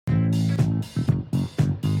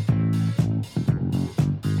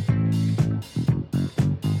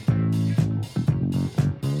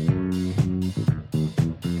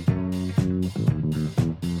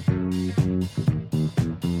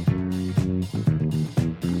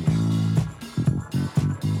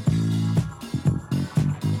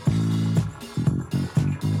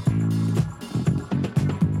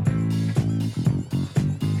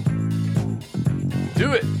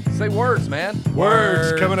Say words, man.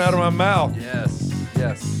 Words coming out of my mouth. Yes,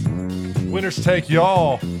 yes. Winners take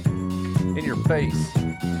y'all. In your face.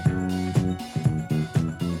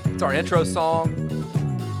 It's our intro song.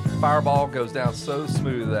 Fireball goes down so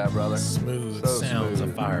smooth, that brother. Smooth So sounds smooth.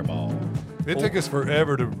 of Fireball. It took us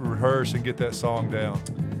forever to rehearse and get that song down.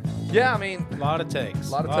 Yeah, I mean, A lot of takes.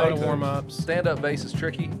 a lot of takes. warm-ups. Stand-up bass is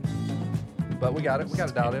tricky, but we got it. We got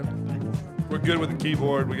it dialed in. We're good with the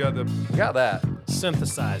keyboard. We got the We got that.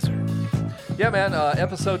 Synthesizer. Yeah, man.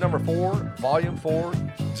 Episode number 4, volume 4,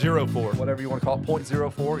 04. whatever you want to call it,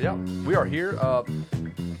 0.04. Yeah, we are here.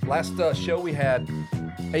 Last show we had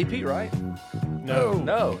AP, right? No.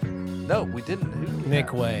 No, we didn't. Who did we Nick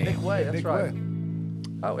have? Way. Nick Way, that's Nick right. Way.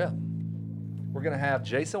 Oh, yeah. We're going to have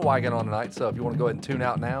Jason Weigandt on tonight, so if you want to go ahead and tune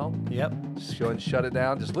out now, Yep. just go ahead and shut it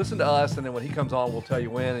down. Just listen to us, and then when he comes on, we'll tell you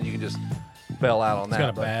when, and you can just bail out on It's that. got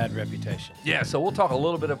a But, bad reputation. yeah, so we'll talk a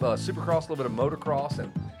little bit of Supercross, a little bit of motocross,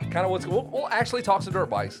 and kind of we'll actually talk some dirt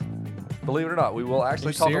bikes. Believe it or not, we will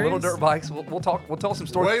actually You talk a little serious? dirt bikes. We'll tell some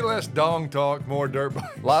stories. Way less dong talk, more dirt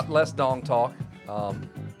bikes. A lot less dong talk.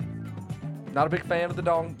 Not a big fan of the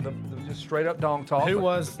dong, the just straight up dong talk. Who but,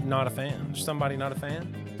 was not a fan? Somebody not a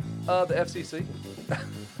fan? the FCC,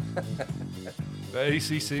 The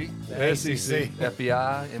ACC, The SEC.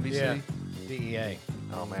 FBI, NBC. Yeah. DEA.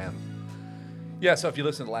 Oh man. Yeah. So if you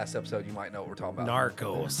listen to the last episode, you might know what we're talking about.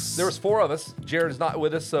 Narcos. There was 4 of us. Jared is not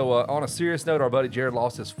with us. So on a serious note, our buddy Jared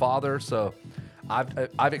lost his father. So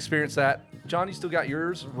I've experienced that. John, you still got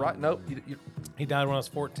yours, right? Nope. He died when I was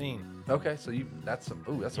 14. Okay. So that's a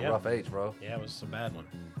Yep. rough age, bro. Yeah, it was a bad one.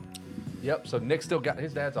 Yep. So Nick still got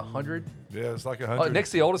his dad's 100. Yeah, it's like Oh, 100.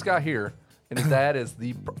 Nick's the oldest guy here, and his dad is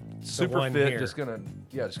the super one fit, here. just gonna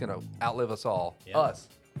outlive us all. Yeah. Us.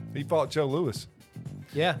 He fought Joe Lewis.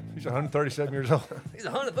 Yeah, He's 137 years old. He's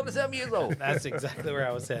 137 years old. that's exactly where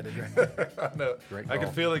I was headed. Right? I know. Great I can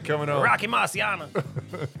call. feel it coming on. Rocky Marciano.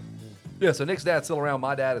 Yeah. So Nick's dad's still around.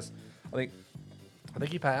 My dad is, I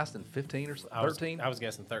think he passed in 15 or 13. I was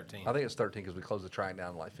guessing 13. I think it's 13 because we closed the track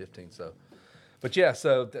down in like 15. So, but yeah,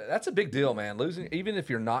 so that's a big deal, man. Losing, even if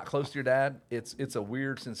you're not close to your dad, it's a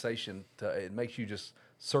weird sensation. It makes you just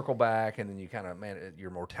circle back, and then you kind of, your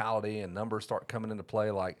mortality and numbers start coming into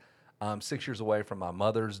play. Like I'm 6 years away from my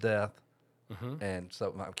mother's death, and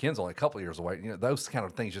so my Ken's only a couple of years away. You know, those kind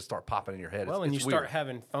of things just start popping in your head. Well, it's and you weird. start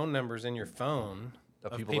having phone numbers in your phone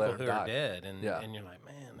Of of people people that who died. are dead, and Yeah. and you're like,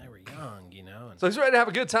 man, they were young, you know. And So he's ready to have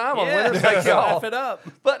a good time on yeah, Winners Take Y'all. wrap it up.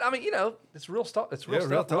 But I mean, it's real stuff. It's real Yeah,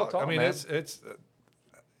 stuff. real talk. I mean, man. it's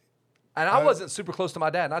And I wasn't super close to my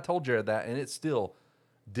dad, and I told Jared that, and it still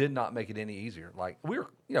did not make it any easier. Like we were,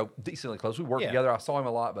 decently close. We worked Yeah. together. I saw him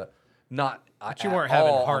a lot, but not. But you weren't at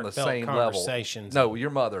having all on the heartfelt same level. conversations. No, your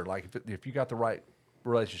mother. Like if you got the right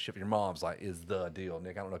relationship, your mom's like is the deal.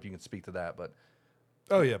 Nick, I don't know if you can speak to that, but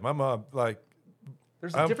oh yeah, my mom, like,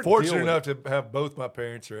 there's a I'm different fortunate deal enough to have both my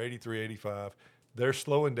parents are 83, 85. They're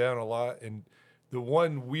slowing down a lot. And the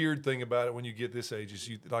one weird thing about it when you get this age is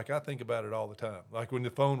I think about it all the time. Like when the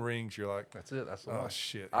phone rings, you're like, That's it. That's the oh one.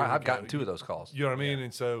 shit. I've gotten 2 of those calls. You know what I mean?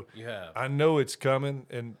 And so You have. I know it's coming.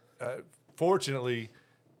 And fortunately,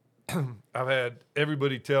 I've had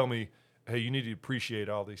everybody tell me, hey, you need to appreciate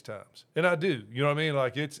all these times. And I do. You know what I mean?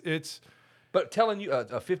 Like it's But telling you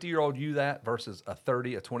a 50-year-old you that versus a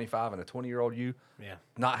 30, a 25, and a 20-year-old you, Yeah.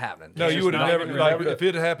 not happening. no, It's you just would have not never even like never- if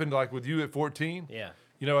it had happened like with you at 14. Yeah.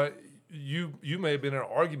 You know, you may have been in an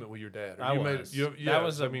argument with your dad. Or I you was. That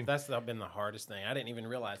was. That's been the hardest thing. I didn't even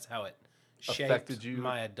realize how it shaped Affected you.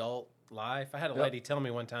 my adult life. I had a lady tell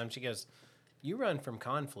me one time. She goes, "You run from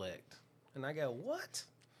conflict," and I go, "What?"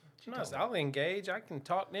 I'll engage. I can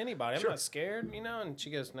talk to anybody. I'm Sure. not scared, you know. And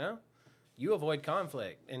she goes, "No, you avoid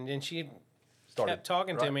conflict." And then she Started, kept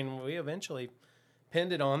talking right. to me, and we eventually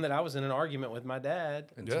pinned it on that I was in an argument with my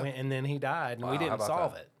dad, Yeah. and then he died, and Wow, we how didn't about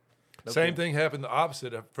solve that? it. Same thing happened the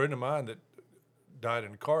opposite. A friend of mine that died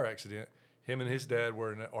in a car accident. Him and his dad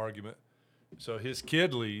were in an argument. So his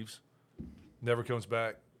kid leaves, never comes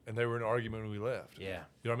back, and they were in an argument when we left. Yeah.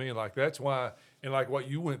 You know what I mean? Like that's why, and like what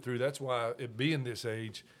you went through, that's why it being this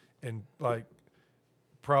age, and like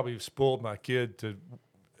probably spoiled my kid to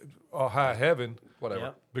high heaven. Whatever.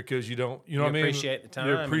 Yep. Because you don't, you know what I mean? appreciate the time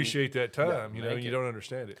You and appreciate that time, you know, make and you it. don't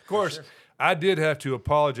understand it. Of course, I did have to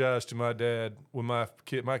apologize to my dad when my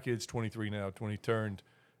kid's 23 now, when he turned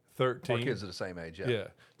 13. Our kids are the same age, yeah. Yeah.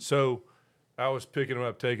 So I was picking him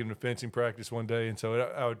up, taking him to fencing practice one day, and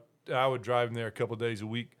so I would drive him there a couple of days a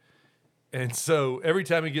week. And so every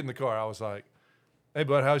time he'd get in the car, I was like, "Hey,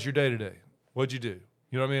 bud, how's your day today? What'd you do?"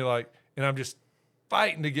 You know what I mean? Like, and I'm just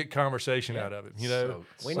fighting to get conversation out of him. You know,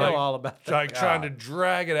 We know all about that. like trying to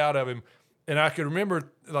drag it out of him. And I could remember,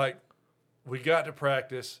 like, we got to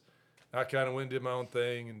practice, I kind of went and did my own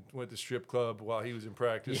thing and went to strip club while he was in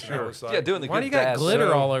practice. And I was like, Yeah, doing the Why good do you got dad glitter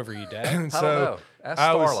stuff. all over you, Dad? and I don't know. Ask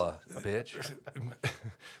Starla, bitch.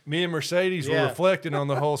 me and Mercedes were Yeah. reflecting on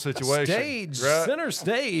the whole situation. Stage, right? center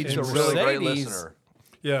stage. He's a And really great Mercedes. listener.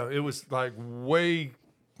 Yeah, it was like way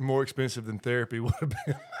more expensive than therapy would have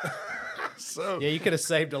been. So Yeah, you could have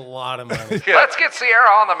saved a lot of money. Let's get Sierra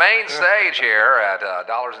on the main stage here at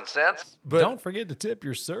Dollars and Cents. but Don't forget to tip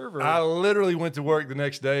your server. I literally went to work the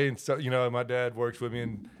next day, and so my dad works with me,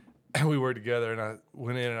 and we worked together. And I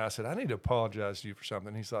went in and I said, I need to apologize to you for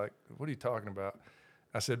something. He's like, what are you talking about?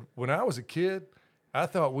 I said, when I was a kid, I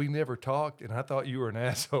thought we never talked, and I thought you were an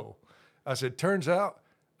asshole. I said, turns out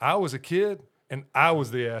I was a kid, and I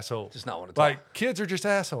was the asshole. Just not want to talk. Like, kids are just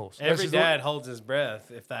assholes. That's Every just dad holds his breath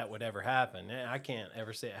if that would ever happen. I can't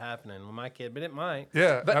ever see it happening with my kid, but it might.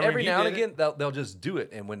 Yeah, But I mean, every you now and did it. again, they'll just do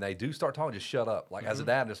it. And when they do start talking, just shut up. Like, as a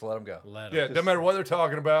dad, just let them go. Let Yeah, 'em. no matter what they're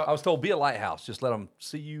talking about. I was told, be a lighthouse. Just let them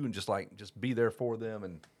see you and just be there for them.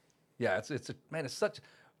 And yeah, it's such,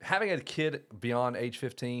 having a kid beyond age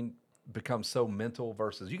 15 becomes so mental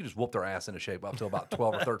versus you can just whoop their ass into shape up to about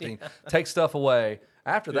 12 or 13, take stuff away.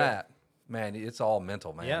 After that, man, it's all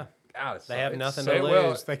mental, man. Yeah. God, They have it's nothing so- to lose.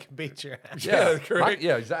 well- They can beat your ass. Yeah, correct.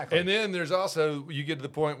 Yeah, exactly. And then there's also, you get to the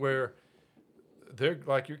point where they're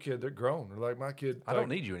like your kid, they're grown. They're like my kid. I don't like,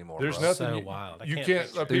 need you anymore. There's bro. nothing. So you, wild. I You can't can't.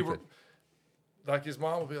 picture Like, it. people, like his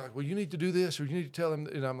mom will be like, well, you need to do this or you need to tell him.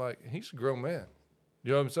 And I'm like, he's a grown man.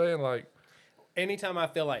 You know what I'm saying? Like, Anytime I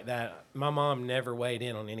feel like that, my mom never weighed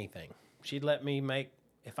in on anything. She'd let me make,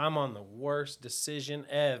 if I'm on the worst decision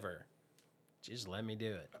ever, just let me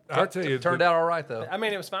do it. I'll tell you, Turned out all right, though. I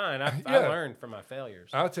mean, it was fine. I Yeah. learned from my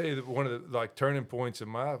failures. I'll tell you that one of the like turning points in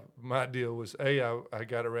my deal was I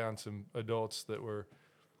got around some adults that were,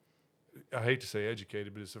 I hate to say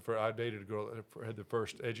educated, but I dated a girl that had the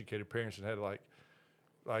first educated parents and had like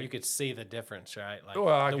You could see the difference, right? Like well,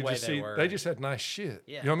 I the could way just they see were. they just had nice shit.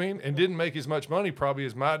 Yeah. You know what I mean? And didn't make as much money probably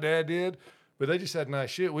as my dad did, but they just had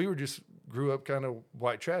nice shit. We were just grew up kind of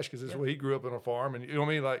white trash because that's the way he grew up on a farm, and you know what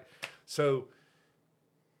I mean? Like, so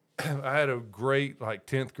I had a great like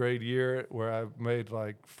 10th grade year where I made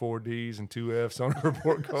like 4 D's and 2 F's on a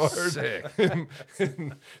report card. Sick.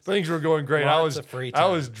 and things were going great. Lots of free I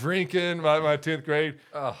time. was drinking my 10th grade,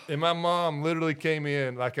 Ugh. and my mom literally came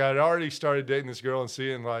in like I'd already started dating this girl and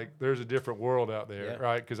seeing like there's a different world out there, Yeah.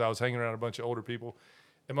 right? Because I was hanging around a bunch of older people,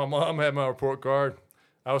 and my mom had my report card.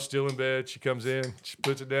 I was still in bed. She comes in, she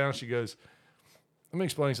puts it down. She goes, "Let me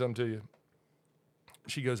explain something to you."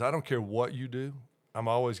 She goes, "I don't care what you do. I'm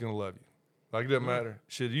always going to love you. Like, it doesn't matter.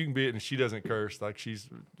 She, you can be it," and she doesn't curse. Like, she's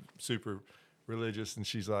super religious, and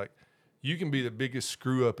she's like, "You can be the biggest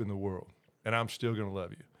screw up in the world, and I'm still going to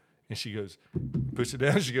love you." And she goes, puts it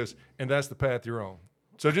down. She goes, "And that's the path you're on.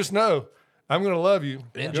 So just know, I'm going to love you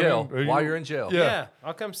In You know jail, what I mean? while you're in jail. Yeah. Yeah,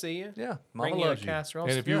 I'll come see you. Yeah, Mama Bring you a loves you. casserole.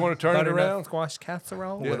 And if you want to turn it butternut around- squash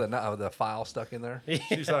casserole. With a file stuck in there.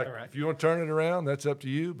 She's like, right. if you want to turn it around, that's up to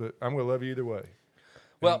you, but I'm going to love you either way."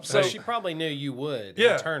 Well, So so she probably knew you would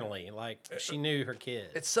Yeah. internally. Like she knew her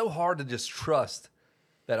kid. it's so hard to just trust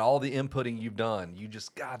that all the inputting you've done, you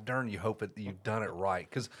just, God darn, you hope that you've done it right.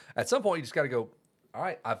 Because at some point, you just got to go, all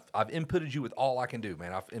right, I've inputted you with all I can do,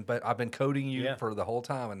 man. I've been coding you Yeah. for the whole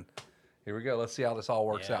time, and here we go. Let's see how this all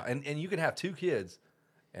works Yeah. out. And you can have 2 kids,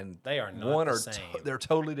 and They are not one the are same. they're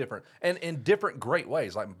totally different, and in different great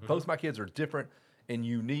ways. Like Mm-hmm. both my kids are different and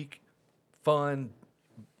unique, fun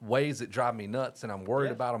ways that drive me nuts, and I'm worried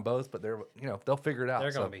Yeah. about them both. But they'll figure it out.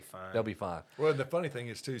 They're gonna so be fine. They'll be fine. Well, the funny thing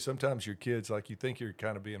is too, sometimes your kids, like you think you're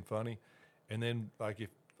kind of being funny, and then like if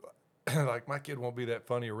like my kid won't be that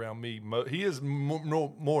funny around me. He is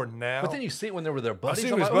more now. But then you see it when they were their I buddies. see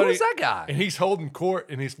I'm him, his like, buddy, who's that guy? And he's holding court,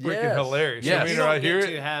 and he's freaking Yes. hilarious. Yes. I mean, You don't I hear get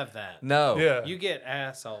it. to have that. No. Yeah. You get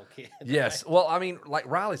asshole kid. Yes. Well, I mean, like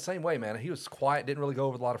Riley, same way, man. He was quiet, didn't really go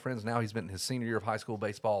over with a lot of friends. Now he's been in his senior year of high school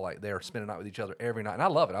baseball. Like they're spending night with each other every night, and I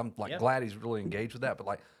love it. I'm like Yeah. glad he's really engaged with that. But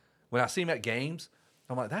like when I see him at games,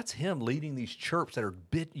 I'm like, that's him leading these chirps that are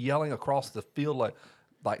yelling across the field, like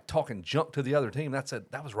talking junk to the other team.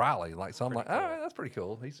 That was Riley. Like so, I'm like, all right, that's pretty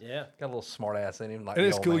cool. He's Yeah. got a little smart ass in him. Like And the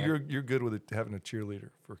it's old cool. man. You're good with it, having a cheerleader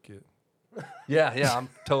for a kid. Yeah, I'm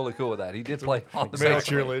totally cool with that. He did play on the Male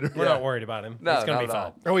baseball. cheerleader. We're not worried about him. No, He's gonna not be at fine.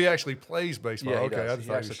 all. Oh, he actually plays baseball. Yeah, he okay, does. I just He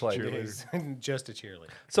thought actually he was a played. cheerleader. He's just a cheerleader.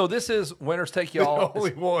 So this is Winners Take You The All.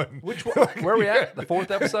 only one. Which one? Where are we at? The 4th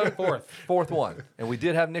episode? Fourth. Fourth one. And we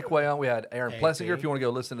did have Nick Way on. We had Aaron AT. Plessinger, if you want to go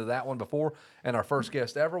listen to that one before. And our first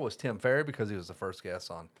guest ever was Tim Ferry because he was the first guest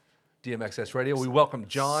on DMXS Radio. We welcome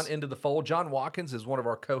John into the fold. John Watkins is one of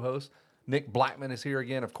our co-hosts. Nick Blackman is here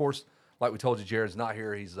again. Of course, like we told you, Jared's not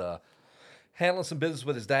here. He's handling some business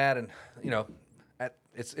with his dad. And,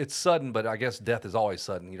 it's sudden, but I guess death is always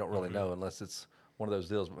sudden. You don't really know unless it's one of those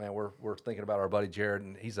deals. But man, we're thinking about our buddy Jared,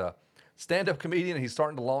 and he's a stand-up comedian, and he's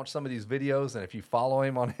starting to launch some of these videos. And if you follow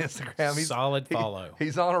him on Instagram,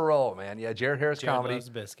 he's on a roll, man. Yeah, Jared Harris Jared Comedy. loves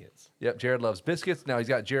biscuits. Yep, Jared loves biscuits. Now he's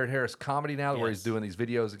got Jared Harris Comedy now, where he's doing these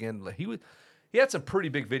videos again. He had some pretty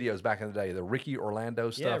big videos back in the day. The Ricky Orlando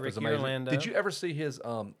stuff was Ricky amazing. Orlando. Did you ever see his?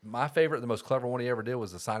 My favorite, the most clever one he ever did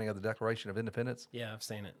was the signing of the Declaration of Independence. Yeah, I've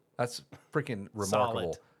seen it. That's freaking remarkable.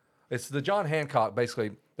 Solid. It's the John Hancock.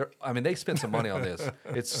 Basically, they spent some money on this.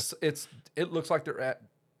 It looks like they're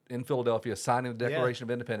in Philadelphia signing the Declaration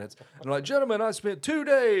of Independence, and they're like, gentlemen, I spent 2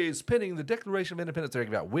 days penning the Declaration of Independence. They've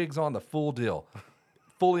got wigs on, the full deal.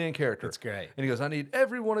 Fully in character. It's great. And he goes, I need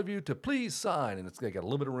every one of you to please sign. And they got a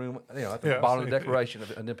little bit of room, at the bottom of the Declaration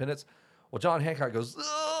of Independence. Well, John Hancock goes,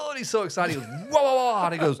 oh, and he's so excited. He goes, whoa, whoa, whoa.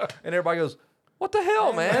 And he goes, and everybody goes, what the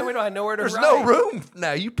hell, man? We don't have nowhere to There's write. no room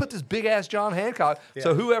now. You put this big ass John Hancock. Yeah.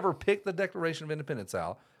 So whoever picked the Declaration of Independence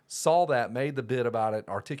out saw that, made the bid about it,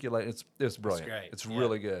 articulated. It's brilliant. It's great. It's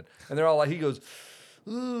really good. And they're all like, he goes,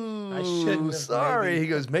 ooh, I shouldn't have, sorry. maybe. He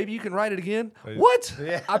goes, maybe you can write it again. What?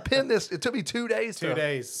 Yeah. I pinned this. It took me 2 days. 2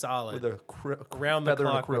 days solid. With a Round the feather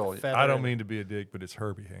and a clock krill. with feather I don't and- mean to be a dick, but it's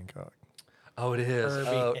Herbie Hancock. Oh, it is. Herbie.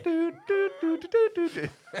 Oh, doo, doo, doo, doo, doo, doo.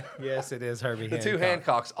 Yes, it is Herbie The Hancock. two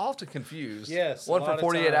Hancocks, often confused. Yes, a one lot from of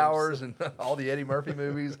 48 times. Hours and all the Eddie Murphy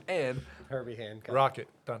movies and Herbie Hancock. Rocket.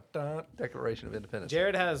 Dun, dun. Declaration of Independence.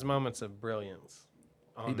 Jared has moments of brilliance.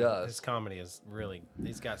 He does. His comedy is really.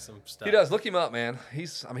 He's got some stuff. He does. Look him up, man.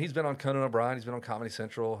 He's been on Conan O'Brien. He's been on Comedy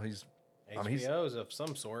Central. HBO's of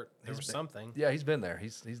some sort. There was something. Yeah, he's been there.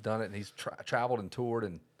 He's done it, and he's traveled and toured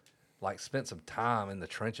and like spent some time in the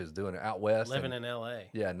trenches doing it out west. Living in L.A.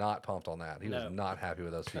 Yeah, not pumped on that. He was not happy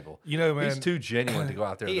with those people. You know, man. He's too genuine to go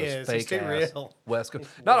out there He with is. those He's fake too ass real. West Coast.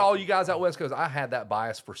 Not all you guys out West Coast. I had that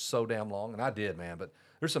bias for so damn long, and I did, man. But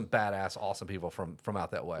there's some badass, awesome people from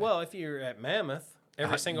out that way. Well, if you're at Mammoth,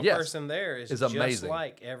 every single yes, person there is is just amazing.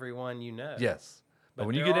 like everyone you know. Yes. But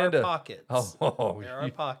when you there get are into pockets. There are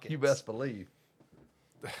pockets. You best believe.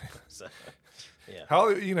 So, yeah.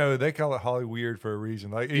 Holly, they call it Holly Weird for a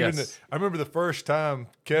reason. Like even I remember the first time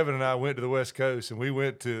Kevin and I went to the West Coast, and we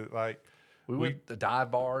went to we went to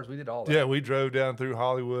dive bars. We did all that. yeah, we drove down through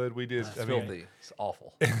Hollywood. We did. It's filthy. It's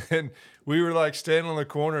awful. And we were like standing on the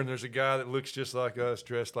corner, and there's a guy that looks just like us,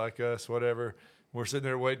 dressed like us, whatever. We're sitting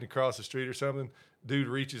there waiting to cross the street or something. Dude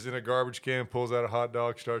reaches in a garbage can, pulls out a hot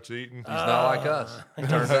dog, starts eating. He's not like us. It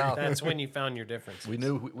turns out. That's when you found your difference. We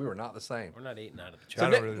knew we were not the same. We're not eating out of the So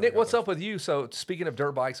truck. Nick, really Nick like what's that. up with you? So speaking of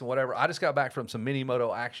dirt bikes and whatever, I just got back from some mini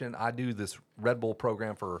moto action. I do this Red Bull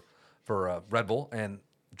program for Red Bull and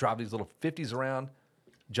drive these little 50s around.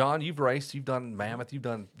 John, you've raced. You've done Mammoth.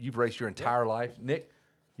 You've raced your entire life. Nick,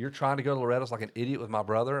 you're trying to go to Loretta's like an idiot with my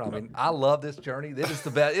brother. I mean, I love this journey. It is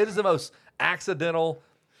the best. It is the most accidental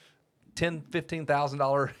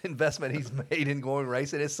 $10,000-$15,000 investment he's made in going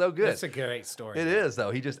racing. It's so good. That's a great story. It is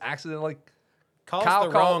though. He just accidentally. Calls the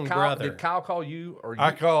wrong brother. Did Kyle call you or you?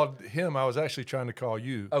 I called him. I was actually trying to call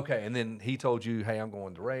you. Okay, and then he told you, "Hey, I'm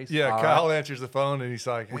going to race." Yeah, All Kyle right. answers the phone, and he's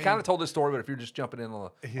like, We hey. kind of told this story, but if you're just jumping in on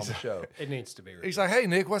the show, It needs to be. He's like, hey,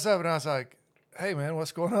 Nick, what's up? And I was like, hey, man,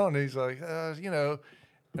 what's going on? And he's like, and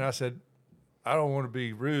I said, I don't want to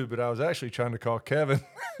be rude, but I was actually trying to call Kevin.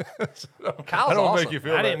 Kyle's I don't awesome. make you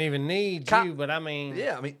feel I bad. didn't even need Kyle- you, but I mean,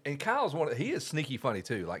 Yeah, I mean, and Kyle's he is sneaky funny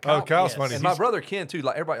too. Like Oh, Kyle's yes. funny. and my He's- brother Ken too.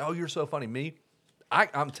 Like everybody, oh, you're so funny. Me,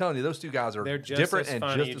 I'm telling you, those two guys are they're just different as and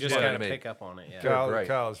funny. You just just as funny got to to me. pick up on it. Yeah. Kyle- great.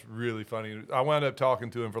 Kyle's really funny. I wound up talking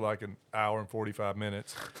to him for like an hour and 45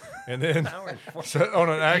 minutes. And then so on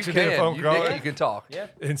an accident phone You, call. Nick, you can talk. Yeah.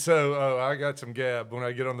 And so I got some gab when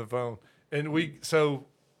I get on the phone. And we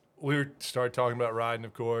started talking about riding,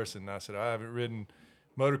 of course. And I said, I haven't ridden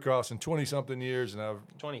motocross in 20-something years. And I've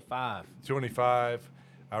 25. 25.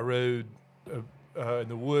 I rode in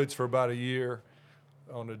the woods for about a year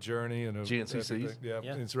on a journey. And GNCCs? everything. Yeah.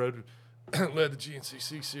 Yeah. And it's rode, led the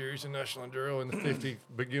GNCC series in National Enduro in the 50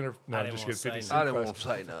 beginner. No, I I'm didn't just wanna kidding. say 50 I didn't want to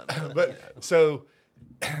say nothing. But so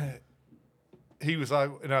he was like,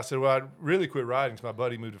 and I said, well, I really quit riding because my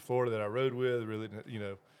buddy moved to Florida that I rode with. Really,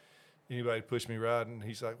 anybody pushed me riding.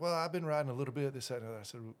 He's like, well, I've been riding a little bit, this, that, and that. I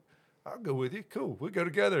said, well, I'll go with you. Cool. We'll go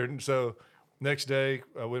together. And so next day,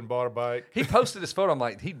 I went and bought a bike. He posted his photo. I'm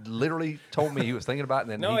like, he literally told me he was thinking about it.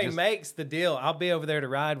 And then No, he just, makes the deal. I'll be over there to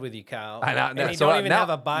ride with you, Kyle. And he so don't even now- have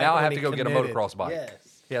a bike. now I when have he to go get a committed. motocross bike.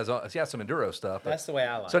 Yes. he has some enduro stuff. but- That's the way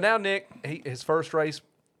I like So it. now Nick, his first race,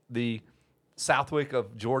 the Southwick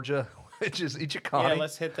of Georgia, which is Ichikani. Yeah,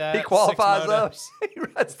 let's hit that. He qualifies 6 up. motos. He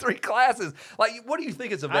runs 3 classes. Like, what do you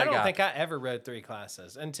think is of that I don't guy? think I ever rode 3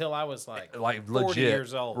 classes until I was like 40 legit,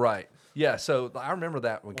 years old. right? Yeah, so I remember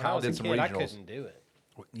that when When I Kyle was a did some kid, I regionals. couldn't do it.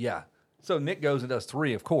 Yeah. So Nick goes and does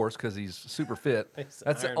 3, of course, because he's super fit. He's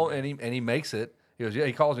That's the Iron only, Man. and he makes it. He goes, yeah.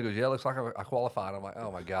 He calls and goes, yeah. Looks like I qualified. I'm like,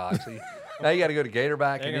 oh my god. So now you got to go to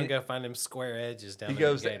Gatorback. They're and gonna go find them square edges down he there.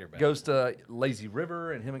 goes in Gatorback. goes to Lazy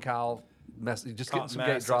River, and him and Kyle just getting Caught some gate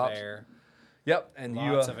massive drops. air. Yep, and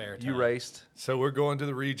Lots of air you time. raced. So we're going to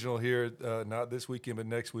the regional here, not this weekend, but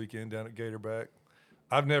next weekend down at Gatorback.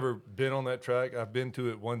 I've never been on that track. I've been to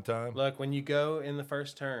it one time. Look, when you go in the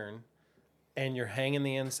first turn and you're hanging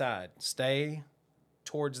the inside, stay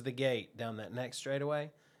towards the gate down that next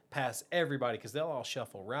straightaway, pass everybody because they'll all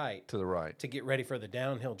shuffle right To the right. to get ready for the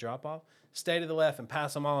downhill drop off. Stay to the left and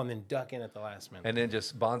pass them all, and then duck in at the last minute. And then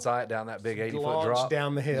just bonsai it down that big 80-foot Launch drop.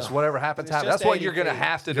 down the hill. Just whatever happens, It's happens. just That's what 80 you're going to feet.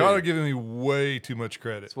 have to do. Y'all are giving me way too much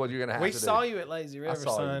credit. That's what you're going to have We to do. saw you at Lazy River,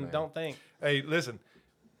 saw you, son. man. Don't think. Hey, listen.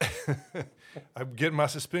 I'm getting my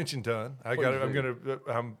suspension done. I'm way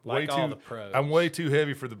Like all too the pros. I'm way too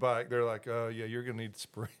heavy for the bike. They're like, "Oh, yeah, you're going to need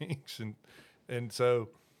springs." And so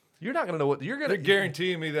You're not going to know what you're going they're to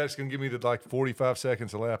guaranteeing me that's going to give me the like 45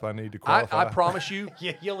 seconds a lap I need to qualify. I promise you,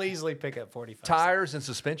 Yeah, you'll easily pick up 45. tires and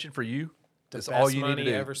suspension for you is best all you need to money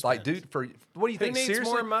do. ever Like, spent. dude, for what do you think? needs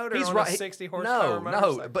Seriously, more motor he's on a right. 60 horsepower No,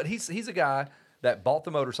 motorcycle? but he's a guy that bought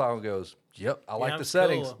the motorcycle and goes, "Yep, I like I'm the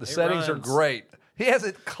settings. cool. The It settings are runs." great." He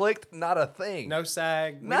hasn't clicked not a thing. No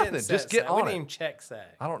sag. We Nothing. didn't Just set get sag. on We it. didn't even check sag.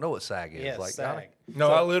 I don't know what sag is. Yeah, like, sag.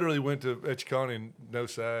 No, I literally went to Etchicon and no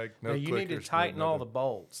sag, no No, you need to clickers, tighten no all the nothing.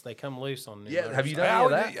 bolts. They come loose on new Yeah, have you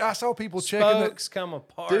motorcycles. done any of that? I saw people checking that. Spokes come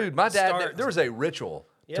apart. Dude, my dad, Start- there was a ritual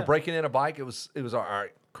to Yeah. breaking in a bike. It was all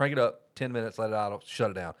right. Crank it up, 10 minutes, let it out,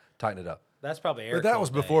 shut it down, tighten it up. That's probably air. But that was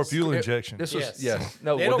cooled before days. fuel injection. This was Yes.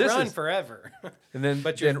 no. It'll this run is, forever. and then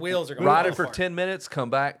but your then wheels are gonna ride fall it for apart. 10 minutes, come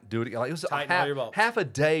back, do it again. Like, it was Tighten all your bolts. half a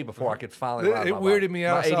day before I could finally ride It my weirded bike. me My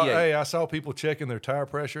out. 88. I saw people checking their tire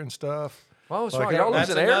pressure and stuff. Well, what's Like, wrong? Y'all That's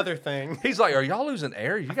losing air? another thing. He's like, are y'all losing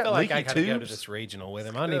air? You I got feel like leaky I gotta tubes? go to this regional with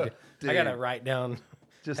him. I need to. Dude. I gotta write down.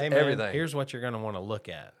 Just Hey man, everything. here's what you're gonna want to look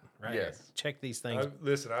at. Right. Yes. Here. Check these things.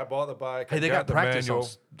 Listen, I bought the bike. Hey, I they got the practice manual.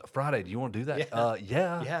 on Friday. Do you want to do that? Yeah.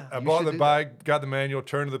 Yeah. Yeah. I You bought should the do that. bike, got the manual,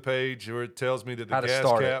 turned to the page where it tells me that the How to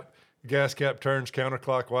start it. gas cap turns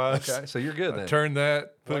counterclockwise. Okay, so you're good then. Turn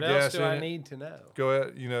that, put what gas else do in I it. need to know? Go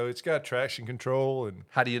ahead. It's got traction control and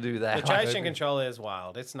How do you do that? The traction control is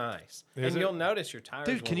wild. It's nice, Is and it? you'll notice your tires.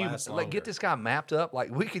 Dude, will can you last like get longer. this guy mapped up?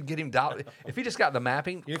 Like we could get him dialed. If he just got the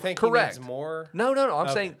mapping, You think correct? he needs more? No. I'm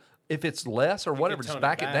Okay. saying if it's less or You could whatever, tone just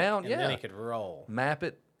back it down. and Yeah, then he could roll. map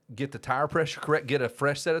it, get the tire pressure correct, get a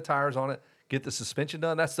fresh set of tires on it, get the suspension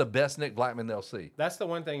done. That's the best Nick Blackman they'll see. That's the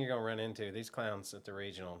one thing you're gonna run into. These clowns at the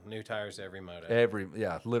regional, new tires every moto.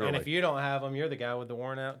 Literally. And if you don't have them, you're the guy with the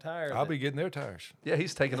worn out tire. I'll that- be getting their tires. yeah,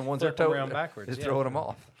 he's taking the ones they're Flip 'em towing around backwards, He's yeah. throwing them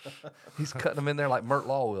off. He's cutting them in there like Mert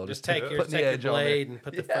Law will. just take your putting the edge on there. blade and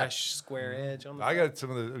put the fresh square edge on the. I got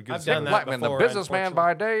some of the good I've stuff. done that Blackman, the before, businessman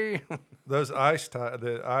by day. Those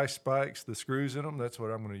the ice spikes, the screws in them. That's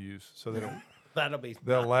what I'm going to use, so That'll be.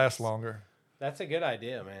 they'll nice. last longer. That's a good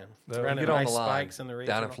idea, man. That- Running Get on ice the line spikes in the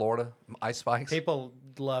regional. down in Florida. Ice spikes. People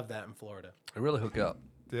love that in Florida. They really hook up.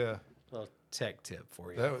 Yeah, Little tech tip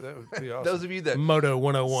for you. that would be awesome. Those of you that Moto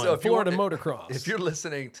 101, So if you Florida want- motocross. If you're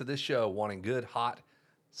listening to this show wanting good hot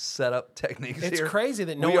setup techniques it's here, crazy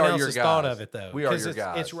that no we one are else your has thought guys. of it though. We are 'Cause your it's,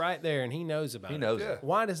 guys. It's right there, and he knows about He it. knows Yeah. it.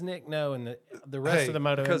 Why does Nick know, and the rest Hey, of the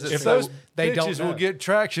moto because it's if industry, those they don't bitches know. will get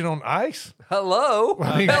traction on ice, Hello,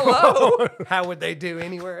 mean, hello. How would they do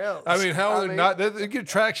anywhere else? I mean, how I are they mean- not? They get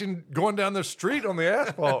traction going down the street on the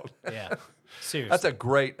asphalt. yeah, seriously, That's a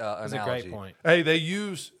great that's analogy. a great point. Hey, they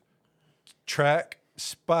use track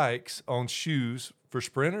spikes on shoes for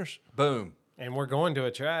sprinters, Boom. And we're going to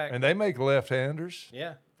a track. and they make left-handers.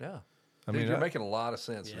 Yeah, Yeah. I Dude, mean, you're making a lot of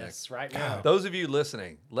sense, yes, right now. Nick. Those of you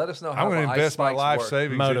listening, let us know how I'm going the to ice invest my spikes life work.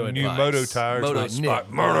 savings Moto in new advice. moto tires. Moto, with- spike,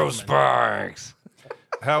 moto spikes.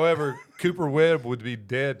 However, Cooper Webb would be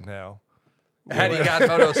dead now. How do you got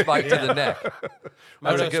moto spike to the neck? That's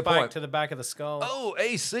Moto a good spike point. to the back of the skull. Oh,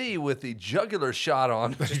 AC with the jugular shot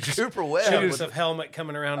on Cooper Webb. Chunks with of helmet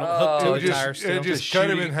coming around Oh, hooked to It the tire just, still. it just Just cut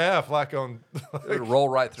him shooting. in half, like on. it would roll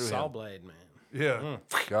right through Saw him. blade, man. Yeah.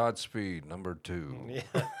 Godspeed, number 2.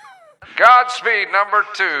 Yeah. Godspeed, number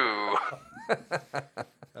 2.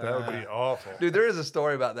 That would be awful. Dude, there is a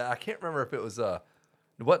story about that. I can't remember if it was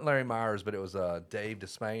it wasn't Larry Myers, but it was Dave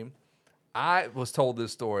Desmain. I was told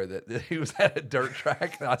this story that he was at a dirt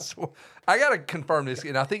track, and I swore I gotta confirm this,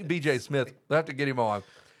 and I think BJ Smith, we'll have to get him on.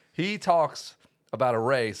 He talks about a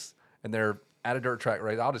race, and they're at a dirt track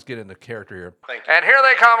race. I'll just get into character here. And here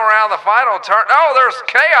they come around the final turn. Oh, there's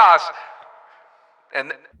chaos.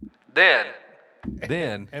 And then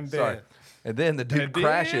And sorry. then. And then the dude And then?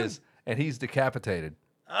 crashes and he's decapitated.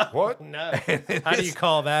 What? No. How do you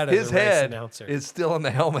call that as His a race head announcer? is still in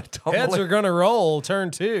the helmet. Heads are going to roll, turn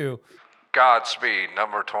 2. Godspeed,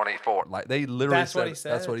 number 24. Like they literally That's said, what he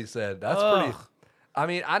said? That's what he said. That's Ugh. pretty. I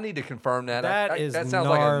mean, I need to confirm that. That is that sounds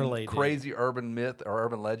gnarly, like a dude. crazy urban myth or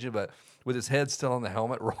urban legend, but with his head still in the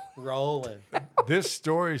helmet, Rolling. This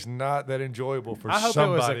story's not that enjoyable for I hope it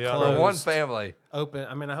was a somebody. close- for one family. Open.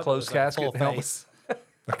 I mean, I hope Closed it was like a casket full helmet. face.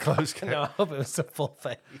 A close case. No, I hope it was a full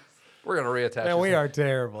face. We're gonna reattach. Man, his we head. are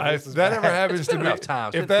terrible. If that ever happens to been me, enough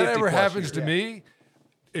times. if It's been that 50 ever plus happens years. to me,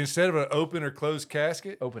 instead of an open or closed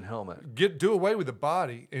casket, Open helmet. do away with the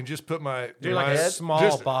body and just put my Do like a head?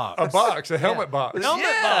 small box. a box, a helmet box. Helmet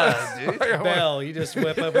Yeah, dude. Bell. You just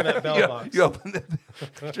whip open that bell box. You open it.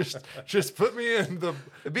 Just put me in the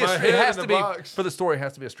It my head has in to the be box. for the story. It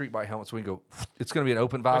has to be a street bike helmet, so we can go. It's going to be an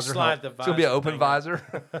open visor. slide helmet. the It's going to be an visor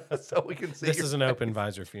open thing visor, so we can see. This your is an open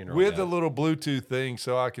visor funeral. with yeah. a little Bluetooth thing,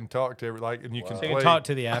 so I can talk to and you can So play. you can talk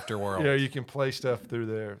to the afterworld. Yeah, you can play stuff through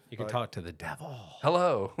there. You can Like, talk to the devil.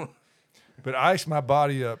 Hello. but ice my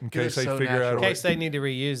body up in case they so figure out a natural. In way. case they need to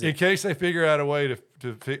reuse In it. case they figure out a way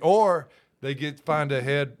or they find a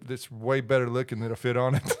head that's way better looking that'll fit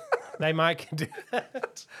on it. They might can do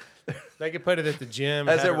that. They could put it at the gym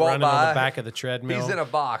As and they have it walk running on by, the back of the treadmill. He's in a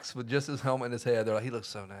box with just his helmet in his head. They're like, he looks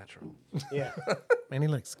so natural. Yeah. Man, he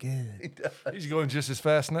looks good. He's going just as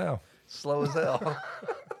fast now. Slow as hell.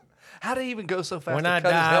 How did he even go so fast? When to I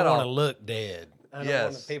cut his die, I head want to off? look dead. I don't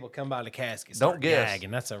Yes. want people come by the casket. Don't Start guess.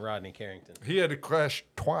 gagging. That's a Rodney Carrington. He had to crash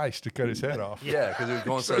twice to cut his head off. Yeah, because he was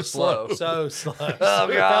going so, So slow. So slow. Oh,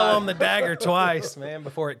 He God. fell on the dagger twice, man,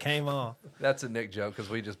 before it came off. That's a Nick joke because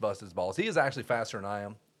we just bust his balls. He is actually faster than I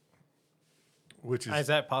am. Which is Is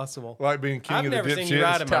that possible? like being king I've of the never dipshits. seen you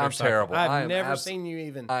ride a I'm motorcycle. terrible. I I've am never seen you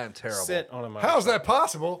even I am terrible. sit on a motorcycle. How's that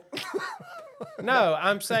possible? No,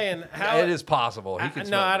 I'm saying how It is possible. He can no,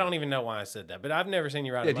 smoke I me. don't even know why I said that, but I've never seen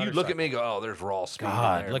you ride a Yeah, motorcycle. you look at me and go, oh, there's raw speed. in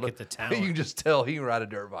God, there. look at the talent. You can just tell he can ride a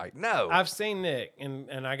dirt bike. No. I've seen Nick,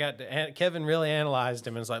 and I got to, Kevin really analyzed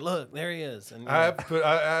him and was like, look, there he is. And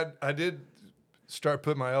I did start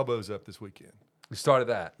putting my elbows up this weekend. we started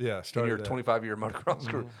that. Yeah, In started your that. 25-year motocross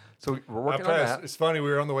career. So we're working I on passed. that. It's funny.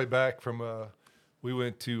 We were on the way back from. We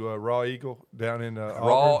went to Raw Eagle down in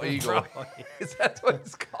Raw Auburn. Eagle. Is that what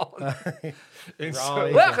it's called? And Raw so-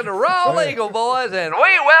 Eagle. Welcome to Raw Eagle, boys, and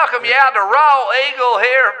we welcome you out to Raw Eagle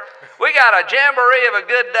here. We got a jamboree of a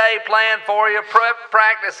good day planned for you.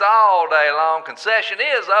 Practice all day long. Concession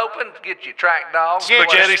is open. Get your track dogs.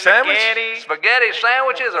 Spaghetti sandwich? Spaghetti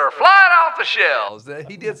sandwiches are flying off the shelves.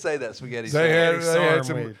 He did say that, spaghetti They sandwich. had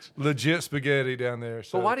some sandwich. legit spaghetti down there.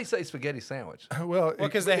 So But why did he say spaghetti sandwich? Well,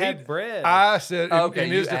 because they had bread. I said, Okay,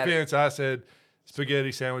 in you his added- defense, I said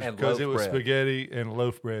spaghetti sandwich And because it loaf was bread. spaghetti and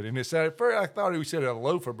loaf bread. And it said, at first I thought he said a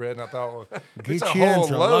loaf of bread, and I thought, well, it's a Get you whole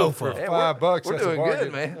into loaf for loaf. Hey, $5. We're That's a doing bargain.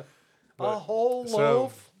 good, man. a whole So,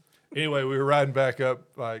 loaf. anyway, we were riding back up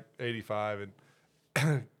like 85,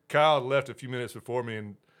 and Kyle had left a few minutes before me,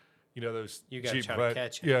 and you know those You gotta Jeep try to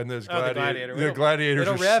catch it. yeah, and those Oh, the gladiator, Gladiator. the gladiators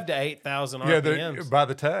It'll are rev to 8,000 yeah, RPMs. they're by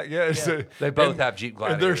the tag, yeah. So, They both and- have Jeep and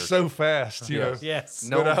Gladiators. they're so fast, you know, Yes.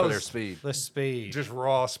 known but I for was their speed. The speed. just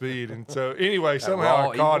raw speed. And so anyway, Raw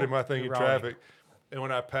somehow I caught Eagle? him, I think, in Raw traffic. And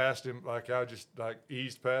when I passed him, like I just like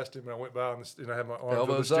eased past him, and I went by and I had my arms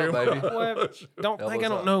Elbows over up, the steering baby. wheel. Well, don't think Elbows I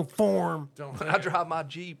don't up. know form. When I drive my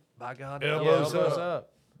Jeep, by God. Elbows Yeah, Elbows elbows up. up.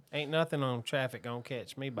 Ain't nothing on traffic gonna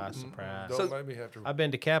catch me by surprise. Don't So- make me have to. I've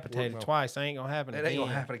been decapitated Work my- twice. That ain't gonna happen It again. ain't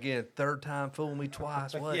gonna happen again. Third time, fool me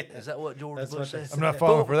twice. What? Yeah. Is that what George That's Bush what they said? I'm not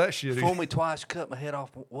falling for that shit. Fool me twice, cut my head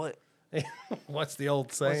off. What? What's the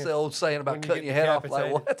old saying? What's the old saying about When you cutting get your head off? Like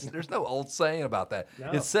decapitated. what? There's no old saying about that.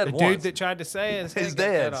 No. It's said the once. dude that tried to say it, his He's head got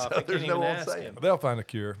dead, cut off. so They there's couldn't no even old ask saying. him. They'll find a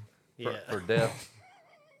cure. Yeah. for death.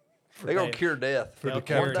 They're gonna They'll- cure death they'll One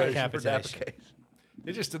cure day for decapitation. decapitation.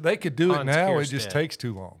 It just they could do it Hans now. It Kierstead. just takes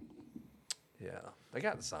too long. Yeah, they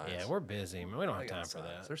got the science. Yeah, we're busy. Man. We don't They have got time the for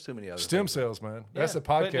science. that. There's too many other Stem things. cells, man. That's Yeah, a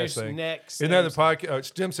putting podcast your thing. neck Isn't that the stem podcast?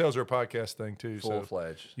 Stem cells are a podcast thing too. So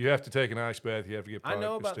Full-fledged. you have to take an ice bath. You have to get. I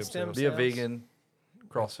know product for about stem cells. Be a cells. vegan.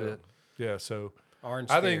 CrossFit. Yeah. So Orange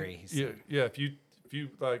I Theory. think yeah. If you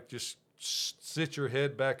like just sit your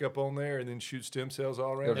head back up on there and then shoot stem cells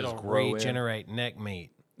all around. It'll It'll grow in. regenerate neck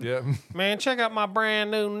meat. Yeah. Man, check out my brand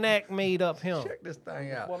new neck meat up here. Check this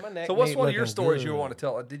thing out. Well, my neck So, what's meat one of your looking stories you good. want to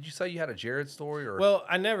tell? Did you say you had a Jared story or? Well,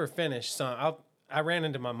 I never finished. So I ran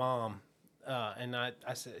into my mom, and I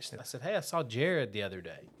said, hey, I saw Jared the other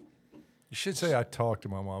day, You should say I talked to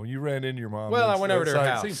my mom. You ran into your mom. Well, I went over to her like-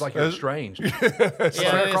 house. Seems like you're estranged. Yeah, ran it's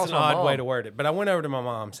across an my odd way mom. to word it. But I went over to my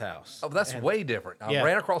mom's house. Oh, that's way different. I Yeah.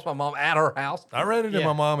 ran across my mom at her house. I ran into Yeah.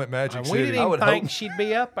 my mom at Magic We City. didn't I even would think hope- she'd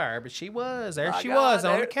be up there, but she was. There My she God, was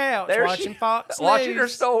on the couch there watching she- Fox watching her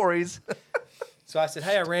News. stories. So I said,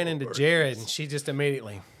 hey, I ran into Jared, and she just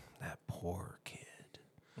immediately, that poor kid.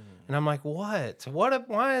 And I'm like, what?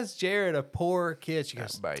 Why is Jared a poor kid? She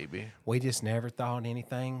goes, Baby. we just never thought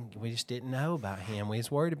anything. We just didn't know about him. We was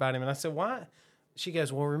worried about him. And I said, why? She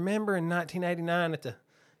goes, well, remember in 1989 at the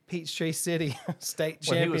Peachtree City State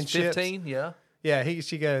When he was Championships? 15, yeah. Yeah,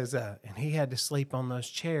 she goes, and he had to sleep on those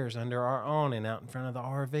chairs under our awning out in front of the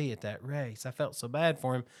RV at that race. I felt so bad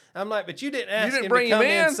for him. I'm like, but you didn't ask didn't him bring to come him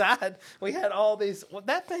in. inside. We had all these. Well,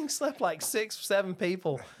 that thing slept like 6 or 7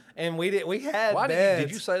 people, and we had Why beds.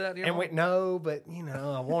 did you say that to your And mom? no, but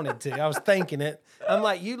I wanted to. I was thinking it. I'm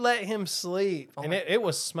like, you let him sleep, and it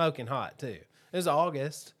was smoking hot too. It was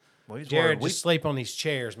August. Well, he's Jared worried. just sleep on these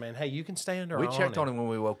chairs, man. Hey, you can stay under We our checked on awning. him when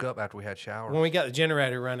we woke up after we had showers. When we got the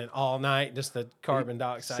generator running all night, just the carbon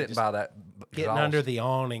dioxide Sitting just by that getting exhaust. under the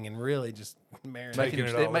awning and really just marinating. Making Taking him,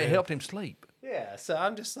 it it all may in. helped him sleep. Yeah, so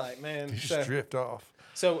I'm just like, man. You So, just drift off.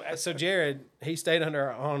 so Jared, he stayed under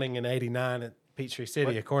our awning in '89 at Peachtree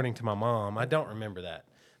City, according to my mom. I don't remember that,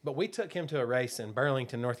 but we took him to a race in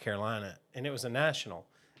Burlington, North Carolina, and it was a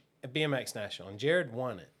BMX national, and Jared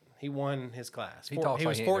won it. He won his class. He talks He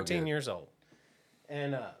like was he ain't no 14 good. years old,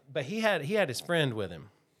 and but he had his friend with him.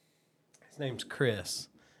 His name's Chris,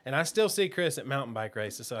 and I still see Chris at mountain bike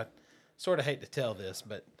races. So I sort of hate to tell this,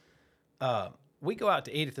 but we go out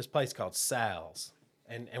to eat at this place called Sal's,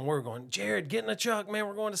 and we're going, Jared, get in the truck, man.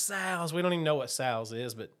 We're going to Sal's. We don't even know what Sal's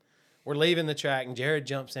is, but we're leaving the track, and Jared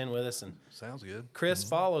jumps in with us, and Sounds good. Chris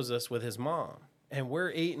follows us with his mom, and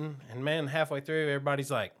we're eating, and man, halfway through,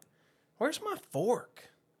 everybody's like, "Where's my fork?"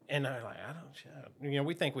 And I'm like, "I don't,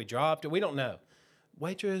 we think we dropped it. We don't know."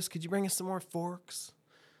 Waitress, could you bring us some more forks?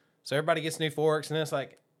 So everybody gets new forks, and then it's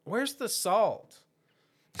like, "Where's the salt?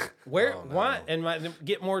 Where? Why?" And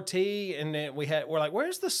get more tea, and then we're like,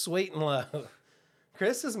 "Where's the sweet and low?"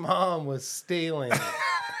 Chris's mom was stealing.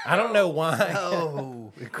 I don't know why.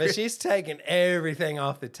 Oh, But she's taking everything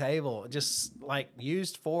off the table, just like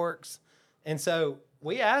used forks. And so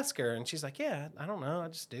we ask her, and she's like, yeah, I don't know. I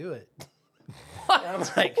just do it. I'm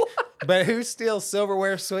like, but who steals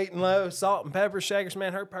silverware, sweet and low, salt and pepper shakers?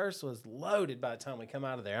 Man, her purse was loaded by the time we come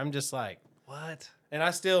out of there. I'm just like, what? and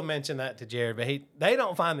I still mention that to Jared, but they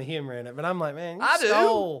don't find the humor in it. But I'm like, man, you I do.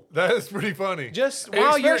 stole. That is pretty funny. Just And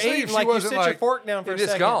while you're especially if eating, she like you wasn't sit your like- fork down for a It's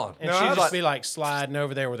second, gone. and No, she'd I just like- be like sliding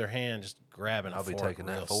over there with her hand, just grabbing a I'll be fork. taking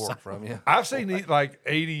real that fork solid. from you. I've seen like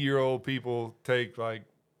 80-year-old people take like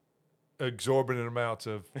exorbitant amounts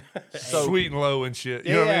of sweet and low and shit.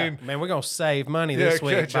 You know what I mean? Man, we're gonna save money Yeah, this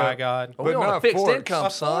week, catch by up. God. But we on a not fixed forks. income,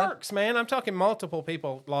 son. Forks, man. I'm talking multiple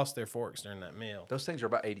people lost their forks during that meal. Those things are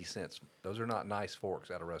about 80 cents. Those are not nice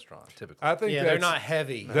forks at a restaurant, typically. I think Yeah, that's, they're not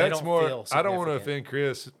heavy. They That's don't more. feel I don't want to significant. offend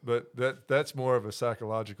Chris, but that's more of a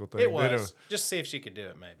psychological thing. It They don't- was. Just see if she could do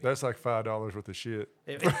it, maybe. That's like $5 worth of shit.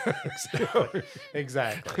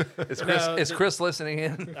 Exactly. Is Chris listening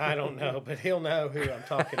in? I don't know, but he'll know who I'm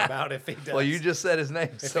talking about if he does. Well, you just said his name,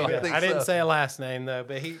 If so he I does. think I didn't so. say a last name though,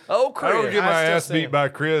 but he Oh, I don't Chris. get my I still ass say beat it. by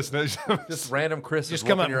Chris. Just random Chris just is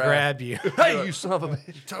come up whooping and your ass. grab you. Hey, you son of a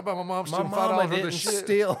bitch. Talk about my mom My stealing mama $5 worth didn't of shit.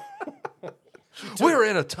 steal. We're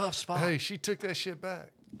in a tough spot. Hey, she took that shit back.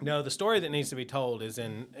 No, the story that needs to be told is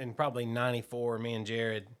in probably '94. Me and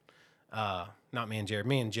Jared, not me and Jared,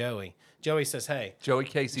 me and Joey. Joey says, "Hey, Joey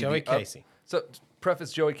Casey. Joey Casey. So,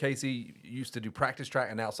 preface: Joey Casey used to do practice track,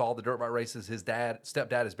 and now it's all the dirt bike races. His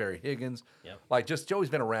stepdad is Barry Higgins. Yep. Like, just Joey's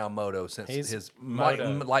been around moto since he's his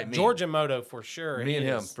moto. like me, Georgia moto for sure. me and He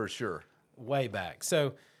him is for sure. way back."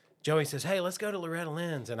 So Joey says, "Hey, let's go to Loretta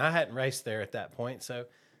Lynn's," and I hadn't raced there at that point, so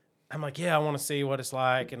I'm like, "Yeah, I want to see what it's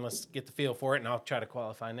like, and let's get the feel for it, and I'll try to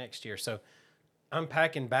qualify next year." So I'm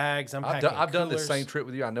packing bags. I've done the same trip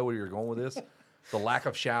with you. I know where you're going with this. The lack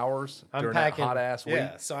of showers during that hot ass week.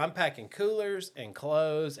 Yeah, so I'm packing coolers and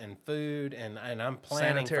clothes and food, and I'm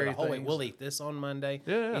planning for Sanitary the whole week. things. We'll eat this on Monday.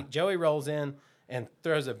 Yeah. Joey rolls in and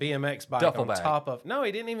throws a BMX bike Duffel on bag. top of. No,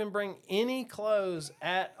 he didn't even bring any clothes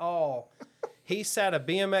at all. He sat a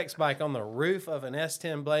BMX bike on the roof of an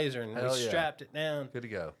S10 Blazer, and Hell we yeah. strapped it down. Good to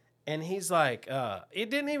go. And he's like, it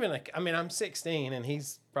didn't even. I mean, I'm 16, and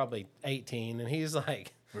he's probably 18, and he's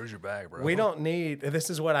like, Where's your bag, bro? we don't need. This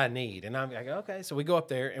is what I need. And I'm like, okay. So we go up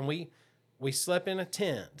there and we we slept in a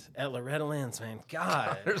tent at Loretta Lynn's, man.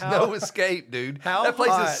 God. There's no escape, dude. how That place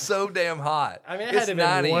hot? is so damn hot. I mean, it it's had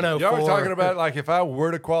to be 104. Y'all were talking about like if I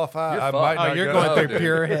were to qualify, You're I fucked. might not you're go. going No, through dude.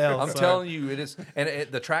 pure hell. I'm son. telling you, it is. And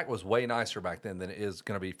the track was way nicer back then than it is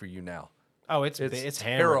going to be for you now. Oh, it's hammered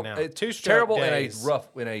terrible. now. It's Two-stroke terrible days.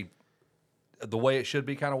 the way it should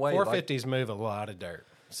be kind of way. 450s move a lot of dirt.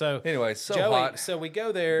 So Anyway, so Joey, hot. So we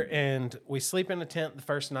go there and we sleep in a tent the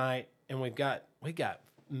first night, and we got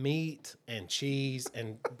meat and cheese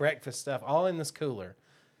and breakfast stuff all in this cooler.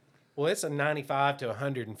 Well, it's a 95 to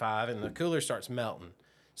 105, and the cooler starts melting.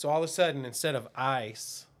 So all of a sudden, instead of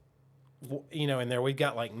ice, in there, we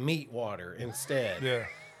got like meat water instead. Yeah.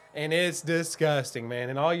 And it's disgusting, man.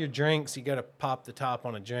 And all your drinks, you got to pop the top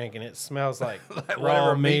on a drink, and it smells like raw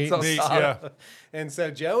whatever meat. meat's on top. Yeah. And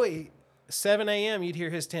so Joey, 7 a.m., you'd hear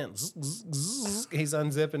his tent. Zzz, zzz, zzz. He's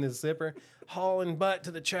unzipping his zipper, hauling butt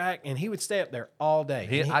to the track, and he would stay up there all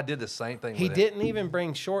day. I did the same thing. He with him. didn't even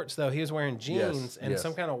bring shorts, though. He was wearing jeans and yes.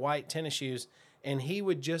 some kind of white tennis shoes, and he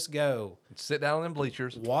would just go Sit down on them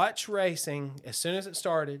bleachers. watch racing as soon as it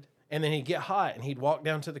started, and then he'd get hot, and he'd walk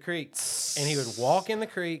down to the creek, and he would walk in the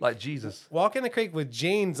creek. Like Jesus. Walk in the creek with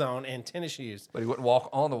jeans on and tennis shoes. But he wouldn't walk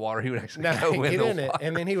on the water. He would actually No, go get in the in it, water.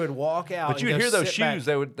 and then he would walk out. But and you'd go hear those sit back. shoes.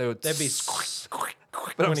 They would. They'd be.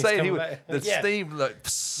 But I'm when he's saying he coming would. back. The Yeah. steam, like,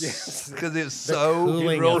 because it's so.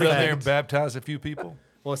 cooling Roll down effect. there and baptize a few people.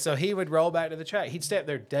 Well, so he would roll back to the track. He'd stay up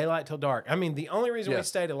there daylight till dark. I mean, the only reason we Yes.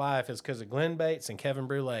 stayed alive is because of Glenn Bates and Kevin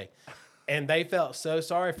Brule. And they felt so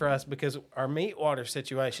sorry for us because our meat water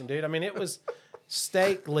situation, dude. I mean, it was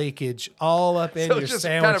steak leakage all up in So your it's just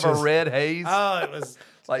sandwiches. kind of a red haze. Oh, it was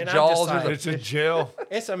Like and I'm just Jaws or like, It's a jail.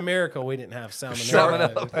 it's a miracle we didn't have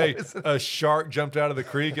salmonella. Hey, a shark jumped out of the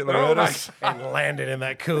creek at Loretta's. And landed in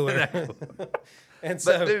that cooler. And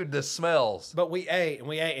so, But dude, the smells. but we ate,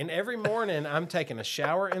 and every morning I'm taking a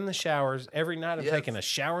shower in the showers. Every night I'm Yes. taking a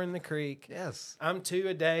shower in the creek. Yes. I'm 2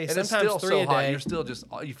 a day, And sometimes it's still 3 so a hot. day. You're still just.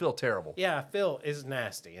 You feel terrible. Yeah, I feel it's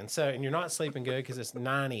nasty, and you're not sleeping good because it's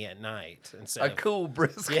 90 at night, and so A cool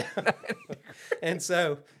brisk. yeah, and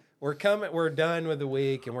so we're done with the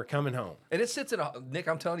week, and we're coming home. And it sits in a Nick.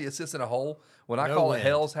 I'm telling you, it sits in a hole. When I No call wind. it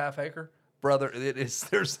Hell's Half Acre, brother, it is.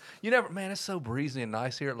 There's you never. Man, it's so breezy and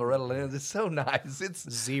nice here at Loretta Lynn's. It's so nice. It's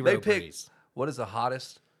Zero They pick breeze. what is the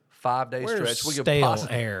hottest 5-day Where's stretch we could stale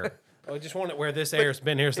possibly. air? I just want it where this air's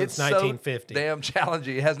been here since It's so 1950. damn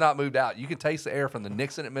challenging. It has not moved out. You can taste the air from the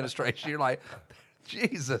Nixon administration. You're like,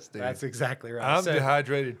 Jesus, dude. That's exactly right. I'm So,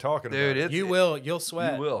 dehydrated talking Dude, about it. you'll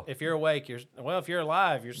sweat. You will. If you're awake, if you're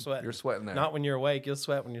alive, you're sweating. You're sweating there. Not when you're awake, you'll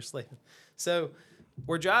sweat when you're sleeping. So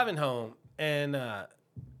we're driving home, and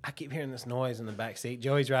I keep hearing this noise in the back seat.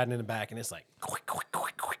 Joey's riding in the back, and it's like quick, quick,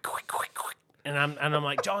 quick, quick, quick, quick, quick. And I'm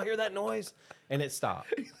like, y'all hear that noise? And it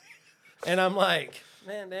stopped. And I'm like,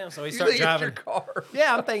 man, damn. So we You start think it's driving. your car.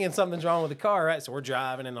 Yeah, I'm thinking something's wrong with the car, right? So we're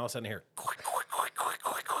driving, and all of a sudden here, quick, quick, quick, quick,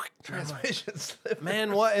 quick, quick. Transmission slip.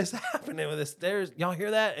 Man, what is happening with this? Y'all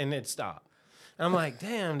hear that? And it stopped. I'm like,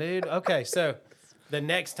 damn, dude. Okay, so the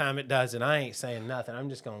next time it does it, I ain't saying nothing. I'm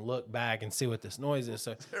just gonna look back and see what this noise is.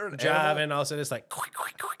 So there an driving, animal? all of a sudden it's like quick,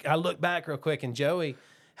 quick, quick. I look back real quick, and Joey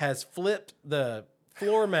has flipped the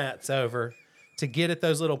floor mats over to get at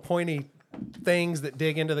those little pointy things that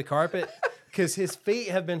dig into the carpet. Because his feet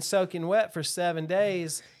have been soaking wet for 7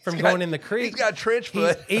 days from going in the creek. He's got trench He's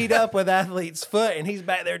foot. eat up with athlete's foot, and he's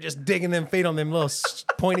back there just digging them feet on them little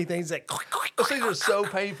pointy things that Those things are so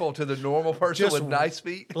painful to the normal person Just with nice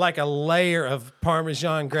feet. like a layer of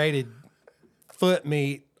Parmesan grated foot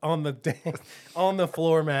meat on the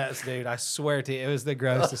floor mats, dude. I swear to you, it was the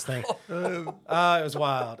grossest thing. It was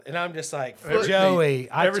wild, and I'm just like, Joey,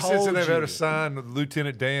 I Ever told since then, they've you, had a sign with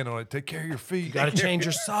Lieutenant Dan on it. Take care of your feet. you got to change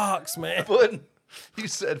your socks, man. Foot. You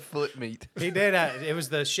said foot meat. He did. It was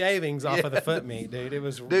the shavings off of the foot meat, dude. It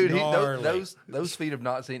was Dude, gnarly. those feet have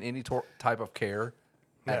not seen any type of care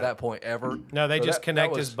at that point ever. No, they So just that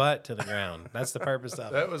connect was- his butt to the ground. That's the purpose of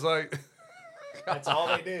it. That was like That's all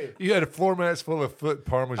they do. you had a floor mats full of foot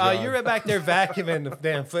Parmesan. Oh, you're back there vacuuming the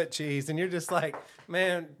damn foot cheese, and you're just like,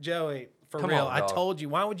 man, Joey, for Come real. on, I dog. told you,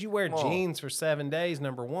 why would you wear Come on. jeans for 7 days,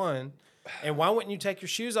 number one? And why wouldn't you take your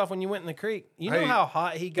shoes off when you went in the creek? You know Hey, how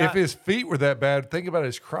hot he got? If his feet were that bad, think about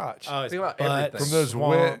his crotch. Oh, his Think about butt everything. From those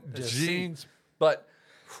swamp, wet just- jeans. But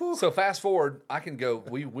so fast forward, I can go.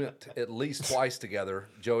 We went at least twice together.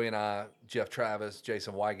 Joey and I, Jeff Travis,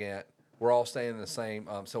 Jason Weigandt. We're all staying in the same.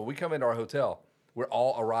 So we come into our hotel. We're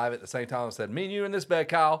all arrive at the same time and said, "Me and you in this bed,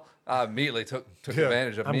 Kyle." I immediately took Yeah.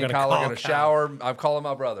 advantage of. I'm Me and gonna Kyle are call going to Kyle. shower. I'm calling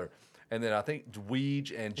my brother. And then I think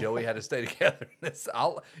Weege and Joey had to stay together.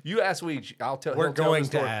 You ask Weege, I'll tell. We're he'll tell going this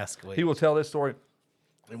to story. ask Weege. He will tell this story,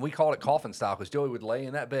 and we called it coffin style because Joey would lay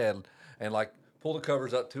in that bed and like pull the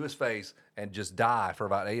covers up to his face and just die for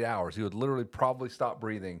about 8 hours. He would literally probably stop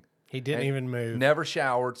breathing. He didn't even move. Never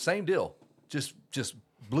showered. Same deal. Just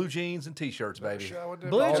blue jeans and t-shirts, baby.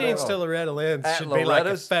 Blue jeans to Loretta Lynn's At should be like a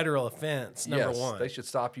Loretta's? federal offense. Number Yes, one, they should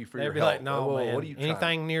stop you for They'd your be health. like, no, Whoa, man. what are you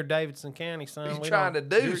Anything near Davidson County, son. What are we you trying to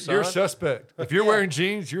don't- do, son? You're suspect. If you're wearing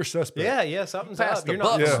jeans, you're suspect. Yeah, something's Pass up. the You're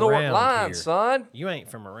not buck from snort around line, here. son. You ain't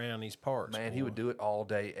from around these parts. Man, he boy. would do it all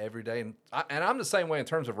day, every day, and I'm the same way in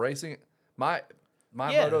terms of racing. My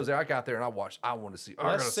Yeah. motos there, I got there and I watched. I want to see.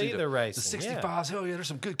 I Let's gotta see the racing, The yeah. 65s. Hell yeah, there's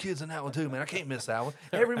some good kids in that one too, man. I can't miss that one.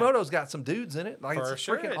 Every moto's got some dudes in it. Like For it's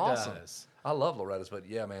sure freaking it awesome. does. I love Loretta's, but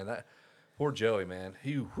yeah, man, that poor Joey, man.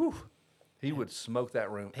 He would smoke that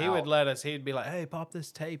room. He out. would let us. He'd be like, "Hey, pop this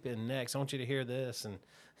tape in next. I want you to hear this." And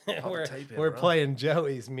we're tape in, we're bro. playing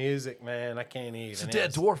Joey's music, man. I can't even. It's a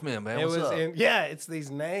Dead Dwarf Man, man. It What's was up? it's these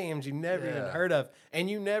names you never even Yeah. heard of, and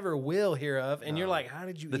you never will hear of, and you're like, "How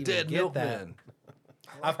did you the even Dead get that?" Milkman.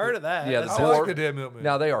 I've heard of that. Yeah, That's the I dwarf. like the Dead Milkman.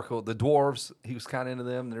 Now they are cool. The Dwarves, he was kind of into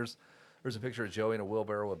them. There's a picture of Joey in a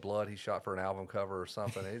wheelbarrow with blood. He shot for an album cover or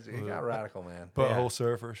something. He got radical, man. Butthole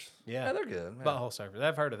surfers. Yeah, they're good. Man. Butthole surfers.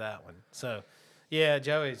 I've heard of that one. So, yeah,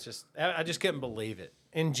 Joey's just. I just couldn't believe it.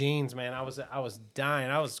 In jeans, man. I was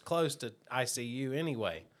dying. I was close to ICU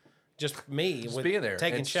anyway. Just me with being there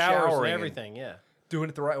taking and showers and showering and- everything. Yeah. Doing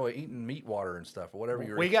it the right way, eating meat water and stuff, or whatever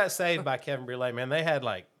you're We eating. got saved by Kevin Brule, man. They had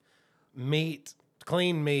like meat,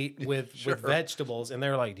 clean meat with vegetables, and they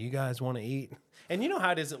were like, "Do you guys want to eat?" And you know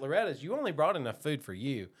how it is at Loretta's. You only brought enough food for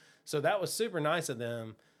you, so that was super nice of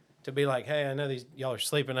them to be like, "Hey, I know these y'all are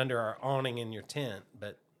sleeping under our awning in your tent,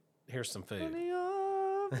 but here's some food."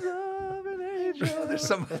 There's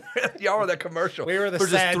some y'all were that commercial. We were the for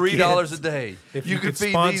just sad $3 kids. a day. If you could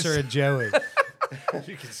feed sponsor a these, Joey,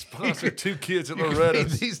 You can sponsor two kids at you could feed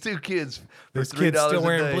Loretta's. these two kids for this $3 kid's still a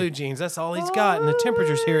wearing day. blue jeans. That's all he's got, and the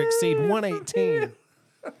temperatures here exceed 118.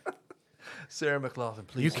 Sarah McLaughlin,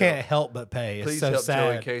 please. You help. can't help but pay. It's Please so help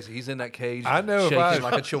Joey sad. Casey. He's in that cage. I know shaking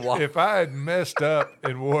like a chihuahua. if I had messed up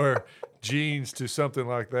and wore jeans to something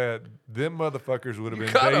like that, them motherfuckers would have been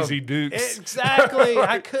cut 'em. Daisy Dukes. Exactly.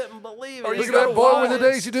 I couldn't believe it. Or you It's Look at go that to boy with the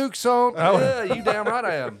Walmart's. Daisy Dukes on. I would- Yeah, you damn right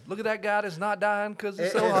I am. Look at that guy that's not dying because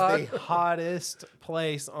it's It so is hot. the hottest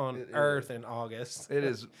place on earth in August. It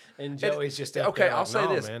is. And Joey's just up okay. there I'll like, say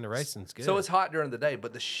 "No, this, man, the racing's good." So it's hot during the day,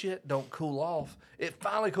 but the shit don't cool off. It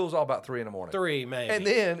finally cools off about 3 in the morning. 3 maybe. And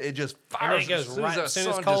then it just fires. it goes right the as soon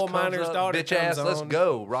as sun coal just comes miner's up, daughter bitch comes ass, let's on.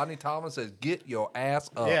 go. Rodney Thomas says, "Get your ass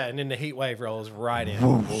up." yeah, and then the heat wave rolls right in.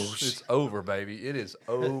 It's over, baby. It is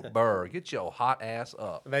over. Get your hot ass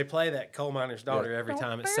up. They play that coal miner's daughter every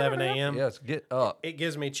time at 7 a.m. Yes, get up. It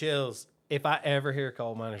gives me chills. If I ever hear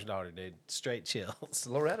coal miner's daughter, dude, straight chills.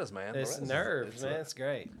 Loretta's, man. It's Loretta's nerves, man. It's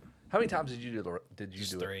great. How many times did you do? Did you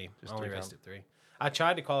Just do 3. it? Just Only 3 raced times? at 3. I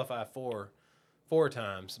tried to qualify four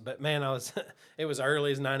times, but man, I was it was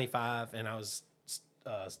early as 95, and I was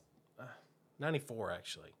 94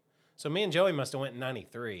 actually. So me and Joey must have went in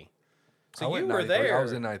 93. So I went you in were 93. there. I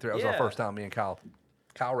was in 93. That was our Yeah. first time. Me and Kyle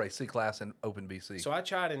raced C class in Open BC. So I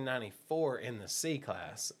tried in 94 in the C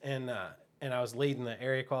class, and I was leading the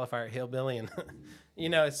area qualifier at Hillbilly, and you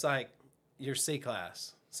know it's like you're C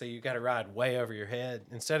class, so you got to ride way over your head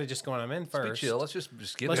instead of just going. I'm in Be first. chill. Let's just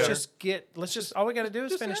get Let's there. just all we got to do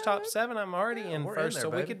is finish top 7. I'm already in we're in first, there, so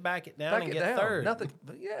we baby. could back it down Back and it get down. third. Nothing.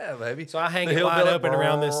 But yeah, baby. So I hang The it wide hillbilly- open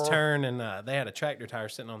around this turn, and they had a tractor tire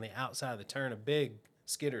sitting on the outside of the turn, a big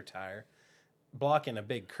skidder tire, blocking a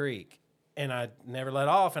big creek. And I never let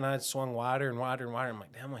off, and I swung wider and wider and wider. I'm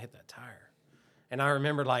like, damn, I'm gonna hit that tire. And I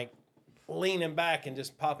remember like leaning back and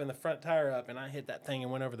just popping the front tire up, and I hit that thing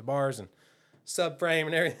and went over the bars, and subframe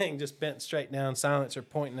and everything just bent straight down, silencer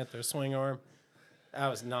pointing at their swing arm. I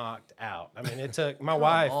was knocked out. I mean, it took my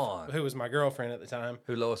wife, on. who was my girlfriend at the time,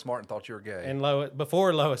 Who Lois Martin thought you were gay? and Lois,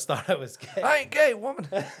 before Lois thought I was gay. I ain't gay, woman.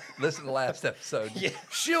 Listen to the last episode. Yeah.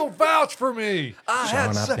 She'll vouch for me. I had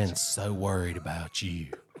Sean, I've sex. been so worried about you.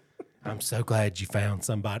 I'm so glad you found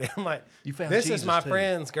somebody. I'm like, You found this Jesus is my too."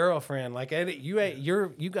 friend's girlfriend. Like, Eddie,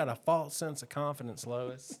 you got a false sense of confidence,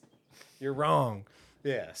 Lois. You're wrong.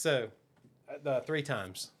 Yeah. So, 3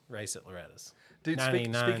 times race at Loretta's. Dude,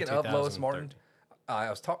 99, speaking of Lois 2013. Martin, I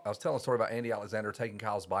was telling a story about Andy Alexander taking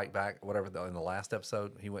Kyle's bike back, whatever, in the last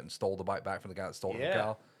episode. He went and stole the bike back from the guy that stole it Yeah. from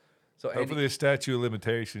Kyle. So Hopefully, Andy, the statute of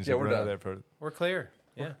limitations. Yeah, have we're run out done. of that for We're clear.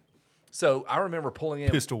 Yeah. so I remember pulling in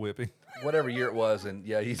pistol whipping. whatever year it was, and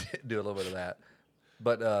yeah, he did do a little bit of that.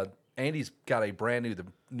 But Andy's got a brand new, the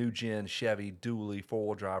new gen Chevy dually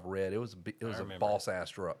 4-wheel drive red. It was a remember. boss ass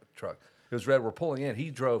truck. It was red. We're pulling in.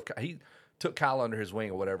 He took Kyle under his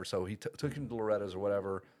wing or whatever. So he took him to Loretta's or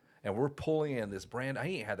whatever, and we're pulling in this brand. I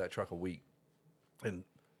ain't had that truck a week, and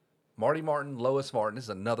Marty Martin, Lois Martin. This is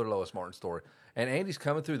another Lois Martin story. And Andy's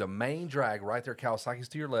coming through the main drag right there. Kawasaki's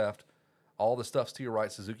to your left. All the stuff's to your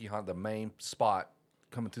right. Suzuki Honda, the main spot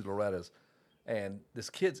coming through Loretta's. And this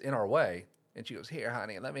kid's in our way. And she goes, here,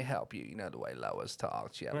 honey, let me help you. You know the way Lois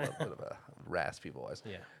talks. She had a little bit of a raspy voice.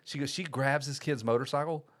 Yeah. She goes, she grabs this kid's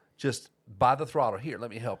motorcycle just by the throttle. Here,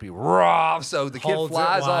 let me help you. Rob. So the kid Holds it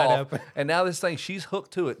flies wide off. open. And now this thing, she's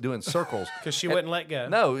hooked to it doing circles. Because she wouldn't let go.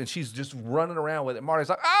 No, and she's just running around with it. Marty's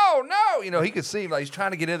like, oh, no. You know, he could see him like he's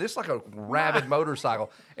trying to get in. This is like a rabid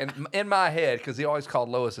motorcycle. And in my head, because he always called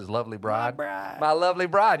Lois his lovely bride. My lovely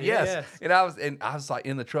bride, yes. Yes. And I was like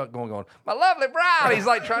in the truck going, my lovely bride. He's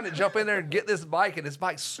like trying to jump in there and get this bike, and this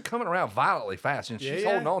bike's coming around violently fast. And she's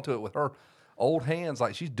holding on to it with her old hands,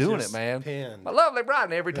 like she's doing Just it, man. pinned. My lovely bride.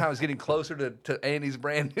 And every time it's getting closer to Andy's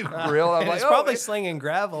brand new grill, I'm And like, he's oh, probably man. slinging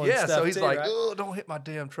gravel and Yeah, stuff so he's too, like, right? oh, don't hit my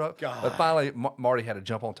damn truck. God. But finally, Marty had to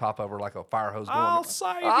jump on top of her like a fire hose. I'll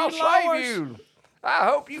save you, I'll save Lois. you. I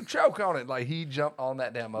hope you choke on it. Like he jumped on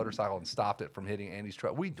that damn motorcycle and stopped it from hitting Andy's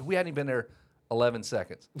truck. We hadn't been there 11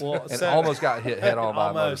 seconds. Well, and so- almost got hit head on by a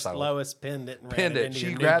Almost. motorcycle. Lois pinned it and Pinned ran it. into She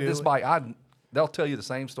your new grabbed this dually. bike. They'll tell you the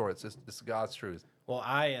same story. It's God's truth. Well,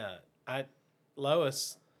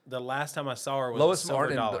 Lois, the last time I saw her was Lois a silver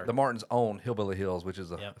Martin, dollar. the Martins own Hillbilly Hills, which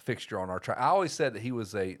is a Yep. fixture on our track. I always said that he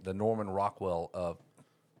was the Norman Rockwell of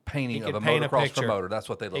painting He of a could paint a motocross picture. promoter. That's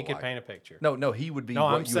what they look He could like. paint a picture. No, he would be No,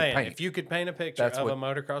 what I'm you saying would paint. if you could paint a picture That's of a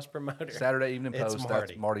what- motocross promoter, Saturday Evening it's Post, Marty.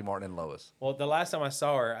 that's Marty Martin and Lois. Well, the last time I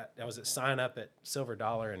saw her, I was at Sign Up at Silver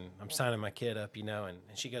Dollar, and I'm signing my kid up, and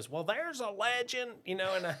she goes, well, there's a legend, and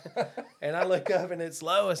and I look up, and it's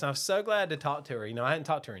Lois, and I'm so glad to talk to her. I hadn't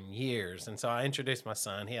talked to her in years, and so I introduced my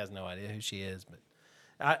son. He has no idea who she is,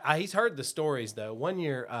 but he's heard the stories, though. One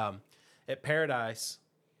year at Paradise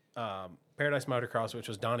Motocross, which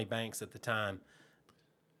was Donnie Banks at the time,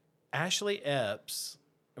 Ashley Epps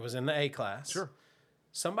was in the A class. Sure.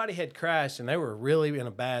 Somebody had crashed, and they were really in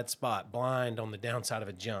a bad spot, blind on the downside of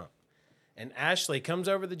a jump. And Ashley comes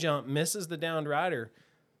over the jump, misses the downed rider,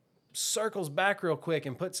 circles back real quick,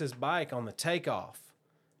 and puts his bike on the takeoff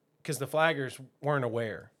because the flaggers weren't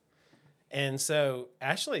aware. And so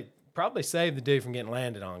Ashley probably saved the dude from getting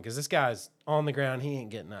landed on because this guy's on the ground. He ain't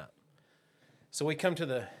getting up. So we come to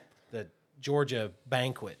the Georgia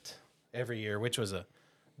banquet every year, which was a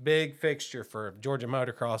big fixture for Georgia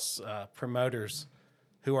motocross promoters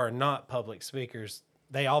who are not public speakers.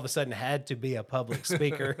 They all of a sudden had to be a public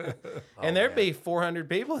speaker. And there'd be 400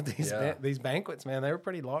 people at these banquets, man. They were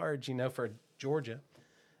pretty large, for Georgia.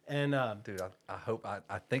 And Dude,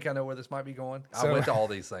 I think I know where this might be going. I So- went to all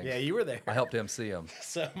these things. yeah, you were there. I helped him see them.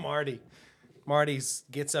 So Marty's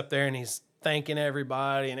gets up there and he's thanking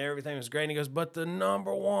everybody and everything was great. And he goes, but the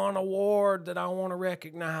number one award that I want to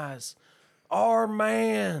recognize, our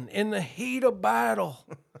man in the heat of battle,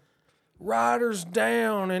 riders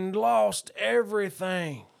down and lost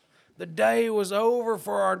everything. The day was over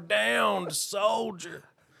for our downed soldier.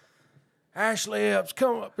 Ashley Epps,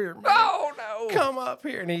 come up here, man. Oh, no. Come up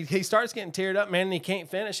here. And he starts getting teared up, man, and he can't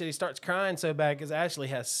finish it. He starts crying so bad because Ashley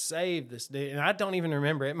has saved this dude. And I don't even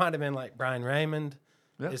remember. It might have been like Brian Raymond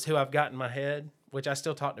is who I've got in my head, which I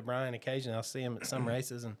still talk to Brian occasionally. I'll see him at some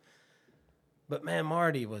races. But, man,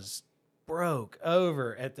 Marty was broke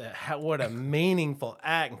over at what a meaningful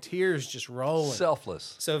act, and tears just rolling.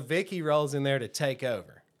 Selfless. So Vicky rolls in there to take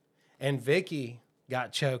over, and Vicky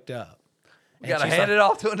got choked up. We got to hand it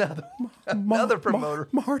off to another promoter.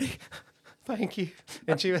 Marty, thank you.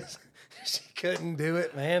 And she couldn't do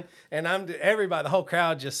it, man. And everybody, the whole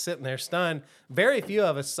crowd just sitting there stunned. Very few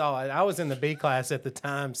of us saw it. I was in the B class at the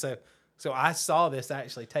time, so I saw this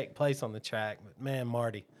actually take place on the track. But man,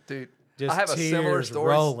 Marty, Dude, just I have a similar tears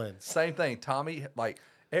story. rolling. Same thing. Tommy, like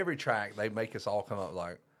every track, they make us all come up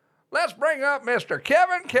like, let's bring up Mr.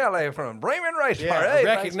 Kevin Kelly from Bremen Race Park. Yeah, Hey,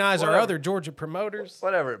 recognize thanks, our whatever. other Georgia promoters.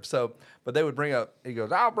 Whatever. So, but they would bring up, he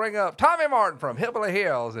goes, I'll bring up Tommy Martin from Hillbilly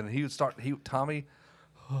Hills. And he would start, Tommy,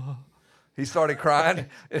 he started crying.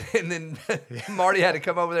 And then Marty had to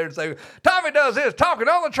come over there and say, Tommy does this talking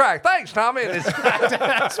on the track. Thanks, Tommy. And it's,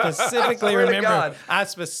 I specifically swear to remember. God. I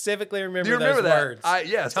specifically remember. Do you remember those that? words.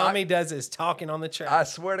 Yes, Tommy does his talking on the track. I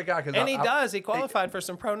swear to God. And he does. He qualified for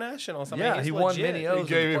some pro nationals. I mean, Yeah, he's he won legit. many O's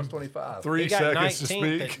He gave in the him plus 25. 3 He got seconds to 19th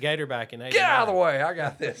speak. at Gatorback in 89. Get out of the way. I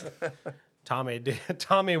got this.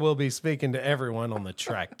 Tommy will be speaking to everyone on the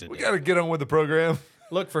track today. We got to get on with the program.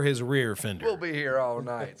 Look for his rear fender. We'll be here all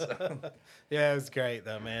night. So. Yeah, it was great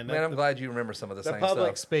though, man. Man, I'm glad you remember some of the the same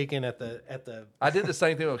public stuff. speaking at the I did the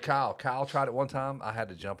same thing with Kyle. Kyle tried it one time. I had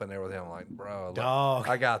to jump in there with him. I'm like, bro, look, Dog.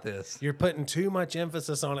 I got this. You're putting too much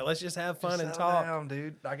emphasis on it. Let's just have fun and Settle talk. down,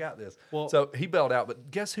 dude. I got this. Well- So he bailed out,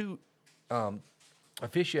 but guess who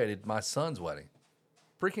officiated my son's wedding.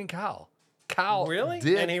 Freaking Kyle. Kyle Really?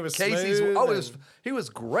 did And he was Casey's. smooth He was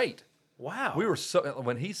great. Wow. We were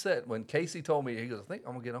when Casey told me, he goes, I think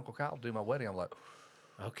I'm gonna get Uncle Kyle to do my wedding. I'm like,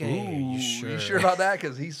 okay. ooh, You sure? about that?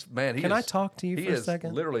 Because Can I talk to you he for a is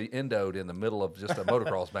second? literally endoed in the middle of just a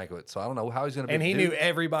motocross banquet. So I don't know how he's gonna be. And he knew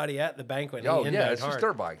everybody at the banquet. Oh, He yeah, endoed it's just hard.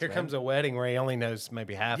 dirt bikes, Here man. comes a wedding where he only knows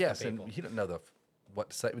maybe half Yes, the people. and he didn't know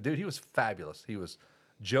what to say. Dude, he was fabulous. He was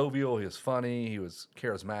jovial. He was funny. He was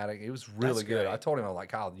charismatic. He was really That's good. great. I told him, I'm like,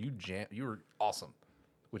 Kyle, you were awesome,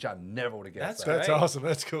 which I never would have guessed. That's that. That's Right. awesome.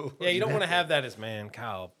 That's cool. Yeah, you don't want to have that as, man,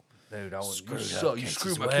 Kyle. Dude, you Casey's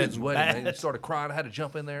screwed my wedding kid's wedding, man. You bad. started crying. I had to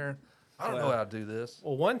jump in there. I don't know how to do this.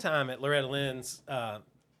 Well, one time at Loretta Lynn's,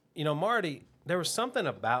 Marty, there was something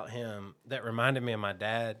about him that reminded me of my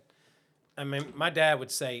dad. I mean, my dad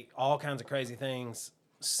would say all kinds of crazy things.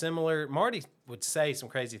 Similar, Marty would say some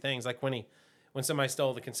crazy things, like when somebody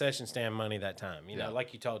stole the concession stand money that time. You know,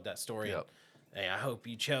 like you told that story. Yep. Hey, I hope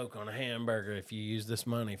you choke on a hamburger if you use this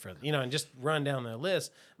money for, and just run down the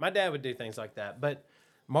list. My dad would do things like that. But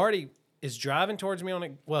Marty is driving towards me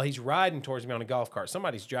he's riding towards me on a golf cart.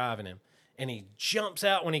 Somebody's driving him. And he jumps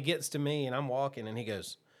out when he gets to me, and I'm walking, and he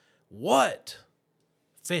goes, "What?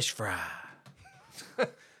 Fish fry.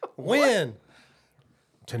 When?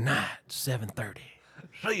 Tonight, 7:30.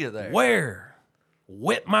 See you there. Where?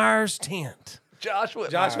 Whitmire's tent." Josh Whitmire.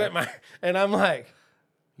 Josh Whitmire. And I'm like,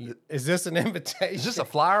 is this an invitation? Is this a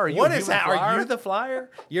flyer? Are you What a is human that? flyer? Are you the flyer?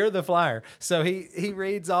 You're the flyer. So he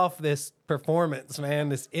reads off this performance, man,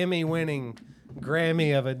 this Emmy-winning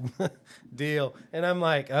Grammy of a deal. And I'm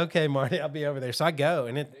like, okay, Marty, I'll be over there. So I go,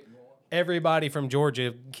 and everybody from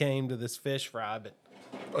Georgia came to this fish fry, but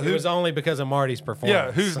it was only because of Marty's performance.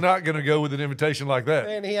 Yeah, who's not going to go with an invitation like that?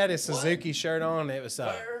 And he had his Suzuki shirt on. It was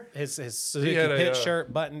his Suzuki had a, pit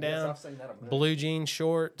shirt buttoned down, I've seen that a million. blue jean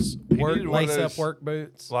shorts, needed one of lace up those, work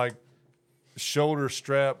boots. Like shoulder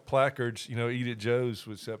strap placards, Eat at Joe's,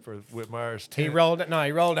 except for Whitmire's tent. He rolled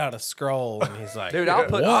out a scroll, and he's like, Dude, I'll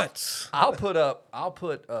put what? I'll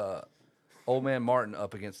put Old Man Martin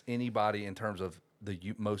up against anybody in terms of the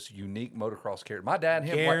most unique motocross character. My dad and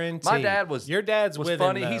him. Guaranteed. My dad was. Your dad's was with him,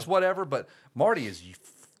 funny. though. He's whatever, but Marty is.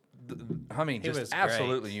 was Just great.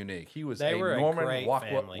 absolutely unique. He was They a were a Norman great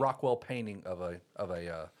Rockwell, family. Rockwell painting of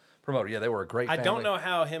a promoter. Yeah, they were a great. I family. don't know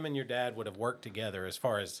how him and your dad would have worked together as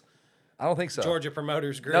far as I don't think so. Georgia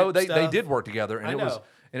Promoters Group. No, they stuff. did work together, and I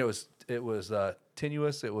it was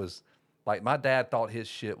tenuous. It was like my dad thought his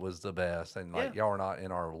shit was the best, and like Yeah. y'all are not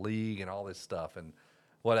in our league and all this stuff and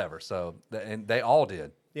whatever. So and they all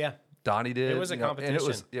did. Yeah, Donnie did. it was a competition.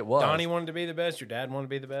 And it was. Donnie wanted to be the best. Your dad wanted to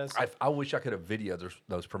be the best. I wish I could have videoed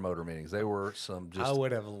those promoter meetings. They were some just. I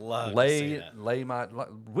would have loved to see that.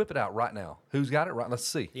 Whip it out right now. Who's got it right? Let's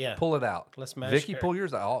see. Yeah. Pull it out. Let's measure. Vicky, pull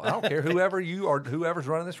yours out. I don't care. Whoever's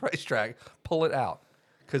running this racetrack, pull it out.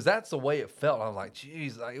 Because that's the way it felt. I was like,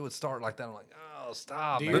 geez, it would start like that. I'm like, oh,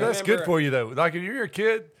 stop. Do you man. But that's good remember- for you, though. Like, if you're a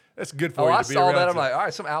kid, that's good for Oh, you I to be saw around. that. I'm like, all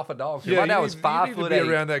right, some alpha dogs. yeah, My dad you was need- you 5'8". need to be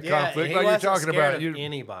around that Yeah, conflict he like you're wasn't talking scared about. of You,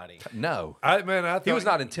 anybody. No. I thought He was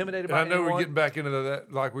not intimidated And by I know anyone. we're getting back into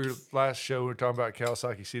that, like we were last show, we were talking about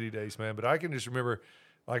Kawasaki City days, man. But I can just remember,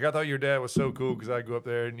 like, I thought your dad was so cool because I'd go up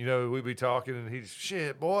there and, we'd be talking and he'd,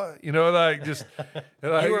 shit, boy, like, just,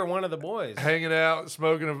 and, like, You were one of the boys. hanging out,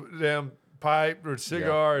 smoking a damn pipe or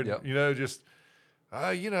cigar, and, Yep. just, and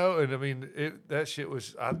I mean, that shit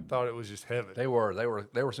was, I thought it was just heaven. They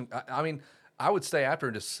were some. I mean, I would stay after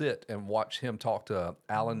and just sit and watch him talk to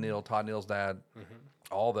Alan Neal, Todd Neal's dad,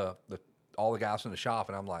 all the guys from the shop,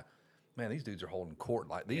 and I'm like, man, these dudes are holding court.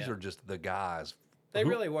 Like these are just the guys. They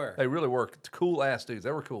really were. They really were cool ass dudes.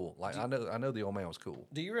 They were cool. Like I know the old man was cool.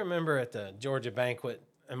 Do you remember at the Georgia banquet,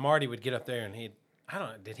 and Marty would get up there and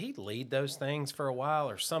did he lead those things for a while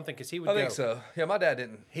or something? Because he would I think so. Yeah, my dad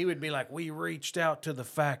didn't. He would be like, we reached out to the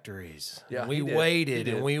factories. Yeah, and we he did. waited He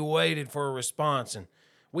did. and we waited for a response. And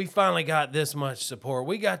we finally got this much support.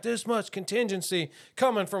 We got this much contingency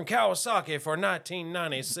coming from Kawasaki for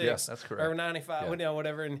 1996. Yeah, that's correct. Or 95, Yeah.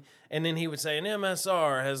 whatever. And then he would say, an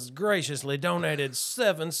MSR has graciously donated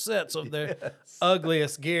 7 sets of their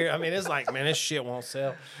ugliest gear. I mean, it's like, man, this shit won't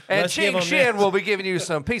sell. And Let's give Ching 'em Shin this. will be giving you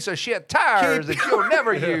some piece of shit tires that you'll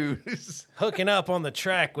never use. Hooking up on the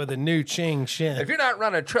track with a new Ching Shin. If you're not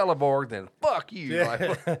running Trelleborg, then fuck you.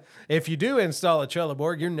 Like, If you do install a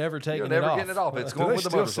Trelleborg, you're never taking you're never it off. getting it off. It's Do going they with the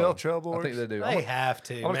still motor. sell I Trelleborgs? think they do. They have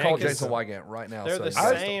to. I'm gonna man, call 'cause Jason Weigandt right now. They're so the you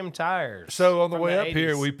know. same tires. So on the from way the up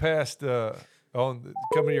here, 80s. we passed coming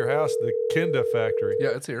to your house, the Kenda factory. Yeah,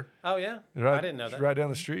 it's here, Oh yeah, Right, I didn't know that. Right down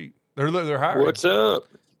the street. They're hiring. What's up?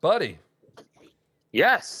 buddy.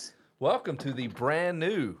 Yes. Welcome to the brand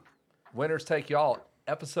new Winners Take Y'all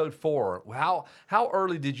episode 4. How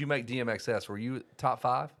early did you make DMXS? Were you top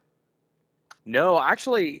 5? No,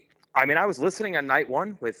 actually, I mean, I was listening on night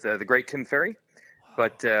 1 with the great Tim Ferry,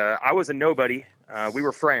 but I was a nobody. We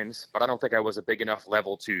were friends, but I don't think I was a big enough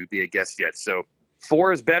level to be a guest yet. So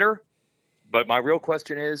 4 is better, but my real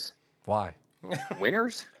question is, Why?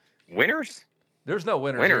 winners? Winners? There's no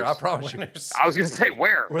winners here, I Winners. promise you. Winners. I was going to say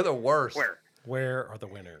where? We're the worst. Where? Where are the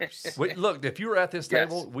winners? Look, if you were at this Yes.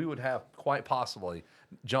 table, we would have quite possibly,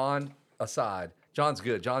 John aside, John's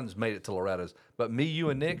good. John's made it to Loretta's. But me,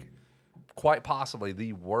 you, and Nick, quite possibly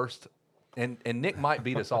the worst. And Nick might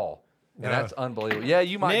beat us all. And that's unbelievable. Yeah,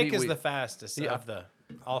 you might Nick beat is Weege. the fastest of the.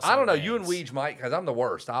 I don't know. You and Weege might, because I'm the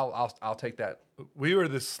worst. I'll take that. We were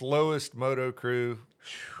the slowest moto crew,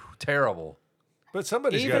 Terrible. but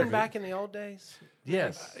somebody's got to Even be. back in the old days.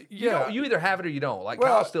 Yes. yeah. You either have it or you don't. Like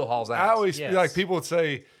Well, Kyle still hauls ass. I always Yes. like people would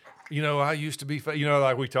say, I used to be,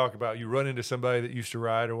 like we talk about, you run into somebody that used to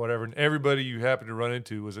ride or whatever, and everybody you happen to run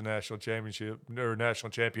into was a national championship or national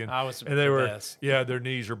champion. I was and they the were, best. their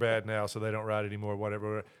knees are bad now, so they don't ride anymore.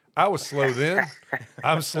 Whatever. I was slow then.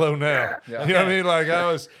 I'm slow now. Yeah. You know what I mean? Like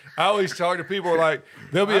I always talk to people like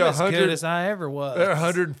they'll be I'm as good 100. as I ever was. They're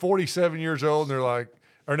 147 years old, and they're like,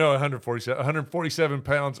 or no, 147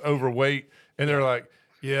 pounds overweight, and they're like,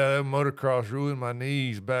 yeah, that motocross ruined my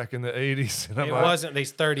knees back in the 80s. And I'm It like, wasn't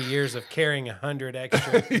these 30 years of carrying 100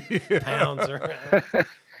 extra pounds around.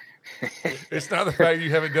 it's not the fact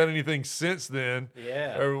you haven't done anything since then.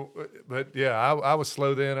 Yeah. But yeah, I was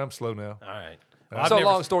slow then. I'm slow now. All right. So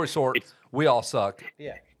long story short, we all suck.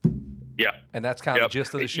 Yeah. Yeah. And that's kind of the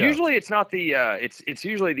gist of the show. Usually it's not the it's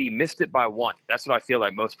usually the missed it by 1. That's what I feel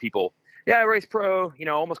like most people. Yeah, I race pro,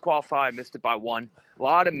 almost qualified, missed it by 1. A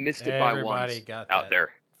lot of missed it by Everybody ones got out that there.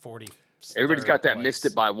 40. Everybody's got that missed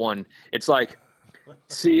it by 1. It's like,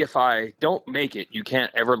 see, if I don't make it, you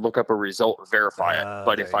can't ever look up a result or verify it.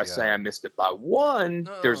 But there if you I go. say I missed it by 1,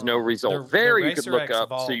 there's no result The there you could Racer look X up.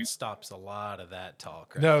 Vault So you, stops a lot of that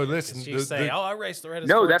talk. Right No, there, listen, 'cause you the- say, the- I raced the Red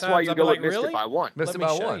no, 4 that's why times. you I'll be go like, with missed really? it by 1. Missed Let it me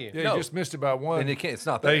by show 1. you. Yeah, No. you just missed it by 1. And you can't. It's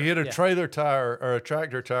not They there. hit a Yeah. trailer tire or a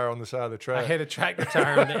tractor tire on the side of the track. I hit a tractor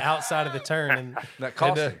tire on the outside of the turn. And That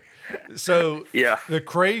costs And, you. So Yeah. the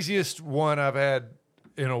craziest one I've had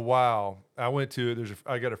in a while, I went to.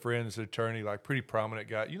 I got a friend that's an attorney, like pretty prominent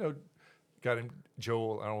guy. Got him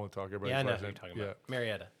Joel. I don't want to talk about. yeah, I his know last who you're name. talking about.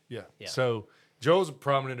 Marietta. Yeah. Yeah. So Joel's a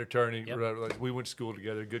prominent attorney. Yep. Like, we went to school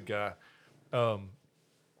together. Good guy.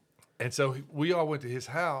 And so we all went to his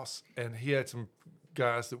house, and he had some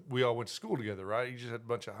guys that we all went to school together. Right? He just had a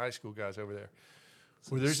bunch of high school guys over there.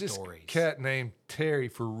 Well, there's stories. this cat named Terry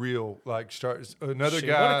for real. Like starts another Shoot,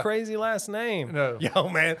 guy. what a crazy last name. No. Yo,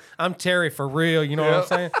 man, I'm Terry for real. You know what I'm Yep.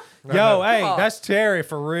 saying? No, Yo, no. hey, Come on. that's Terry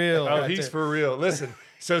for real. Oh, right he's there. for real. Listen.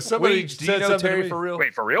 So somebody Weege, do said you know something to Terry me. for real?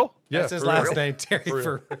 Wait, for real? Yeah, That's his for last real. name, Terry For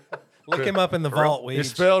for real. Look him up in the vault, It's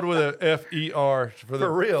Weege. spelled with a F-E-R.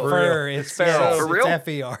 For real. Fur, it's feral. For real? It's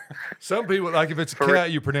F-E-R. Some people, like if it's a For cat,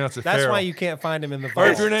 you pronounce it That's feral. why you can't find him in the Or vault.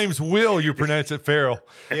 if your name's Will, you pronounce it feral.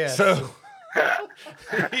 Yes. So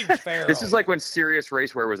He's feral. This is like when Serious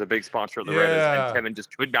Racewear was a big sponsor of the Reddit, Yeah. and Kevin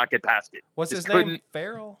just could not get past it. What's Just his name? couldn't-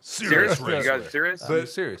 Feral? Serious? Racewear. You guys serious? I'm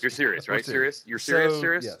serious. You're serious, right? serious. Serious? You're serious? So-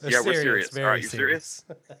 Serious? Yes. Yeah, we're serious. Very All right, you serious?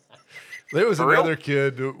 there was For real? another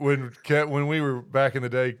kid when we were back in the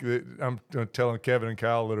day. That I'm telling Kevin and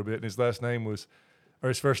Kyle a little bit, and his first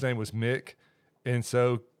name was Mick, and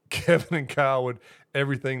so Kevin and Kyle would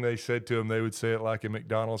everything they said to him, they would say it like a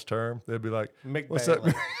McDonald's term. They'd be like, Mick "What's up?"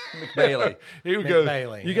 Bailey. Bailey. He would Mick go,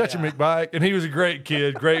 Bailey, "You got your yeah. McBike," and he was a great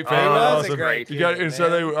kid, great family, was a awesome. great You got, kid, and so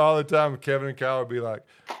they man. would all the time. Kevin and Kyle would be like,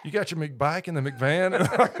 "You got your McBike and the McVan?"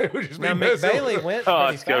 And it would just be Now, Mick messing with Bailey them. went Oh,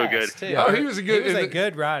 pretty let's go fast, good. too. Oh, he was a good, He was a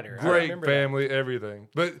good rider. I great remember that. family, everything.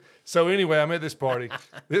 But so anyway, I'm at this party.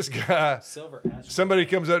 This guy, Silver Ash. somebody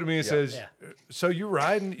comes up to me and says, Yeah. "So you're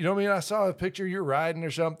riding? You know what I mean? I saw a picture. You're riding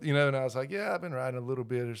or something, you know?" And I was like, "Yeah, I've been riding a little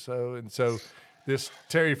bit or so." And so this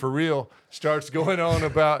Terry for real starts going on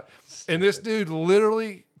about, and this dude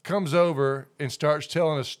literally comes over and starts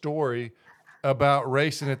telling a story about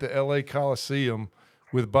racing at the LA Coliseum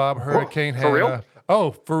with Bob Hurricane for real? Hanna.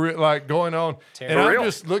 Oh, for real, like going on. Terry. And For I'm real?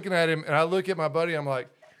 just looking at him, and I look at my buddy. I'm like,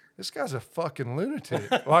 this guy's a fucking lunatic.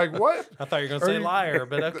 Like what? I thought you were going to say Are you- liar,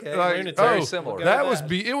 but okay. Like, lunatic. Very similar. We'll go That with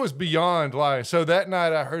was it was beyond lying. So that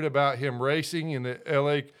night I heard about him racing in the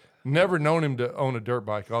LA. Never known him to own a dirt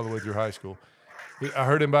bike all the way through high school. I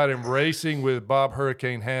heard about him racing with Bob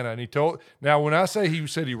Hurricane Hanna, and he told. Now, when I say he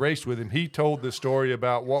said he raced with him, he told the story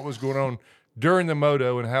about what was going on during the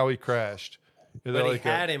moto and how he crashed. But he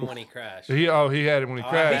had him when he crashed. He had him when he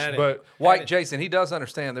crashed, had it. but White Jason, he does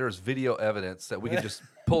understand there's video evidence that we could just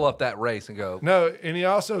pull up that race and go. no, and he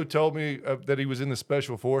also told me that he was in the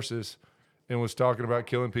special forces and was talking about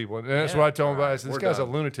killing people, and that's what I told him about. I said, "This guy's a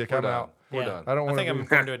lunatic. We're I'm done. out. We're done. I don't want I think to." I'm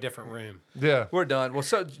going to a different room. Yeah, We're done. Well,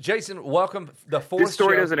 so Jason, welcome. The fourth This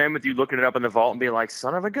story show. doesn't end with you looking it up in the vault and being like,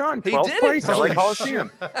 "Son of a gun, He 12th did it. place, LA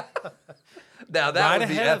Coliseum." Now that Right would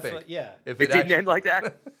be ahead of- epic. yeah. If It it didn't actually, end like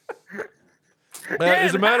that.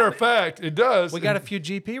 as a matter of fact, it does. We got a few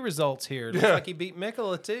GP results here. It looks like he beat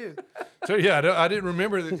Mikola, too. So yeah, I didn't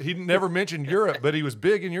remember that he never mentioned Europe, but he was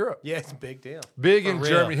big in Europe. Yeah, it's a big deal. Big For in real.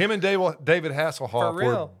 Germany. Him and David Hasselhoff For were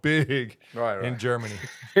real. big Right. in Germany.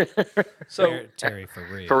 so Terry, for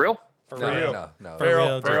real. For real? For no, real. no, For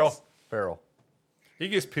real, Farrell. He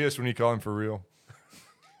gets pissed when you call him for real.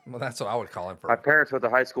 Well, that's what I would call him My for. parents went to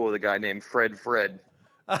high school with a guy named Fred.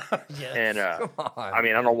 Yes. And on. I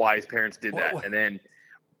mean, I don't know why his parents did that. What? And then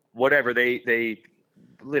whatever, they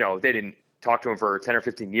didn't talk to him for 10 or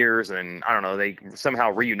 15 years. And I don't know, they somehow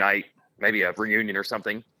reunite, maybe a reunion or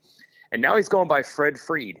something. And now he's going by Fred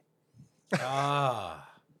Freed.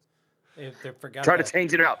 If they forgot Try to that-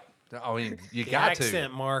 change it up. I mean, you the got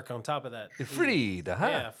accent mark on top of that. Freed, huh?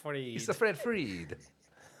 Yeah, Freed. He's the Fred Freed.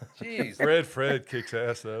 Jeez. Fred kicks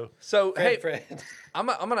ass though. So hey, Fred. I'm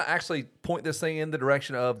gonna actually point this thing in the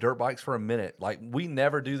direction of dirt bikes for a minute. Like we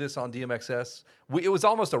never do this on DMXS. It was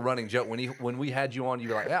almost a running joke when we had you on. You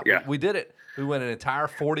were like, Yeah. we did it. We went an entire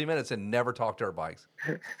 40 minutes and never talked dirt bikes.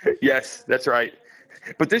 Yes, that's right.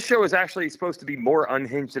 But this show is actually supposed to be more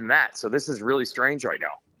unhinged than that. So this is really strange right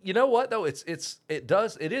now. You know what though? It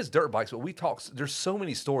is dirt bikes, but we talk. There's so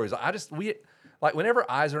many stories. Like whenever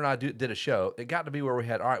Iser and I did a show, it got to be where we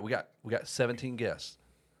had we got 17 guests.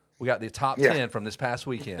 We got the top 10 from this past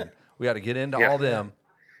weekend. We got to get into all them,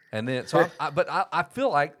 and then I feel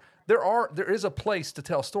like there is a place to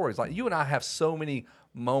tell stories. Like you and I have so many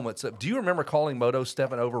moments. Do you remember calling Moto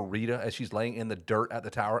stepping over Rita as she's laying in the dirt at the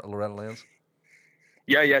tower at Loretta Lynn's?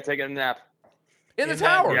 Yeah, taking a nap. In the that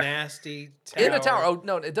tower. Nasty tower. In the tower. Oh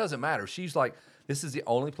no, it doesn't matter. She's like, this is the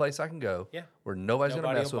only place I can go where nobody's gonna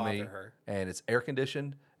Nobody mess will with me, bother her. and it's air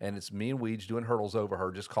conditioned, and it's me and Weege doing hurdles over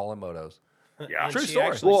her, just calling motos. Yeah. And True she story.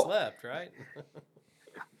 actually Well- slept, right?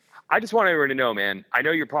 I just want everyone to know, man, I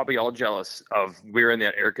know you're probably all jealous of we're in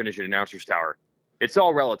that air-conditioned announcer's tower. It's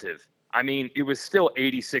all relative. I mean, it was still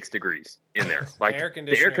 86 degrees in there. Like,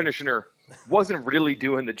 the air conditioner wasn't really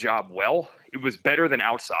doing the job well. It was better than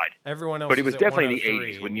outside. Everyone else But it was at definitely in the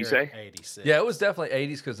 103, 80s, wouldn't you and you're say? at 86. Yeah, it was definitely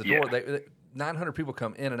 80s because the door, Yeah. 900 people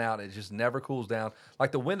come in and out, and it just never cools down.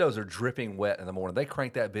 Like the windows are dripping wet in the morning. They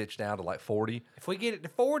crank that bitch down to like 40. If we get it to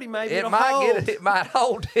 40, maybe It it'll might hold. get it. It might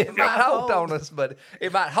hold. It might hold on us, but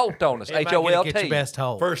it might hold on us. It might get HOLT. your best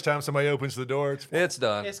hold. First time somebody opens the door, It's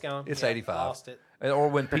done. It's gone. It's Yeah, 85. lost it. Or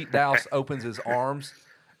when Pete Dowse opens his arms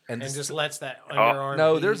and just lets that underarm.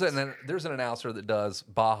 no, heat. there's an announcer that does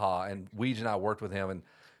Baja, and Weege and I worked with him, and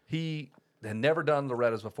he had never done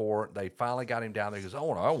Loretta's before. They finally got him down there. He goes,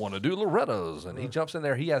 "Oh, I want to do Loretta's," and he jumps in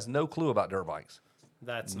there. He has no clue about dirt bikes.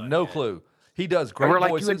 That's not No good. clue. He does great And we're like,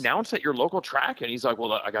 voices. you announce at your local track? And he's like,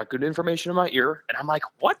 well, I got good information in my ear. And I'm like,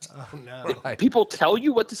 what? Oh no, Right. People tell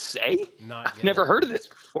you what to say? not I've good. never heard of this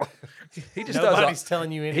before. He just Nobody's does.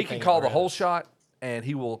 telling you anything. He can call the about whole it. shot, and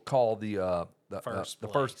he will call the First the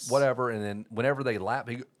place. first whatever, and then whenever they lap,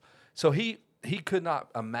 he could not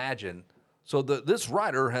imagine. So this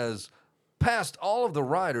rider has passed all of the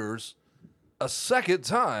riders a second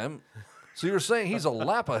time. So you're saying he's a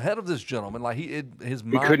lap ahead of this gentleman? Like his He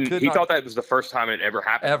mind couldn't. could He not thought that was the first time it ever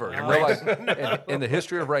happened. ever in real life, in the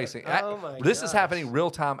history of racing. Oh my This is gosh. happening real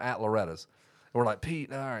time at Loretta's. And we're like,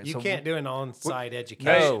 Pete, all right, You so can't do an on-site No.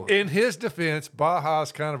 education. in his defense,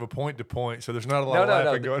 Baja's kind of a point to point, so there's not a lot No, of no,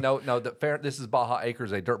 laughing going. no. This is Baja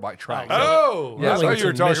Acres, a dirt bike track. So- Oh, Yeah, I thought you were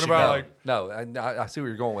Arlington, talking Michigan. about like No, I see where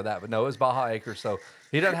you're going with that, but no, it's Baja Acres, so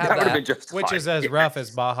he doesn't have That would have that. been just Which fine. is as rough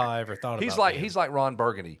as Baja ever thought He's about. like being. Ron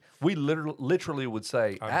Burgundy. We literally would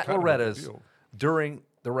say I'm at kind of a Loretta's deal. during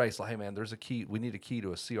the race, like, hey man, there's a key. We need a key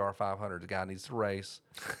to a CR 500. The guy needs to race,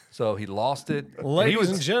 so he lost it. Ladies he would,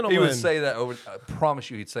 and he gentlemen. would say that over. I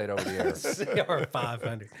promise you, he'd say it over the air. CR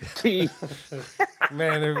 500. Key.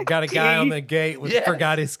 Man, they've got a guy on the gate with Yes.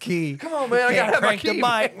 forgot his key. Come on, man, I gotta Can't have my crank key. the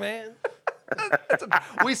bike, man.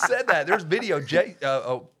 We said that. There's video.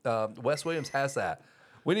 Wes Williams has that.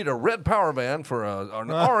 We need a red power band for an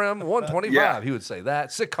RM 125. Yeah. He would say that.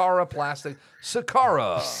 Sakara plastic.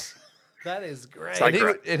 Sakara. That is great.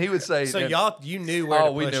 like- And he would say. So and- you knew where to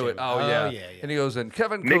Oh, we push knew him. it. Oh, yeah. And he goes, and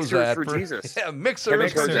Kevin Mixers Kozad for Jesus. Yeah, mixers Kevin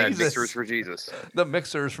for Kozad, Jesus. Mixers for Jesus. The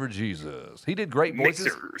mixers for Jesus. He did great voices.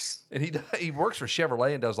 Mixers. And he works for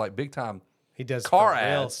Chevrolet and does like big time He does car for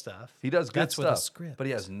real ads. stuff. He does good That's stuff, with a script. but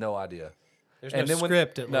he has no idea. There's And no then when-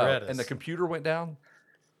 script at No, Loretta's. and the computer went down,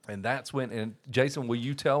 and that's when. And Jason, will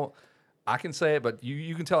you tell? I can say it, but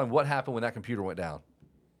you can tell him what happened when that computer went down.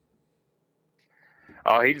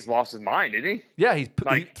 Oh, he just lost his mind, didn't he? Yeah, he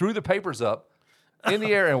Like- threw the papers up in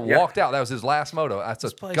the air and walked out. That was his last moto. That's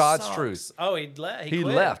This place God's sucks. truth. Oh, he He quit.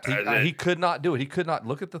 left. That's it. He could not do it. He could not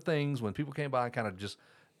look at the things when people came by and kind of just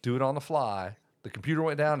do it on the fly. The computer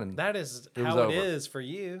went down, and That is It was how over. it is for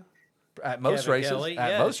you. at most Kevin races, Kelly. at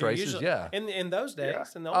Yeah, most you're races, usually- yeah. In those days, Yeah.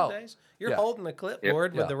 in the old Oh, days, you're yeah. holding the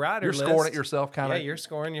clipboard with Yeah. the rider You're list. scoring it yourself, kind Yeah, of. you're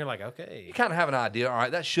scoring. You're like, okay. You kind of have an idea. All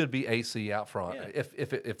right, that should be AC out front. Yeah.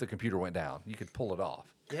 If the computer went down, you could pull it off.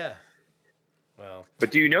 Yeah. Well,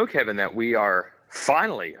 But do you know, Kevin, that we are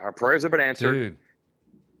finally, our prayers have been answered. Dude,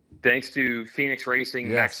 Thanks to Phoenix Racing,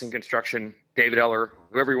 Yes. Maxon Construction, David Eller,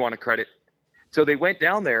 whoever you want to credit. So they went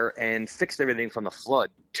down there and fixed everything from the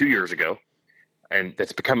flood 2 years ago. And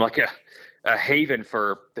that's become like a haven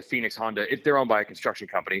for the Phoenix Honda. If they're owned by a construction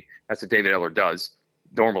company, that's what David Eller does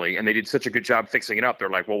normally. And they did such a good job fixing it up. They're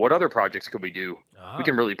like, well, what other projects could we do? We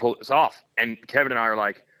can really pull this off. And Kevin and I are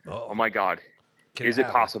like, oh my God, Can is it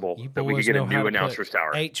happen? possible you that we could boys get know a how new to announcer's put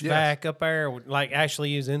tower? HVAC up there, like actually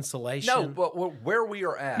use insulation. No, but where we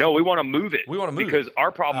are at. No, we want to move it. We wanna move because it.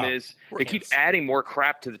 our problem Oh, is they keep adding more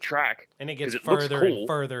crap to the track. and it gets 'cause it looks further cool. and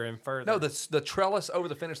further and further. No, the trellis over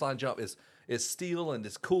the finish line jump is steel and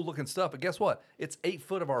this cool looking stuff. But guess what? It's 8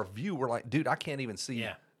 foot of our view. We're like, dude, I can't even see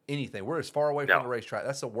Yeah. anything. We're as far away from No. the racetrack.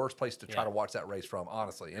 That's the worst place to try Yeah. to watch that race from,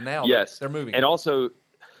 honestly. And now Yes, they're moving. And also,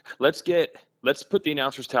 let's put the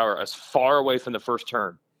announcer's tower as far away from the first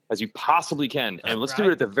turn as you possibly can, and let's do it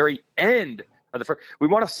Right. at the very end of the first. We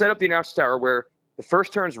want to set up the announcer's tower where the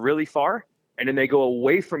first turn's really far, and then they go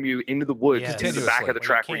away from you into the woods, Yes. into the back of the Continuously.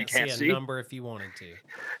 track where you can't see see. a number if you wanted to.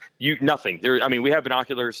 You nothing. There. I mean, we have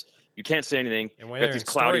binoculars. You can't see anything. And We when got they're these in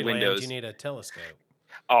cloudy Storyland, windows. you need a telescope.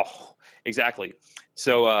 Oh, exactly.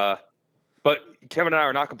 So, but Kevin and I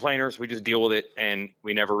are not complainers. We just deal with it, and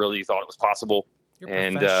we never really thought it was possible. You're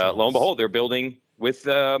And lo and professionals. behold, they're building with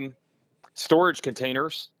storage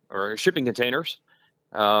containers or shipping containers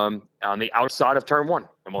on the outside of turn one.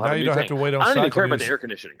 And we'll Now have a you new don't have thing. to wait on I don't even cycle care about the news. air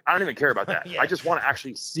conditioning. I don't even care about that. Yeah. I just want to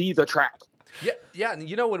actually see the track. Yeah, and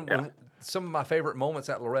you know when some of my favorite moments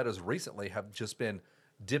at Loretta's recently have just been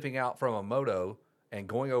dipping out from a moto and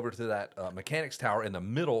going over to that mechanics tower in the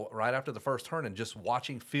middle right after the first turn and just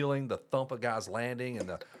watching, feeling the thump of guys landing and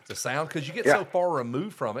the sound, because you get so far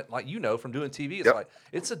removed from it, like from doing TV. It's like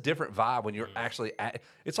it's a different vibe when you're actually at.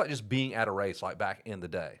 It's like just being at a race, like back in the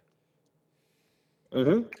day.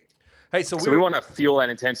 Mm-hmm. Hey, so So we want to feel that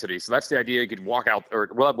intensity. So that's the idea. You could walk out, or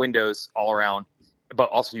we'll have windows all around, but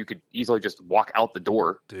also you could easily just walk out the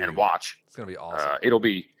door Dude. and watch. It's gonna be awesome. It'll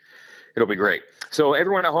be great. So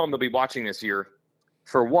everyone at home that'll be watching this year,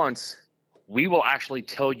 for once, we will actually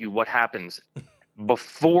tell you what happens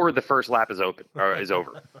before the first lap is open or is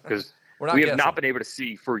over, because We're not we have guessing. not been able to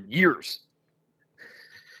see for years.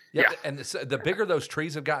 Yeah, Yeah. and the bigger those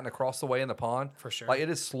trees have gotten across the way in the pond, For sure. like it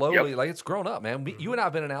is slowly, like it's grown up, man. You and I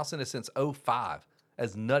have been announcing this since 2005.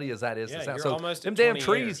 As nutty as that is, Yeah, to sound. you're So almost them at damn 20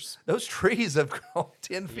 trees, years. those trees have grown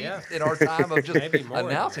 10 feet Yeah. in our time of just Maybe more than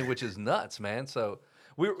announcing, which is nuts, man. So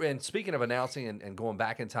and speaking of announcing and going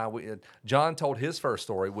back in time, John told his first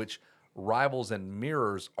story, which rivals and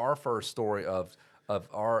mirrors our first story of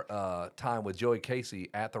our time with Joey Casey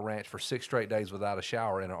at the ranch for 6 straight days without a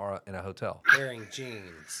shower in a hotel Wearing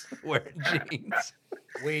jeans. wearing jeans.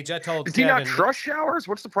 I told Does he not Kevin, trust showers?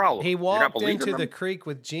 What's the problem? he You're not walked believing into the him? creek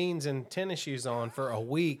with jeans and tennis shoes on for a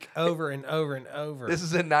week, over and over and over. This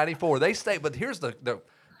is in '94. They stayed, but here's the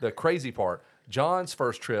crazy part. John's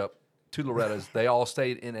first trip to Loretta's, they all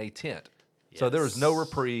stayed in a tent, so there was no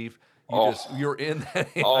reprieve. You're in that.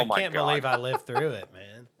 Oh I my can't God. believe I lived through it,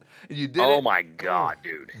 man. You did Oh it. my God,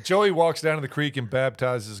 dude. Joey walks down to the creek and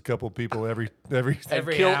baptizes a couple people every Every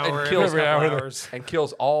kill- hour, and kills every every couple hour. hours. and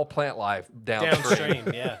kills all plant life downstream.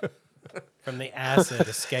 Downstream, yeah. From the acid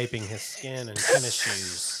escaping his skin and tennis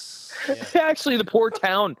shoes. Actually, the poor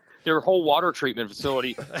town, their whole water treatment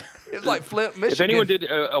facility. It's like Flint, Michigan. If anyone did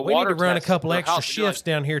a We need water to run a test couple per extra house, it'd be like, shifts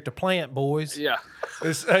down here at the plant, boys. Yeah,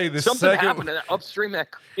 The something happened to that upstream that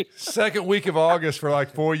creek. second week of August for like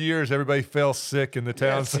 4 years, everybody fell sick in the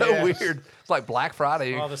town. It's so Yes. weird. It's like Black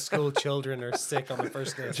Friday. All the school children are sick on the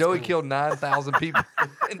first day of Joey school. killed 9,000 people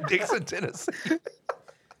in Dixon, Tennessee.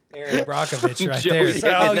 Aaron Brockovich right Joey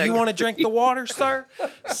there. had Oh, that you want to drink the water, sir?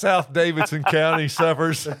 South Davidson County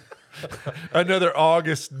suffers another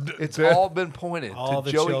August. It's all been pointed All to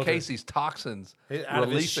the Joey children. Casey's toxins Out of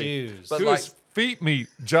his releasing. shoes. But to like, his feet meat.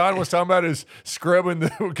 John was talking about his scrubbing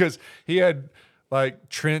because he had like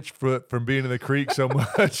trench foot from being in the creek so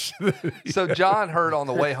much. So John heard on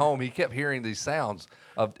the way home, he kept hearing these sounds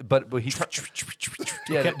but he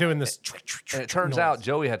kept doing this. and it turns out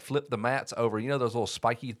Joey had flipped the mats over. You know those little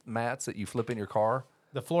spiky mats that you flip in your car?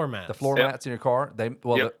 The floor mats. The floor Yep. mats in your car.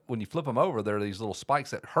 Yep. When you flip them over, there are these little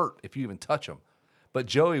spikes that hurt if you even touch them. But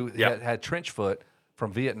Joey had trench foot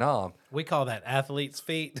from Vietnam, We call that athlete's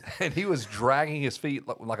feet. and he was dragging his feet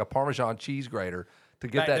like a Parmesan cheese grater to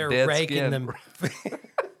get Back that there dead raking skin. them.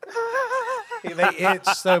 They itch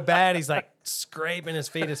so bad. He's like scraping his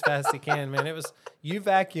feet as fast as he can. Man, you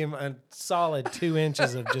vacuum a solid 2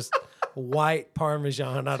 inches of just white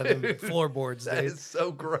Parmesan out of them floorboards, That dude. is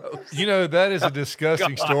so gross. You know, that is a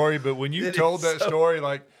disgusting story, but when you It told is that so- story,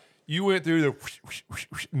 like you went through the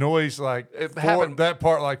noise like It happened- that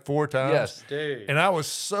part like 4 times. Yes. Dude. And I was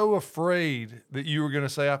so afraid that you were going to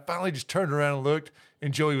say, I finally just turned around and looked,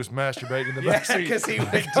 and Joey was masturbating in the Yeah, back seat. because he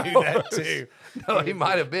would do that too. No, he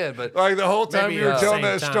might have been, but Like the whole time Maybe you were at the telling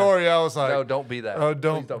same that time. story, I was like, no, don't be that. oh, Please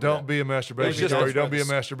don't be that. be a masturbation just story. a- Don't be a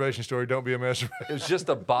masturbation story. Don't be a masturbation. It was just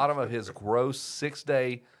the bottom of his gross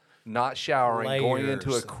 6-day not showering, going into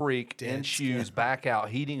a Layers creek of in dead shoes, skin. back out,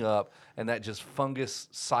 heating up, and that just fungus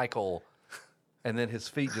cycle. And then his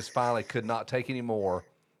feet just finally could not take any more,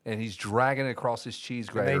 and he's dragging it across his cheese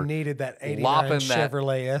They grater. needed that 89 lopping that-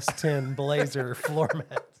 Chevrolet S10 Blazer floor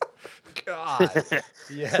mat. God,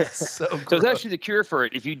 Yes. so So it's gross. actually the cure for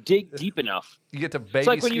it. If you dig deep enough, You get to baby it's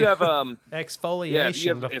like when you skin. have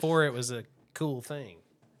Exfoliation Yeah, if- before it was a cool thing.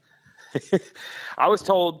 I was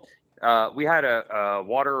told we had a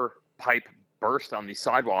water pipe burst on the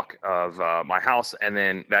sidewalk of my house, and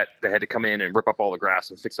then that they had to come in and rip up all the grass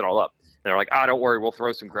and fix it all up. And they're like, don't worry, we'll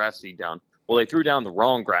throw some grass seed down. Well, they threw down the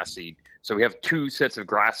wrong grass seed, so we have 2 sets of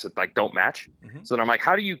grass that like don't match. Mhm. So then I'm like,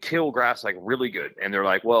 how do you kill grass like really good? And they're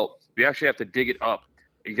like, well, you actually have to dig it up.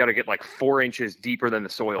 You got to get like 4 inches deeper than the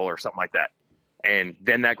soil or something like that, and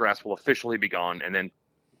then that grass will officially be gone, and then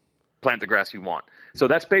plant the grass you want. So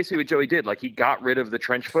that's basically what Joey did. Like he got rid of the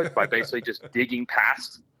trench foot by basically just digging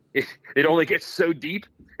past. It only gets so deep.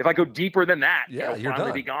 If I go deeper than that, Yeah, it'll you're finally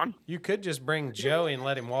done. be gone. You could just bring Joey and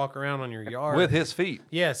let him walk around on your yard. with his feet.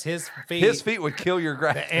 Yes, his feet. His feet would kill your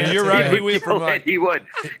grass. And you're right. Yeah. He went from like he would.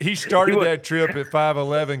 he started He would. that trip at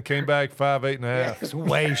 5'11", came back 5'8 and a half. It's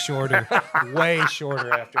way shorter. Way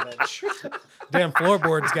shorter after that. Damn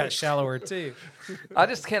floorboards got shallower too. I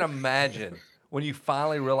just can't imagine when you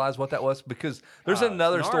finally realize what that was, because there's it's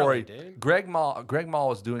another gnarly, story. dude. Greg Maul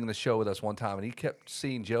was doing the show with us one time, and he kept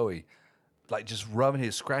seeing Joey like just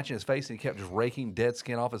scratching his face, and he kept just raking dead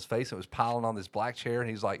skin off his face. And it was piling on this black chair, and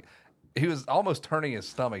he was almost turning his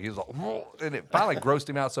stomach. He was like, "Whoa," and it finally grossed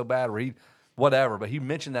him out so bad where whatever. But he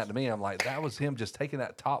mentioned that to me. I'm like, that was him just taking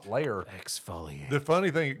that top layer. Exfoliate. The funny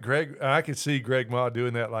thing, I could see Greg Ma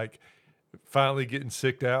doing that, like finally getting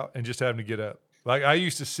sicked out and just having to get up. Like I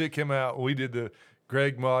used to sick him out.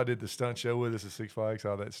 Greg Ma did the stunt show with us at Six Flags,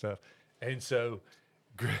 all that stuff. And so,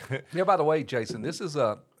 Yeah, by the way, Jason, he's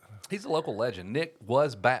a local legend. Nick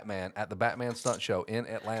was Batman at the Batman stunt show in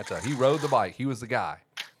Atlanta. He rode the bike. He was the guy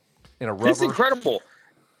in a rubber. It's incredible.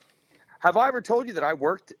 Have I ever told you that I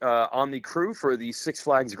worked on the crew for the Six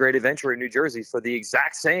Flags Great Adventure in New Jersey for the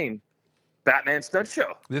exact same Batman stunt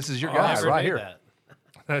show? This is your I guy never right knew here. that.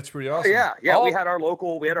 that's pretty awesome. Yeah. All- We had our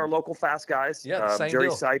local fast guys. Yeah, the same Jerry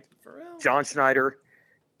deal. Sipe, For real? John Schneider,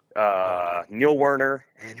 Neil Werner,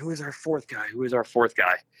 and who is our fourth guy?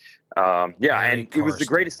 Yeah, Eddie and it was the Karsten.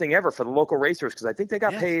 greatest thing ever for the local racers because I think they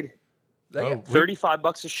got Yeah. paid They Oh, got-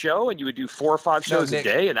 $35 a show, and you would do 4 or 5 No, shows Nick,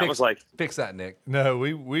 a day, and that fix- was like fix that, Nick. No,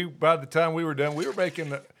 we by the time we were done, we were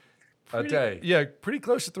making A day yeah, pretty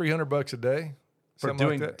close to $300 a day for something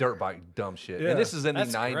doing like that. dirt bike dumb shit. Yeah. And this is in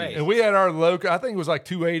That's the 90s. great. And we had our local. I think it was like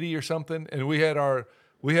 280 or something. And we had our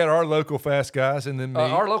local fast guys, and then me.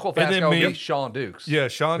 Our local fast and guy then was me. Sean Dukes. Yeah,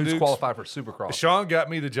 Sean who's Dukes. qualified for Supercross. Sean got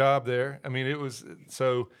me the job there. I mean, it was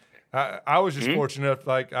so. I was just fortunate enough.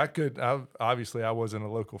 Like obviously I wasn't a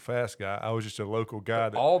local fast guy. I was just a local guy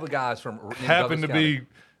that All the guys from in happened to Douglas be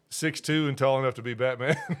 6'2" and tall enough to be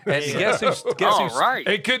Batman. County. And guess who's all right.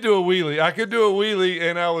 It could do a wheelie. I could do a wheelie,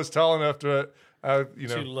 and I was tall enough to, To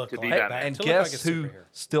know, look To be like Batman. that. and To look like guess a who superhero.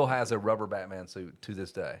 still has a rubber Batman suit to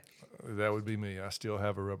this day? that would be me. I still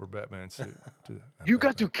have a rubber Batman suit. you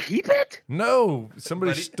got to keep it. No,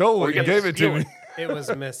 somebody stole it you and got to gave it to steal me. it. It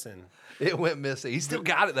was missing. It went missing. He's still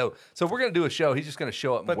got it though. So if we're gonna do a show, he's just gonna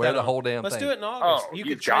show up and Put wear that the on. whole damn Let's thing. do it in August. Oh, you you've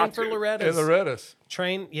could train got for to. Loretta's. Hey, Loretta's.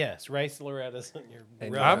 Train, yes, race the Loretta's.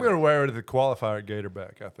 And Run. I'm going to wear it at the qualifier at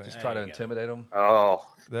Gatorback, I think. Just try to There you go. intimidate him. Oh,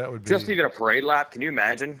 That would be. just even a parade lap. Can you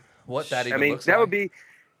imagine? What that I even mean, looks that like. would be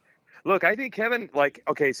Look, I think Kevin, like,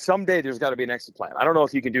 okay, someday there's got to be an exit plan. I don't know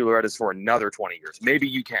if you can do Loretta's for another 20 years. Maybe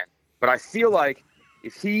you can. But I feel like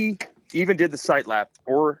if he even did the sight lap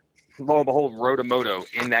or, lo and behold, rode a moto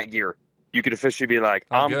in that gear, you could officially be like,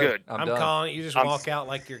 I'm good. I'm done. calling it. You just walk out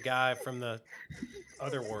like your guy from the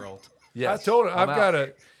other world. Yes, I told him I'm out.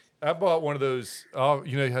 I bought one of those. Oh,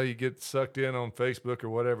 you know how you get sucked in on Facebook or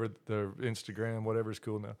whatever, the Instagram, whatever's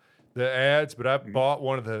cool now, the ads. But I bought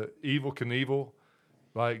one of the Evil Knievel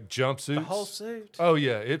like jumpsuits. The whole suit. Oh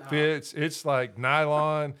yeah, it fits. It's like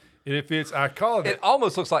nylon. And it fits. I call it. It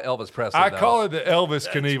almost looks like Elvis Presley. I though. call it the Elvis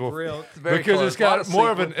Knievel Real. very because close. it's got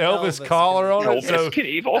more of an Elvis collar on it. Elvis So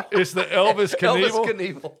Knievel. it's the Elvis Elvis Knievel.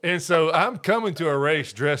 Knievel. And so I'm coming to a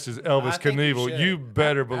race dressed as Elvis I think you Knievel. should. You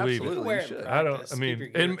better believe Absolutely. it. Wear you it should. in I don't. practice. I Keep mean, your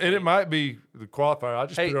gear and it clean. might be the qualifier. I'll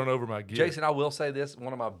just Hey, put it on over my gear. Jason, I will say this: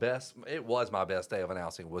 one of my best. It was my best day of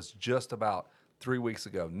announcing. Was just about 3 weeks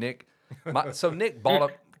ago. Nick bought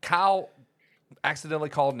up. Kyle accidentally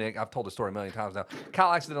called Nick. I've told the story a million times now.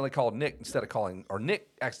 Kyle accidentally called Nick instead of calling, or Nick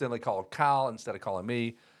accidentally called Kyle instead of calling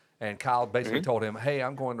me. And Kyle basically told him, "Hey,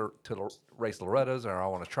 I'm going to race Loretta's, or I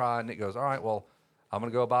want to try." And Nick goes, "All right, well, I'm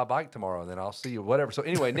going to go buy a bike tomorrow, and then I'll see you, whatever." So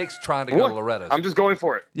anyway, Nick's trying to go to Loretta's. I'm just going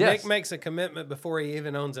for it. Yes. Nick makes a commitment before he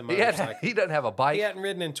even owns a he, motorcycle. he doesn't have a bike, He hadn't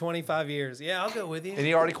ridden in 25 years. Yeah, I'll go with you. and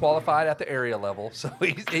he already qualified at the area level. So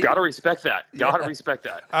he Gotta respect that. Gotta respect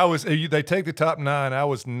that. I was. They take the top 9. I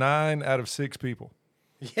was 9 out of 6 people.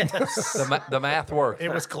 Yes. the math works.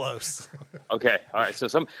 It was close. Okay. All right. So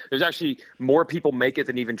there's actually more people make it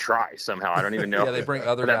than even try somehow. I don't even know. Yeah, they bring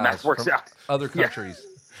other that guys math works from out. other countries.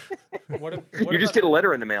 You just get a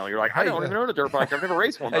letter in the mail. You're like, I don't even own a dirt bike. I've never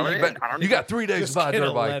raced one. Hey, I don't you even- got 3 days Just to buy a get a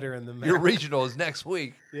dirt bike. letter in the mail. Your regional is next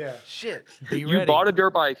week. Yeah. Shit. Be You ready. bought a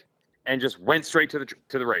dirt bike and just went straight to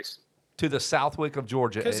the race. To the Southwick of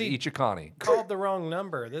Georgia in 'Cause he- Ichikani. Called the wrong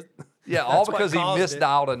number. Yeah, all That's what because he caused it.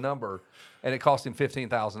 misdialed a number, and it cost him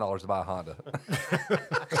 $15,000 to buy a Honda.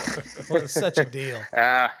 Well, it's such a deal.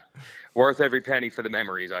 Worth every penny for the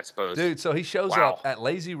memories, I suppose. Dude, so he shows Wow. up at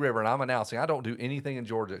Lazy River, and I'm announcing I don't do anything in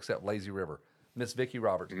Georgia except Lazy River. Miss Vicki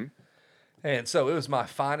Roberts. And so it was my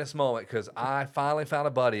finest moment because I finally found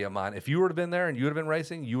a buddy of mine. If you would have been there and you would have been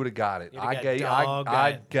racing, you would have got it. You'd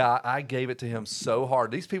have got I gave it to him so hard.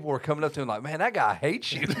 These people were coming up to him like, "Man, that guy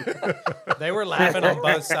hates you." They were laughing on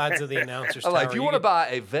both sides of the announcers. I'm like, tower. if you want to buy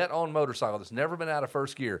a vet-owned motorcycle that's never been out of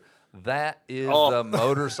first gear, that is Oh. the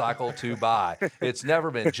motorcycle to buy. It's never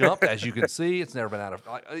been jumped, as you can see. It's never been out of.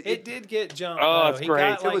 It did get jumped. Oh, though. that's He great.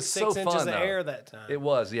 got It like was 6 so inches fun, of though. air that time. It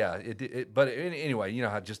was, yeah. But anyway, you know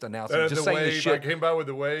how just announcing, just The saying wave. this I shit. came by with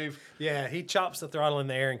the wave. Yeah, he chops the throttle in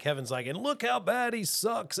the air, and Kevin's like, and look how bad he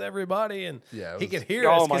sucks, everybody. And Yeah, it he was- could hear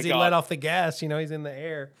Oh, us my because he God. let off the gas. You know, he's in the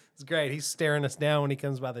air. It's great. He's staring us down when he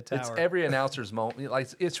comes by the tower. It's every announcer's moment. Like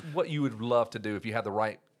it's what you would love to do if you had the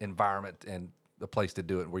right environment and the place to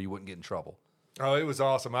do it where you wouldn't get in trouble. Oh, it was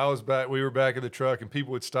awesome. I was back. We were back in the truck, and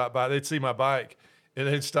people would stop by. They'd see my bike, and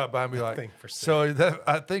they'd stop by and be like, thing for "So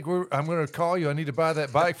I think I'm going to call you. I need to buy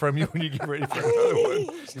that bike from you when you get ready for another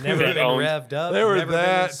one." It's never been owned. revved up. They were never been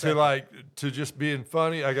that in to like to just being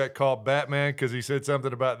funny. I got called Batman because he said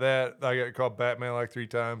something about that. I got called Batman like 3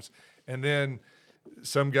 times, and then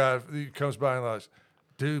some guy he comes by and like,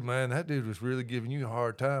 "Dude, man, that dude was really giving you a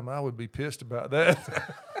hard time. I would be pissed about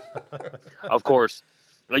that." Of course.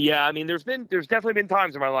 But yeah, I mean, there's definitely been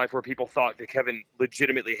times in my life where people thought that Kevin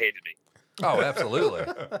legitimately hated me. Oh, absolutely.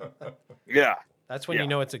 Yeah. That's when Yeah. you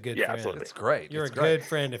know it's a good Yeah, friend. absolutely. It's great. You're It's a great. good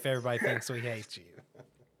friend if everybody thinks we hate you.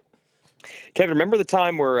 Kevin, remember the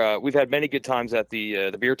time where we've had many good times at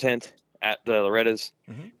the beer tent at the Loretta's,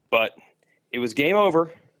 but it was game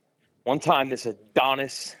over. One time, this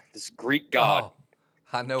Adonis, this Greek god, Oh,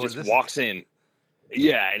 I know where just this walks in.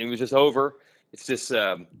 Yeah, and it was just over. It's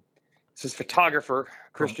this photographer,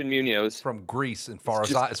 Christian Munoz. from Greece, as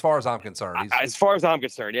Just- far as I'm concerned. He's As far as I'm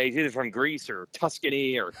concerned, yeah, he's either from Greece or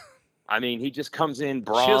Tuscany or, I mean, he just comes in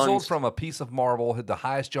chiseled bronze. from a piece of marble, had the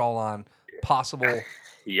highest jawline possible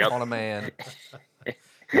Yep. on a man.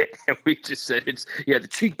 And we just said the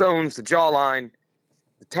cheekbones, the jawline,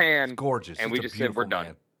 the tan. Gorgeous. And Just we a just said, we're beautiful done.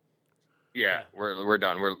 man. Yeah, we're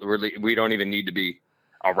done. We don't even need to be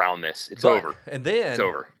around this. It's But- over. And then It's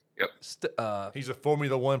over. Yep. He's a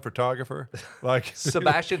Formula One photographer. Like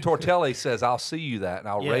Sebastian Tortelli says, "I'll see you that, and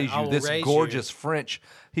I'll Yeah, raise I you." will This raise gorgeous French.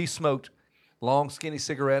 He smoked long, skinny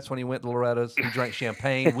cigarettes when he went to Loretta's. He drank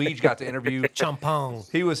champagne. We got to interview. Champagne.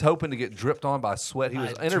 He was hoping to get dripped on by sweat. He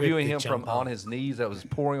was I interviewing him dripped the from champagne. on his knees that was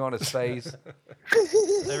pouring on his face.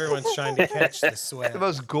 Everyone's trying to catch the sweat. The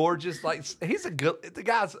most gorgeous. Like the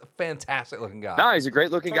guy's a fantastic looking guy. No, he's a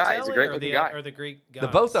great looking guy. He's a Tortelli great or looking the, guy. Or the Greek guy. The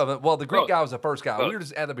both of them. Well, the Greek Both. guy was the first guy. Both. We were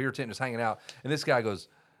just at the beer tent, just hanging out, and this guy goes,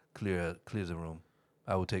 clear the room.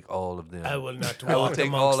 I will take all of them. I will not I will walk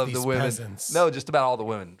take all amongst of the these women. peasants. No, just about all the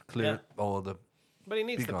women. Clear Yeah. all of the. But he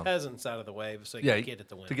needs Be the gone. peasants out of the way so he Yeah, can get at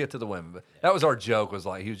the women. to get to the women. But that was our joke. Was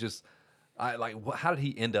like he was just. How did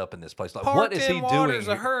he end up in this place? Like, Parked what is in he waters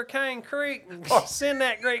doing? of Hurricane Creek. And send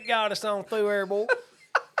that great goddess on through there, boy.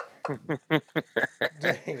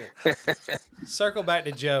 Dang it. Circle back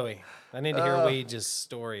to Joey. I need to hear Weed's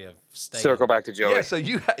story of staying. Circle back to Joey. Yeah, so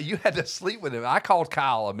you had to sleep with him. I called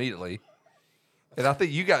Kyle immediately, and I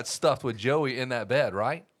think you got stuffed with Joey in that bed,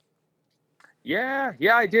 right? Yeah,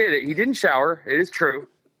 I did. He didn't shower. It is true.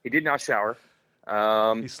 He did not shower.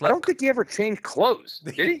 I slept- don't think he ever changed clothes.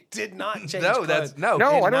 Did he? Did not change No, clothes. that's no.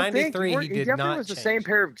 No, In I don't think. 93, he He did definitely not was the change. same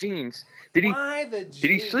pair of jeans. Did he? Why the Did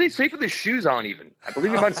he sleep with his shoes on? Even I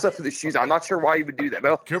believe he might have slept with his shoes on. I'm not sure why he would do that.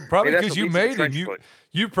 Well, Probably maybe that's because you what leads to the made him. trench You foot.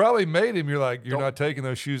 you probably made him. You're like, you're Don't- not taking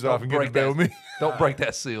those shoes off Don't and getting break to bed that. with me. Don't break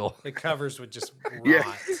that seal. The covers would just rot.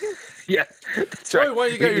 Yeah. Yeah, that's Joey, right. why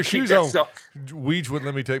you got We your need to keep shoes that on? stuff- Weege wouldn't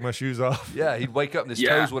let me take my shoes off. Yeah, he'd wake up and his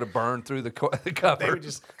Yeah. toes would have burned through the They cover. would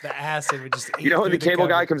just, the acid would just eat You know when through the cable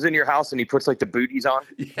guy cover. comes into your house and he puts like the booties on?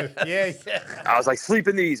 Yeah. I was like, sleep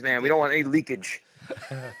in these, man. We don't want any leakage.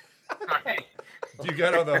 You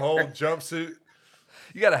got on the whole jumpsuit.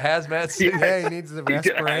 You got a hazmat suit. Yeah, he needs the He did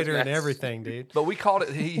respirator and hazmat. everything, dude. But we called it.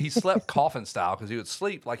 He slept coffin style because he would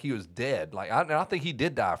sleep like he was dead. Like I think he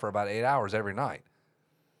did die for about 8 hours every night,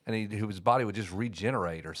 and his body would just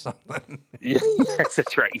regenerate or something. Yes,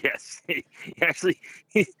 that's right. Yes,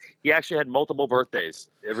 he actually had multiple birthdays.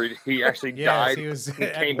 He actually Yes, died. he was and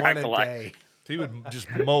at came one back a to life. day. He would just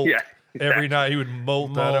molt Yeah, every night. He would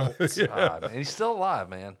molt out of it. God, man, he's still alive,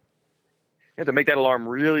 man. You have to make that alarm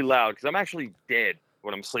really loud because I'm actually dead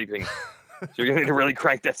when I'm sleeping. So you're gonna need to really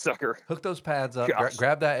crank that sucker. Hook those pads up. Gosh.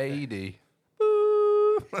 Grab that AED.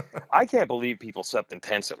 I can't believe people slept in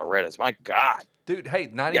tents at Loretta's. My God, Dude, hey, you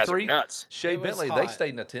guys are 93, nuts. Shea It was Bentley, they hot.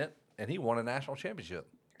 stayed in a tent, and he won a national championship.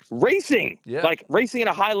 Racing, Yeah. like racing at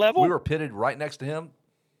a high level. We were pitted right next to him.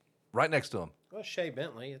 Right next to him. Well, Shea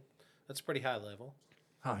Bentley, that's pretty high level.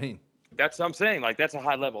 I mean, That's what I'm saying. Like that's a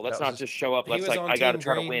high level. That's That was not just show up. He That's was like on I got to Team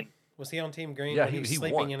try to Green. win. Was he on Team Green? yeah, when he was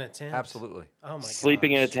sleeping won. in a tent. Absolutely. Oh my god.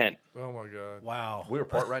 Sleeping in a tent. Oh my God. Wow. We were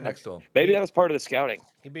parked right next to him. Maybe that was part of the scouting.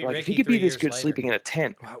 He beat Like if he Ricky could be 3 this years good later. sleeping in a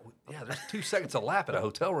tent. Wow, yeah, there's 2 seconds a lap at a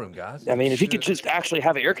hotel room, guys. I mean, if he could just actually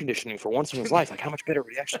have air conditioning for once in his life, like how much better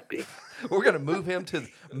would he actually be? We're going to move him to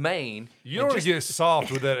Maine. You don't want to get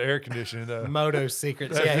soft with that air conditioning though. Moto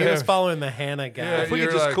Secrets. That- Yeah, he was yeah. following the Hannah guy. Yeah, If we could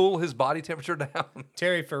you're just like- cool his body temperature down.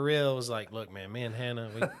 Terry for real was like, look, man, me and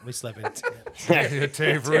Hannah, we slept in a tent. Yeah,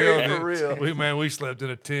 Terry for Terry real. for real. We slept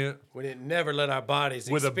in a tent We didn't never let our bodies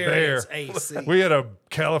with a bear. experience AC. We had a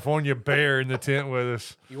California bear in the tent with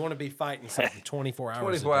us. You want to be fighting something 24 hours.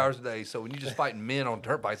 24 a day. hours a day. So when you're just fighting men on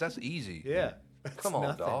dirt bikes, that's easy. Yeah. Come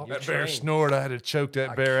on, dog. You're That bear trained. snored. I had to choke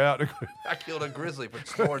that bear out. I killed a grizzly for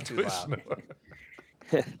snoring too loud.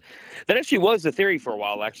 That actually was the theory for a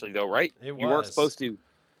while, actually, though, right? It You weren't was. supposed to.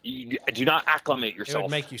 You do not acclimate yourself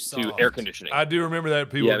make you to soft. air conditioning. I do remember that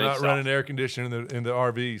people Yeah, it not makes running sense. air conditioning in the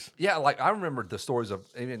RVs. Yeah, like I remember the stories of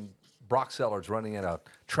even Brock Sellers running in a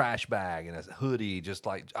trash bag and a hoodie, just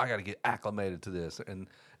like, I got to get acclimated to this. And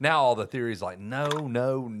now all the theories like,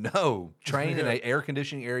 no. Train in an air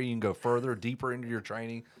conditioning area. You can go further, deeper into your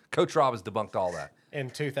training. Coach Rob has debunked all that. In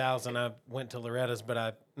 2000, I went to Loretta's,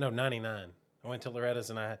 99. I went to Loretta's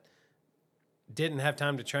and I didn't have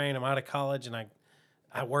time to train. I'm out of college and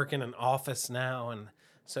I work in an office now. And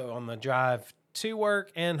so on the drive to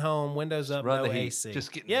work and home, windows up, Run no the heat. AC.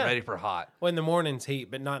 Just getting Yeah. ready for hot. Well, in the morning's heat,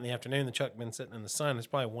 but not in the afternoon. The truck been sitting in the sun. It's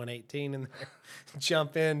probably 118 in there.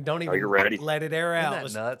 Jump in. Don't even you're ready. let it air out. that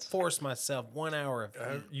Let's nuts? force myself 1 hour of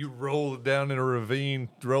heat. You roll it down in a ravine,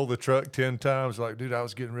 roll the truck 10 times. Like, dude, I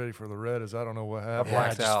was getting ready for Loretta's. I don't know what happened. Yeah, I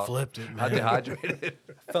Blacked just out. flipped it, I man. dehydrated.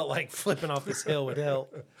 Felt like flipping off this hill would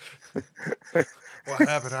help. What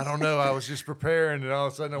happened? I don't know. I was just preparing, and all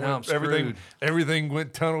of a sudden, Now I'm screwed. everything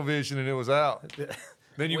went tunnel vision, and it was out.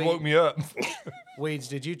 Then you Wait. woke me up. Weeds,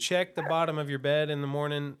 did you check the bottom of your bed in the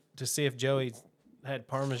morning to see if Joey had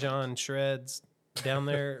Parmesan shreds down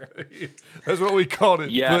there? That's what we called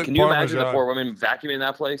it. Yeah, foot can you imagine the parmesan. poor women vacuuming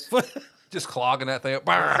that place? Just clogging that thing up.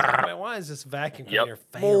 Man, why is this vacuum Yep. cleaner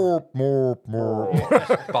failing?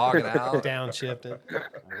 Bogging out. Downshifted.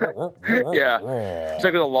 Yeah, it's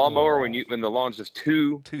like with a lawnmower when the lawn's just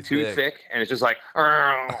too Too thick, and it's just like,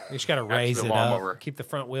 You just got to raise the it lawnmower. up. Keep the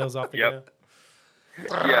front wheels off the Yep.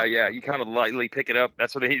 ground. yeah. You kind of lightly pick it up.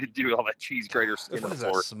 That's what they need to do with all that cheese grater skin on What the is that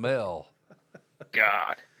floor. smell?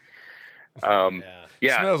 God. Yeah.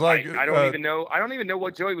 Yeah, Smells like, I don't even know. I don't even know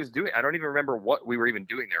what Joey was doing. I don't even remember what we were even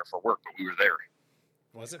doing there for work, but we were there.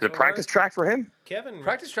 Was it The Fort practice Worth? track for him? Kevin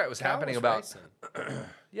Practice track was Kyle happening was about. racing.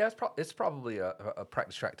 Yeah, it's probably a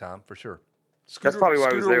practice track time for sure. That's probably why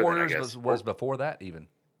I was Scooter there then, I Warriors guess. was before that even.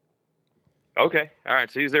 Okay. All right.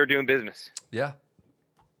 So he was there doing business. Yeah,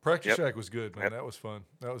 Practice Yep. track was good, man. Yep. That was fun.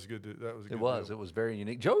 That was good. That was a good. it was. deal. It was very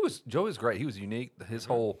unique. Joe was great. He was unique. His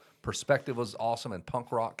whole perspective was awesome and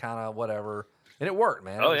punk rock kind of whatever, and it worked,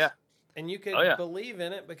 man. It Oh was- yeah. And you could Oh, yeah. believe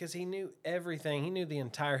in it because he knew everything. He knew the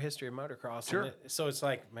entire history of motocross. Sure. And so it's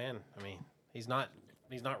like, man, I mean, he's not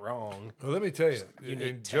wrong. Well, let me tell you, Unique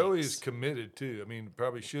and Joey takes. is committed too. I mean,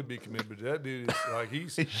 probably should be committed, but that dude is like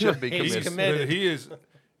he's He should be He's committed. committed.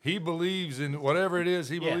 He believes in whatever it is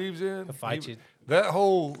he Yeah. believes in. He'll fight you. That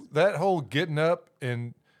whole getting up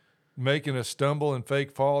and making a stumble and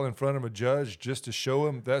fake fall in front of a judge just to show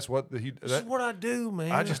him that's what This is what I do,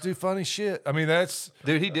 man. I just do funny shit. I mean, that's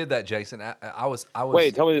Dude, he did that, Jason. I was.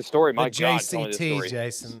 Wait, tell me the story. the My God, tell me the JCT, story.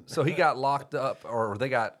 Jason. So he got locked up, or they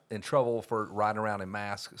got in trouble for riding around in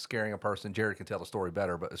masks, scaring a person. Jared can tell the story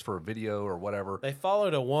better, but it's for a video or whatever. They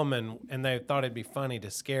followed a woman and they thought it'd be funny to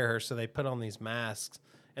scare her, so they put on these masks.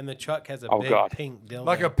 And the truck has a Oh, big God. pink dildo.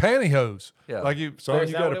 like a pantyhose. Yeah. Like you Is got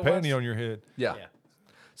that a what it panty was? on your head. Yeah. Yeah.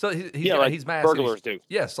 So he's Yeah, like he's masked. and burglars he's- do.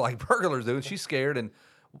 Yes, like burglars do. And she's scared. And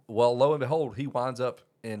well, lo and behold, he winds up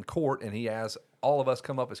in court and he has all of us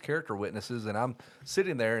come up as character witnesses. And I'm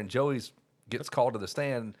sitting there and Joey's gets called to the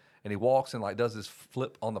stand and he walks and like does this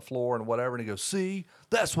flip on the floor and whatever. And he goes, "See,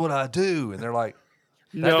 that's what I do." And they're like,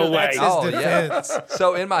 No way. That's his "Oh, yeah." defense.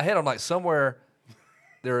 So in my head, I'm like, somewhere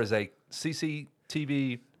there is a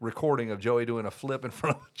CCTV recording of Joey doing a flip in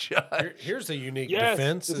front of a judge. Here's a unique Yes,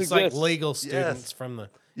 defense. this It's like exists. legal students from the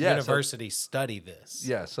Yeah, so- university study this.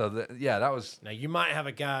 Yeah, so that was Now you might have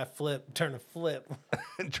a guy turn a flip,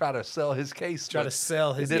 try to sell his case. try to but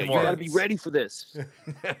sell his. it didn't You work. got to be ready for this.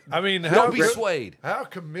 I mean, Don't be swayed. How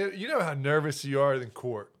committed? You know how nervous you are in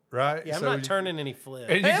court, right? Yeah, I'm So not you- turning any flips.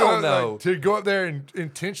 And you Hell go, no. to go up there and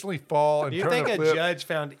intentionally fall and Do you turn think a a flip. judge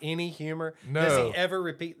found any humor? No. Does he ever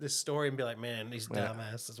repeat this story and be like, "Man, these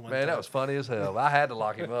dumbasses"? One Man, time. that was funny as hell. I had to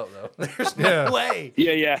lock him up though. There's no Yeah. way.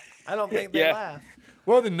 Yeah, yeah. I don't think they Yeah. laugh.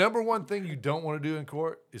 Well, the number one thing you don't want to do in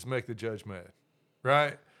court is make the judge mad,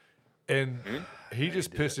 right? And he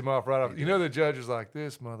just pissed him off right off. You know, the judge is like,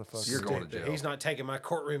 "This motherfucker." You're going to jail. He's not taking my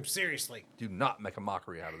courtroom seriously. Do not make a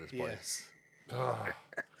mockery out of this place. Yes. But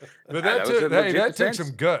that that was a took, legit that took defense.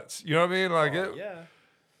 some guts. You know what I mean? Like, it, Yeah.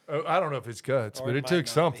 I don't know if it's guts, Or but it it might took not be.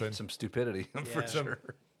 something, Some stupidity for Yeah. sure.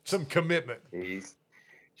 some commitment. He's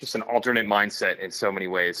just an alternate mindset in so many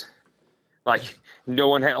ways. Like no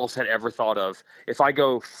one else had ever thought of. If I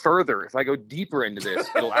go further, if I go deeper into this,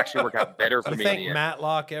 it'll actually work out better for You me. in think the end.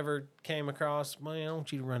 Matlock ever came across? Man, I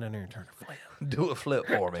want you to run in there and turn a flip. Do a flip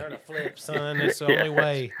for me. Turn a flip, son. It's the only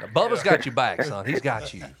way. Now, Bubba's got your back, son. He's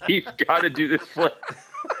got you. He's got to do this flip.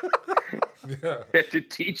 Yeah, Have to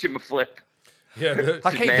teach him a flip. yeah.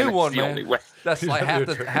 I can't Man, do it's one, the only man. way. That's like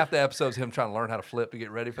Yeah, half the episode's him trying to learn how to flip to get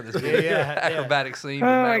ready for this big yeah. acrobatic scene. Oh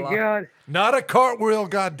with my Matlock. God. Not a cartwheel,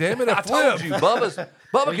 goddammit, a I flip. told you, Bubba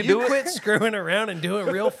Will can you do quit it. screwing around and doing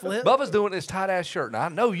real flip? Bubba's doing this tight ass shirt. Now I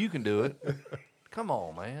know you can do it. Come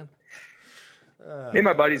on, man. Me and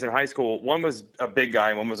my buddies in high school, one was a big guy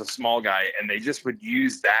and one was a small guy, and they just would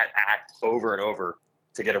use that act over and over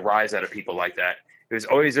to get a rise out of people like that. It was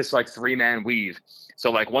always this like 3-man weave. So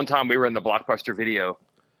like one time we were in the Blockbuster video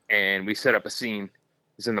and we set up a scene.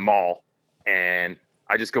 It's in the mall, and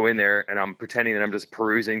I just go in there and I'm pretending that I'm just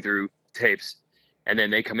perusing through tapes, and then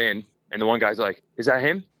they come in and the one guy's like, "Is that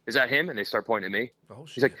him? Is that him?" And they start pointing at me. Oh,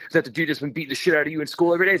 He's like, "Is that the dude that's been beating the shit out of you in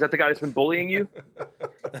school every day? Is that the guy that's been bullying you?"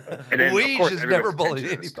 And then, of Weege course, has everybody's never bullied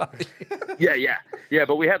attention was- anybody. Yeah.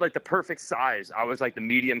 But we had like the perfect size. I was like the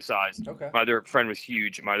medium size. Okay. My other friend was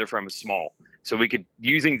huge. My other friend was small. So we could,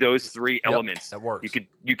 using those three elements, that works.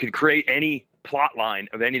 You could create any plot line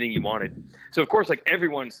of anything you wanted. So of course, like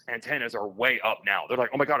everyone's antennas are way up now. They're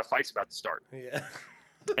like, "Oh my God, a fight's about to start." Yeah.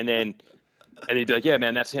 And they'd be like, "Yeah,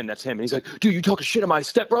 man, that's him. That's him." And he's like, "Dude, you talking shit to my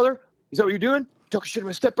stepbrother? Is that what you're doing? You talking shit to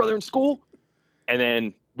my stepbrother in school?" And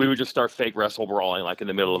then we would just start fake wrestle brawling like in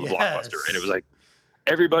the middle of a Yes. Blockbuster. And it was like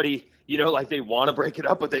everybody, you know, like they want to break it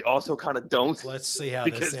up, but they also kind of don't Let's see how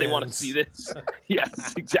because this they want to ends. see this.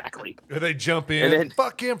 Yes, exactly. Or they jump in, And then-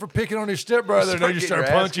 fuck him for picking on his stepbrother, and they just Start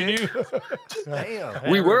start getting your punching ass you.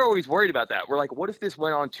 Damn. We were always worried about that. We're like, what if this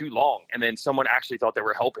went on too long and then someone actually thought they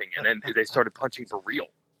were helping and then they started punching for real?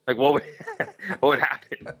 Like what would what would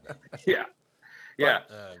happen? Yeah. Yeah.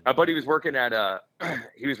 My buddy was working at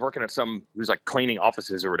he was like cleaning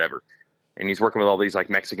offices or whatever. And he's working with all these like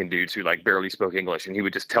Mexican dudes who like barely spoke English. And he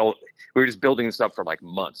would just we were just building this up for like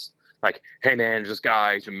months. Like, "Hey man, there's this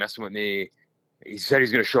guy, he's been messing with me. He said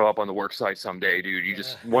he's going to show up on the work site someday, dude. You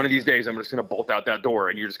just one of these days, I'm just going to bolt out that door,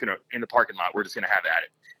 and you're just going to in the parking lot. We're just going to have at it.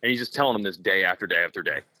 And he's just telling him this day after day after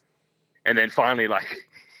day. And then finally, like,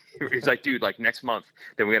 he's like, dude, like next month,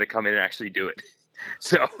 then we got to come in and actually do it.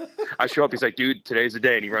 So I show up. He's like, dude, today's the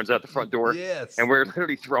day. And he runs out the front door. Yes. And we're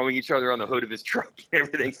literally throwing each other on the hood of his truck and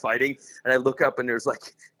everything, fighting. And I look up, and there's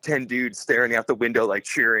like 10 dudes staring out the window, like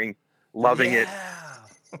cheering, loving it.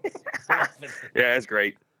 Yeah, it's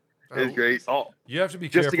great. It's great. Oh, You have to be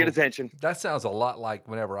just careful. to get attention. That sounds a lot like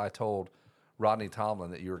whenever I told Rodney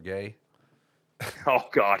Tomlin that you were gay. Oh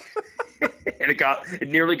God. And it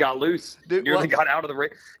nearly got loose. Dude, nearly what? got out of the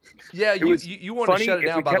race. Yeah, It was you wanted to funny shut it if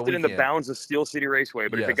down we by kept the it in the weekend. bounds of Steel City Raceway,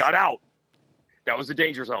 but if Yes. it got out, that was the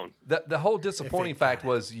danger zone. The whole disappointing fact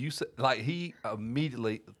was you said, like, he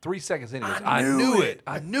immediately 3 seconds in he goes, I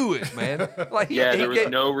knew it, man. Like Yeah, he there was gave-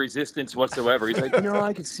 no resistance whatsoever. He's like, no,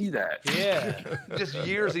 I can see that. Yeah. just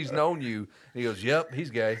years he's known you. And he goes, yep, he's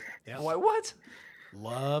gay. Yep. I'm like, what?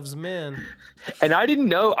 Loves men. And I didn't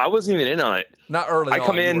know. I wasn't even in on it. Not early I on.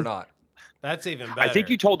 come You in- were not. That's even better. I think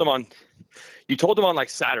you told them on like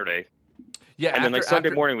Saturday, Yeah, and then like Sunday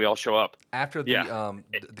morning we all show up. After the Yeah.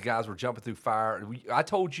 the guys were jumping through fire, I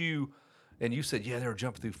told you, and you said, yeah, they were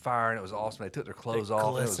jumping through fire, and it was awesome. They took their clothes off, and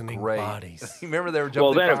it was glistening great. bodies. You remember they were jumping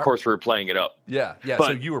Well, through then fire? of course we were playing it up. Yeah. So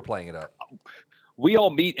But- you were playing it up. We all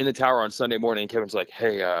meet in the tower on Sunday morning, and Kevin's like,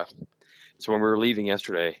 hey, so when we were leaving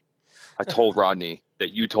yesterday, I told Rodney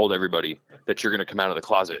that you told everybody that you're going to come out of the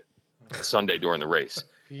closet Sunday during the race.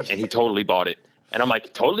 And he totally bought it. And I'm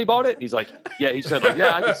like, totally bought it? He's like, yeah. He said, like,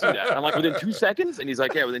 yeah, I can see that. And I'm like, within 2 seconds? And he's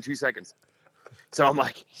like, yeah, within 2 seconds. So I'm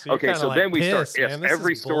like, So you're okay. kinda So like, then we start. pissed, Yes, man. This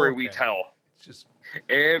every is story we bullcrap. tell, It's just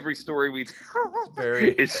every story we tell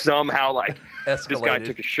very is somehow like, this guy escalated.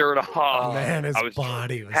 took his shirt off. Man, his I was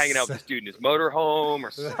body was hanging out so- with this dude in his motorhome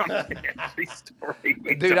or something. Every story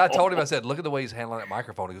we Dude, I tell. told him, I said, look at the way he's handling that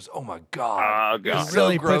microphone. He goes, oh my God. Oh, He God. so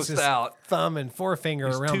really puts grossed his out. thumb and forefinger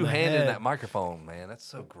He's around the two-handed head. that microphone, man. That's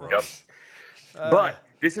so gross. But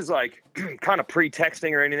this is like kind of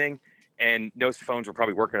pre-texting or anything, and those phones were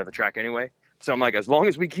probably working at the track anyway. So I'm like, as long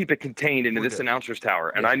as we keep it contained into We're this good. announcer's tower,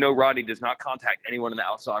 and Yeah. I know Rodney does not contact anyone in the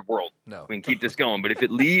outside world, No. we can keep this going. But if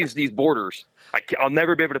it leaves these borders, I'll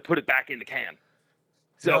never be able to put it back in the can.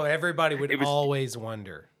 So So everybody would it was- always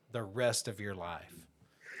wonder the rest of your life.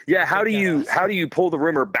 yeah, how do Yeah. you pull the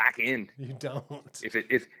rumor back in You don't.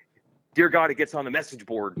 if dear God it gets on the message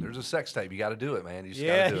board? There's a sex tape. You got to do it, man. You just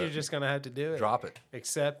Yeah, got to do you're it. just gonna have to do it. Drop it.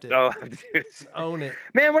 Accept it. Oh, Own it.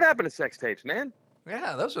 man, what happened to sex tapes, man?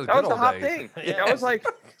 Yeah, those are the That good was the old hot days. thing. Yeah. That was like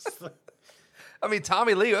I mean,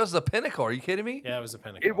 Tommy Lee, that was the pinnacle. Are you kidding me? Yeah, it was a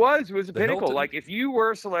pinnacle. it was a The pinnacle. Hilton. Like if you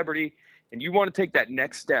were a celebrity and you want to take that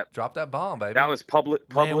next step, Drop that bomb, baby. that was Man, we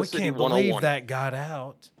publicity can't 101. believe that got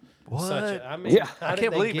out. what? I mean, Yeah. how I did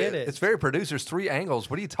can't they believe get it. It's very producers, 3 angles.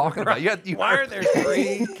 What are you talking about? Why are there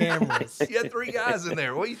 3 cameras? You had 3 guys in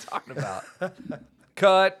there. What are you talking about?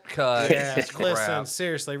 Cut. Yeah, It's listen, crap.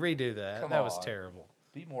 seriously, redo that. Come that was on. terrible.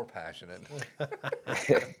 Be more passionate.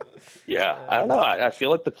 Yeah, I don't know. I feel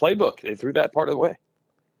like the playbook, they threw that part of the way.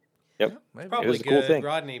 Yep. Maybe. Probably was a good. cool thing.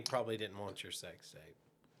 Rodney probably didn't want your sex tape.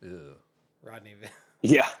 Ew. Rodney,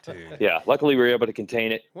 Yeah. Dude. Yeah. Luckily, we were able to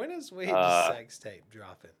contain it. when is we sex tape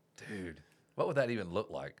dropping? Dude, what would that even look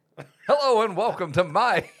like? Hello and welcome to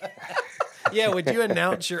my. Yeah, would you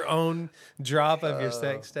announce your own drop of your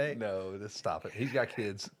sex tape? No, just stop it. He's got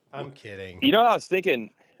kids. I'm kidding. You know, I was thinking,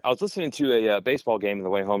 I was listening to a baseball game on the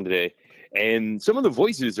way home today, and some of the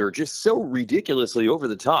voices are just so ridiculously over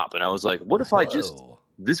the top. And I was like, what if I just, Whoa.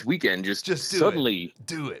 this weekend, Just do it. suddenly,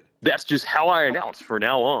 Do it. that's just how I announce from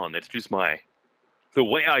now on. That's just the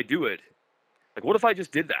way I do it. Like, what if I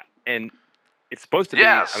just did that? And it's supposed to be,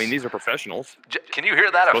 Yes. I mean, these are professionals. Can you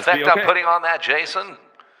hear that Supposed to be effect I'm okay. putting on that, Jason?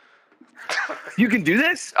 You can do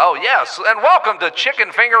this? Oh, yes. And welcome to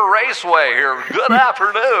Chicken Finger Raceway here. Good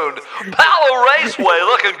afternoon. Palo Raceway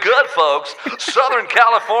looking good, folks. Southern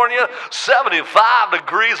California, 75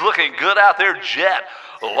 degrees, looking good out there. Jet.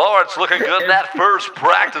 Lawrence looking good in that first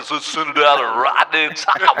practice. Let's send it out to Rodney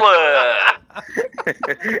Tomlin.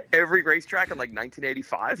 Every racetrack in like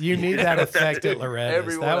 1985. You need that effect at Loretta's.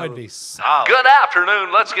 Every one That of would them. be solid. Good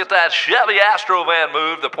afternoon. Let's get that Chevy Astro van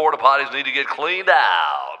moved. The porta potties need to get cleaned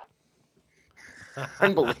out.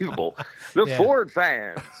 Unbelievable. The Yeah. Ford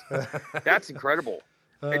fans. That's incredible.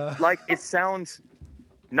 It sounds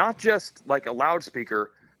not just like a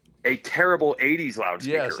loudspeaker, a terrible 80s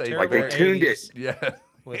loudspeaker. Yes, a like they terrible tuned it. 80s. Yeah.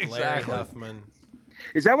 With Larry exactly. Huffman.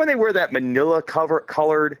 Is that when they wear that manila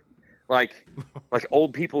colored like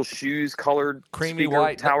old people's shoes colored Creamy speaker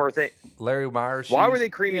white. tower thing. Larry Myers. Why shoes. were they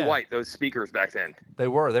creamy Yeah. white? Those speakers back then. They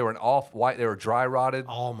were an off-white. They were dry rotted.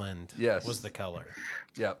 Almond Yes. was the color.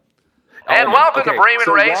 Yep. And welcome to Bremen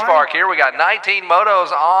Race Park here. We got 19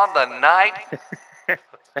 motos on the night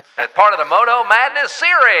as part of the Moto Madness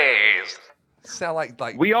series. Sound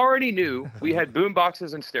like We already knew we had boom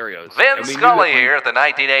boxes and stereos. Vin and we knew Scully that here at the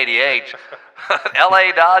 1988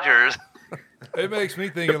 LA Dodgers. It makes me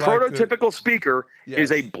think The of like prototypical speaker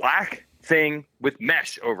is Yes. a black thing with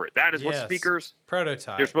mesh over it. That is what Yes. speakers.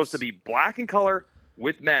 Prototype. They're supposed to be black in color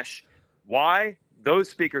with mesh. Why those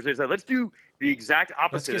speakers? They said, let's do the exact Let's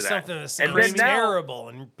opposite get of that. something that And sounds then now- terrible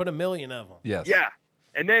and put a million of them. Yes. Yeah.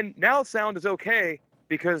 And then now sound is okay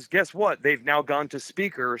because guess what? They've now gone to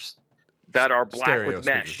speakers that are black Stereo with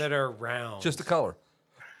mesh. speakers. That are round. Just the color.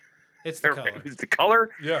 It's the color. Is the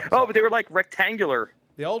color? Yeah. Oh, but they were like rectangular.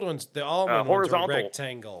 The old ones, the almond ones are horizontal.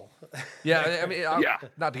 rectangle. Yeah, I mean, Yeah.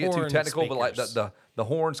 not to get too Horn technical, but like speakers. the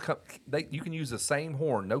horns come. You can use the same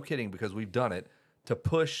horn, no kidding, because we've done it to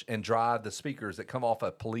push and drive the speakers that come off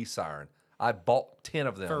a police siren. I bought 10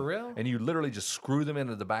 of them. For real? And you literally just screw them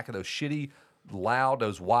into the back of those shitty, loud,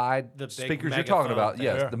 those wide The big speakers you're talking about. megaphone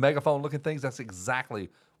Yes, thing. the megaphone looking things. That's exactly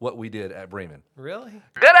what we did at Bremen. Really?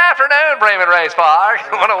 Good afternoon, Bremen Race Park.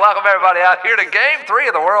 I want to welcome everybody out here to Game 3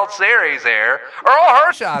 of the World Series here. Earl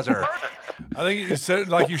Hershiser. I think it said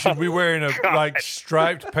like you should be wearing a like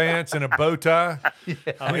striped pants and a bow tie.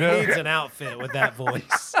 Oh, he needs an outfit with that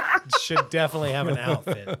voice. Should definitely have an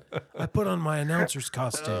outfit. I put on my announcer's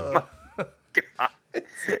costume.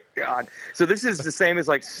 God. So this is the same as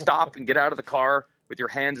like stop and get out of the car with your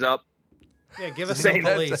hands up. Yeah, give us Same.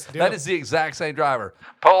 some police. Do That it. is the exact same driver.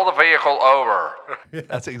 Pull the vehicle over.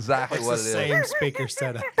 That's exactly It's what the it is. same speaker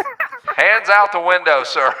setup. Hands out the window,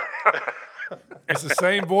 sir. It's the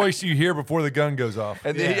same voice you hear before the gun goes off.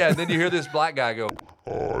 And then, and then you hear this black guy go,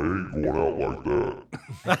 I ain't going out like that.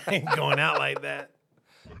 I ain't going out like that.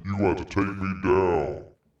 You got to take me down.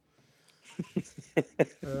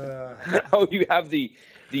 Oh, you have the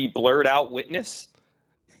blurred out witness?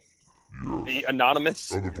 The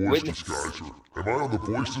anonymous I'm the voice witness? disguiser. Am I on the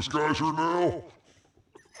voice disguiser now?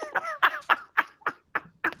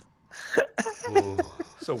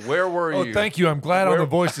 so where were Oh, you? thank you. I'm glad I'm the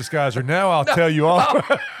voice disguiser. Now I'll tell you all.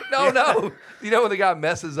 No. You know when the guy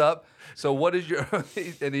messes up? So what is your,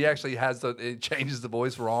 and he actually it changes the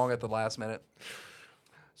voice wrong at the last minute.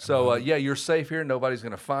 So yeah, you're safe here. Nobody's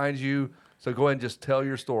going to find you. So go ahead and just tell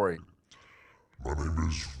your story. My name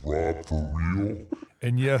is Rob for real.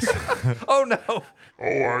 And yes, Oh, no. Oh,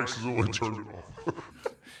 I accidentally turned it off.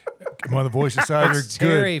 am I the voice disguiser? It's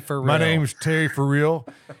Terry Good. for My real. name's Terry for real,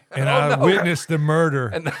 and I witnessed the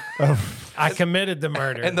murder. I committed the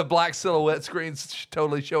murder. And the black silhouette screen's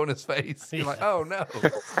totally showing his face. You're like, oh, no.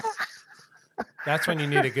 That's when you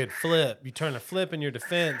need a good flip. You turn a flip in your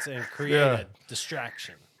defense and create a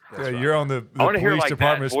distraction. Yeah, you're on the I want to hear police like that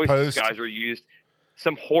department's voice post. disguiser used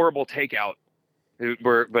some horrible takeout.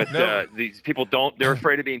 These people they're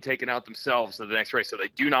afraid of being taken out themselves in the next race, so they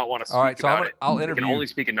do not want to speak All right, so about it. I'll They interview. can only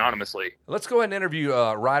speak anonymously. Let's go ahead and interview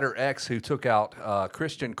Rider X, who took out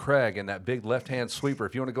Christian Craig in that big left-hand sweeper.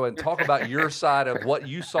 If you want to go ahead and talk about your side of what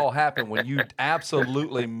you saw happen when you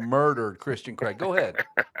absolutely murdered Christian Craig. Go ahead.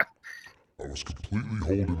 I was completely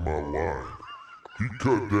holding my line. He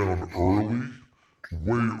cut down early,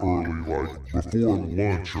 way early, like before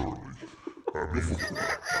lunch early. I mean,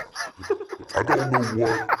 I don't know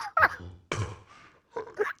what.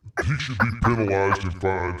 He should be penalized and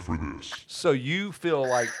fined for this. So you feel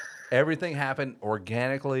like everything happened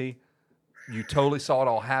organically. You totally saw it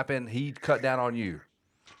all happen. He cut down on you.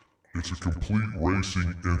 It's a complete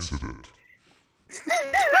racing incident.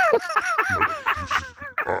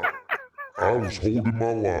 I was holding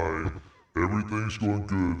my line. Everything's going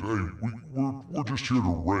good. Hey, we're just here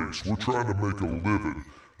to race. We're trying to make a living.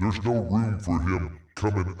 There's no room for him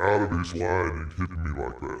coming out of his line and hitting me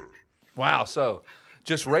like that. Wow. So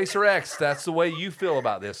just Racer X, that's the way you feel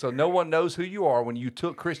about this. So no one knows who you are when you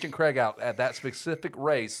took Christian Craig out at that specific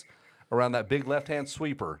race around that big left-hand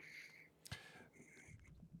sweeper.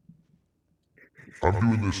 I'm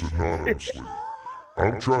doing this anonymously.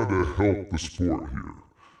 I'm trying to help the sport here.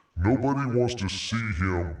 Nobody wants to see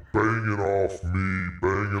him banging off me,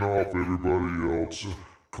 banging off everybody else,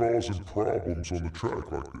 causing problems on the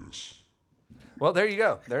track like this. Well, there you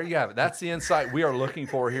go. There you have it. That's the insight we are looking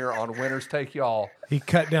for here on Winners Take Y'all. He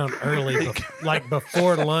cut down early, like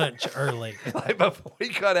before lunch early. Like before we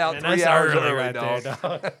cut out Man, 3 that's hours early early, right dog. there,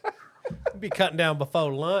 dog. Be cutting down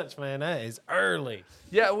before lunch, man. That is early.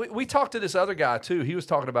 Yeah, we talked to this other guy too. He was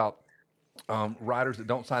talking about riders that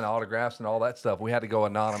don't sign autographs and all that stuff. We had to go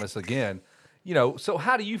anonymous again. So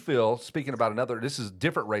how do you feel, speaking about this is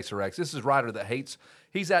different Racer X. This is a rider that hates,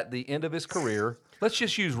 he's at the end of his career. Let's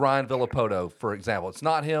just use Ryan Villapoto, for example. It's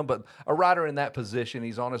not him, but a rider in that position.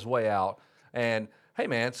 He's on his way out. And, hey,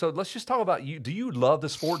 man, so let's just talk about you. Do you love the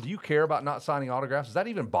sport? Do you care about not signing autographs? Does that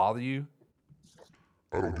even bother you?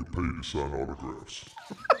 I don't get paid to sign autographs.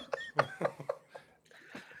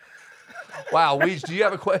 Wow, Weege, do you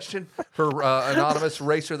have a question for anonymous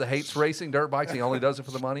racer that hates racing dirt bikes? He only does it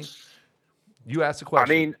for the money? You asked the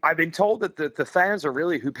question. I mean, I've been told that the fans are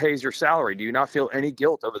really who pays your salary. Do you not feel any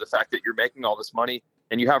guilt over the fact that you're making all this money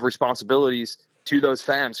and you have responsibilities to those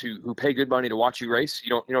fans who pay good money to watch you race?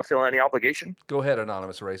 You don't feel any obligation? Go ahead,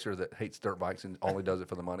 anonymous racer that hates dirt bikes and only does it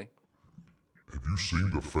for the money. Have you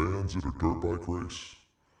seen the fans at a dirt bike race?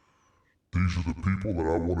 These are the people that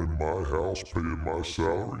I want in my house paying my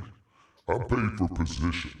salary. I'm paid for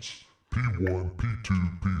positions. P1,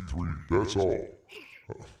 P2, P3, that's all.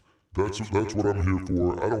 That's what I'm here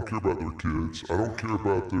for. I don't care about their kids. I don't care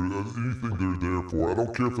about anything they're there for. I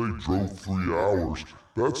don't care if they drove 3 hours.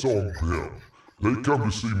 That's on them. They come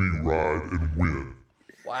to see me ride and win.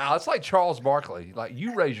 Wow, it's like Charles Barkley. Like,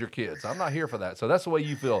 you raise your kids. I'm not here for that. So that's the way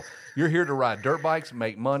you feel. You're here to ride dirt bikes,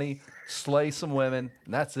 make money, slay some women,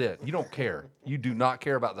 and that's it. You don't care. You do not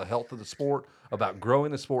care about the health of the sport, about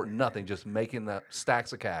growing the sport, nothing, just making the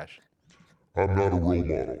stacks of cash. I'm not a role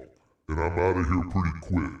model, and I'm out of here pretty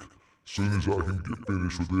quick. As soon as I can get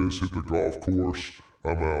finished with this, hit the golf course,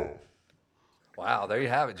 I'm out. Wow, there you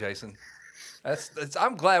have it, Jason.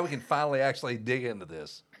 I'm glad we can finally actually dig into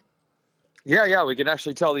this. Yeah, we can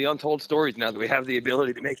actually tell the untold stories now that we have the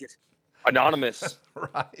ability to make it anonymous.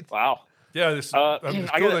 Right. Wow. Yeah, this. Cool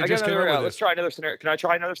let's try another scenario. Can I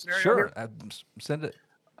try another scenario? Sure. Here? Send it.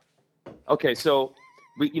 Okay, so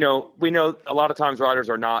we know a lot of times riders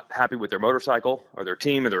are not happy with their motorcycle or their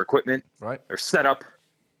team or their equipment, right? Their setup.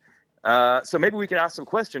 So maybe we can ask some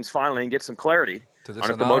questions finally and get some clarity on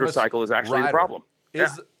if the motorcycle is actually the problem.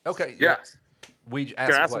 Okay. Yeah. We can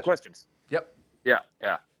ask some questions. Yep.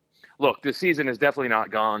 Yeah. Look, the season has definitely not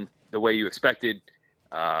gone the way you expected.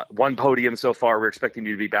 One podium so far. We're expecting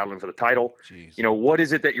you to be battling for the title. Jeez. What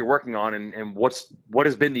is it that you're working on, and what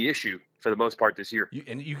has been the issue for the most part this year?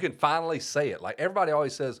 You can finally say it. Like everybody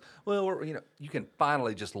always says, well, you can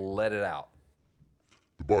finally just let it out.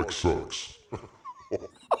 The bike sucks.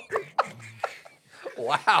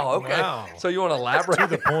 Wow. Okay. Wow. So you want to elaborate? To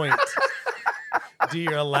the point. Do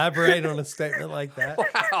you elaborate on a statement like that? Wow.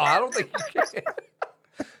 I don't think you can.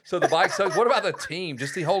 So the bike sucks. What about the team?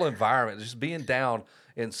 Just the whole environment, just being down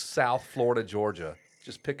in South Florida, Georgia.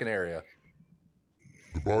 Just pick an area.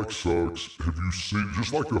 The bike sucks. Have you seen,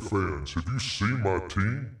 just like the fans, have you seen my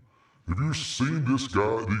team? Have you seen these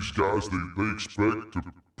guys, they expect to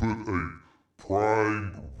put a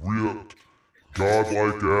prime, ripped,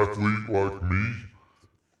 godlike athlete like me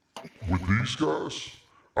with these guys?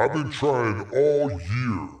 I've been trying all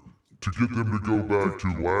year to get them to go back to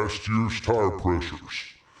last year's tire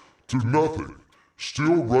pressures. To nothing.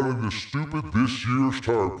 Still running the stupid this year's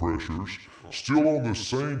tire pressures. Still on the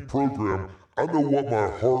same program. I know what my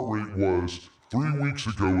heart rate was 3 weeks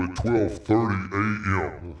ago at 12:30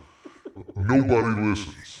 a.m. Nobody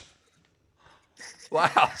listens.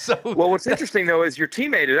 Wow. So well, what's interesting though is your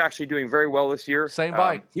teammate is actually doing very well this year. Same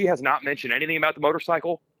bike. He has not mentioned anything about the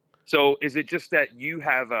motorcycle. So is it just that you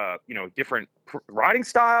have a different riding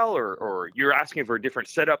style, or you're asking for a different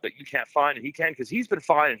setup that you can't find and he can? Because he's been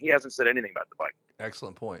fine and he hasn't said anything about the bike.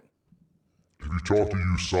 Excellent point. Have you talked to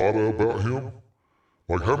USADA about him?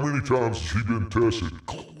 Like, how many times has he been tested?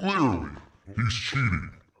 Clearly, he's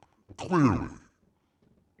cheating. Clearly.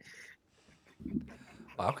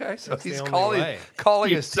 Okay, so That's he's the only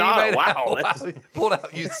calling his teammate. Wow. Wow. He pulled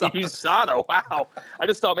out USADA. USADA. Wow. I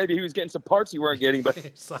just thought maybe he was getting some parts you weren't getting, but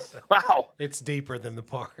wow. It's deeper than the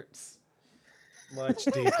parts. Much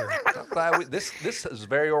deeper. I'm glad this is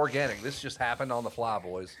very organic. This just happened on the fly,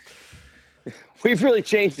 boys. We've really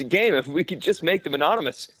changed the game. If we could just make them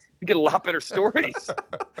anonymous, we get a lot better stories.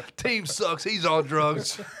 Team sucks. He's on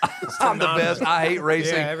drugs. I'm the best. I hate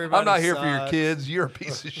racing. Yeah, I'm everybody not here for your sucks. kids. You're a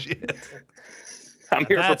piece of shit. I'm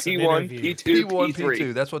here That's for an P1, interview. P2, P1, P3.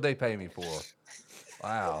 P2. That's what they pay me for.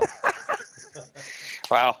 Wow.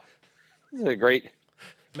 Wow. This is a great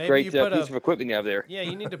Maybe you put piece of equipment you have there. Yeah,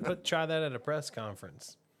 you need to try that at a press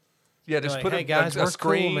conference. Yeah, just Like, put hey, a guys, we're cool,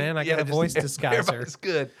 screen. man. I got a voice disguiser. Everybody's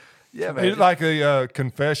good. Yeah, man. It's like a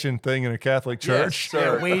confession thing in a Catholic church. Yes,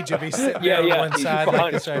 sir. Weege will be sitting Yeah, there on yeah. one He's side. behind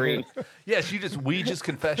like the this right here. screen. Yes, you just Ouija's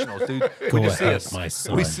confessionals, dude. Go We just ahead, see my a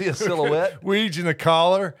son. we see a silhouette. Weege in the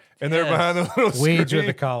collar, and they're Yes. behind the little screen. Weege with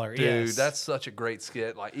the collar. Dude, yes. that's such a great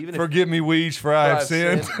skit. Like even if Forgive me, Weege, for I have I've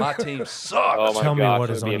sinned. my team sucks. Oh my Tell me gosh, what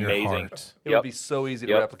it is would be on your amazing. heart. It Yep. would be so easy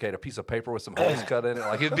to Yep. replicate a piece of paper with some holes cut in it.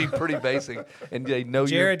 Like it'd be pretty basic, and they know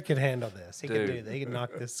Jared could handle this. He could Dude. do that. He could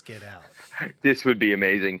knock this skit out. This would be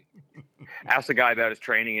amazing. Ask the guy about his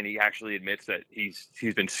training, and he actually admits that he's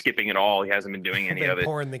been skipping it all. He hasn't been doing any Been of it.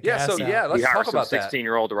 pouring the Yeah, gas so out. yeah, He let's hires talk some about that.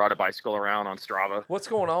 16-year-old to ride a bicycle around on Strava. What's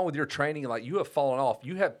going on with your training? Like you have fallen off.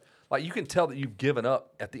 You have like you can tell that you've given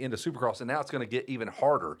up at the end of Supercross, and now it's going to get even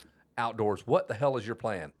harder outdoors. What the hell is your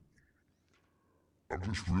plan? I'm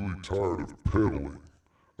just really tired of pedaling.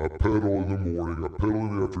 I pedal in the morning, I pedal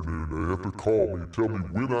in the afternoon. They have to call me, tell me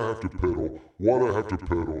when I have to pedal, what I have to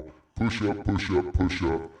pedal, push up, push up, push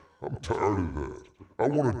up. I'm tired of that. I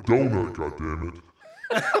want a donut, goddammit.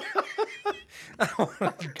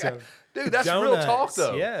 Dude, that's real talk, Donuts.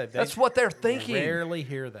 though. Yeah, that's what they're thinking. Rarely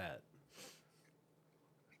hear that.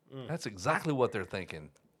 That's exactly what they're thinking.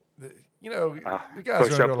 You know, you guys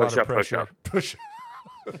push are up, under a lot push of up, push pressure. up. Push.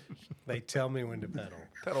 They tell me when to pedal.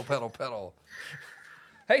 Pedal, pedal, pedal.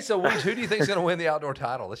 Hey, so Weege, who do you think is going to win the outdoor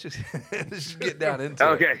title? Let's just get down into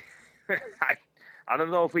it. Okay. I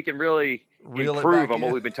don't know if we can really Reel it improve back on what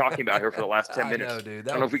in. we've been talking about here for the last 10 I minutes. know, dude.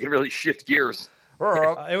 I don't know if we can really shift gears.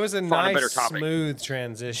 It was a Find a better nice, topic. smooth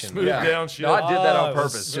transition. Smooth down shit. No, I did that on Oh, it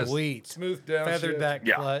was purpose. Just Sweet. Smooth down Feathered shit. that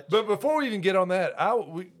Yeah. clutch. But before we even get on that,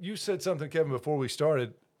 you said something, Kevin, before we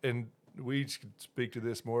started, and we could speak to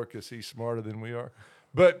this more because he's smarter than we are.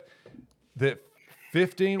 But that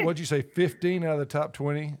 15, what'd you say, 15 out of the top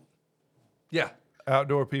 20 yeah.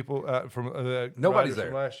 outdoor people from Nobody's riders there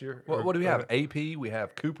from last year? What do we have? AP. We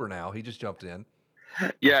have Cooper now. He just jumped in.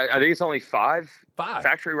 Yeah, I think it's only five Five.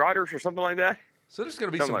 factory riders or something like that. So there's going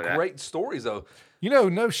to be Something some like that. great stories, though. You know,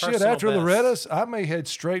 no shit. Personal After best. Loretta's, I may head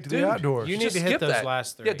straight to Dude, the outdoors. you need Just to hit skip those that.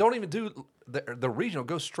 last three. Yeah, don't even do the regional.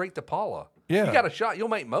 Go straight to Paula. Yeah. You got a shot. You'll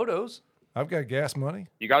make motos. I've got gas money.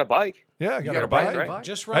 You got a bike. Yeah, I got got a a bike, bike. right? right?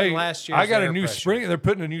 Just run Hey, last year's I got a air new pressure. spring. They're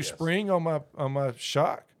putting a new spring on my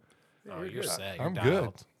shock. Oh, you're set. You're I'm good.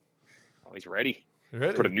 dialed. Oh, he's ready. You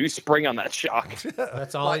ready? Put a new spring on that shock.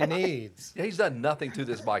 That's all he needs. Yeah, he's done nothing to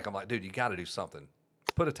this bike. I'm like, dude, you got to do something.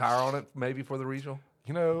 Put a tire on it, maybe for the regional.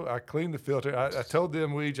 You know, I cleaned the filter. I told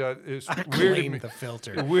them, Weege, it's weirded Clean me. the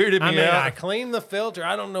filter. It weirded me I mean, out. I cleaned the filter.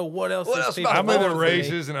 I don't know what else. What these else people I'm in the want from me.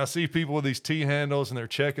 races and I see people with these T handles and they're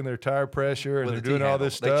checking their tire pressure and With they're the doing all T-handle.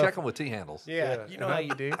 this stuff. They check them with T handles. Yeah, you know how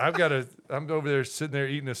you do. I'm over there sitting there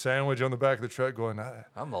eating a sandwich on the back of the truck going,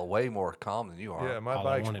 I'm way more calm than you are. yeah, my All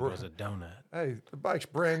I bike's wanted was a donut. hey, the bike's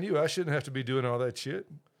brand new. I shouldn't have to be doing all that shit.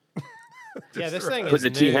 Yeah, this thing is Put the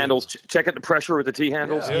new. T handles. Checking the pressure with the T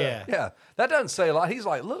handles. Yeah. Yeah, that doesn't say a lot. He's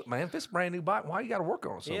like, look, man, if it's a brand new bike, why you got to work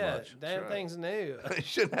on it so Yeah, much? damn thing's new. You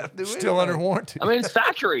shouldn't have to do Still under anything. warranty. I mean, it's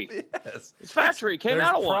factory. Yes. It's factory. It came There's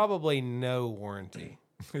out of one. probably no warranty.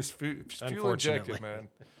 It's fuel injected, Unfortunately. man.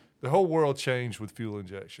 The whole world changed with fuel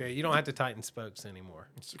injection. Yeah, you don't have to tighten spokes anymore.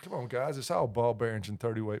 So come on, guys. It's all ball bearings and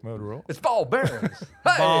 30-weight motor oil. It's ball bearings.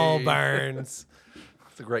 Hey! Ball burns.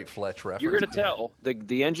 It's a great Fletch reference. You're going to tell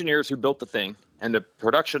the engineers who built the thing and the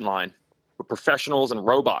production line were professionals and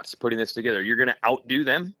robots putting this together. You're going to outdo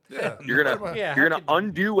them. Yeah. You're going to Yeah, you're how going to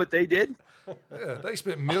undo what they did. Yeah, they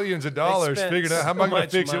spent millions of dollars spent figuring out how am so I going to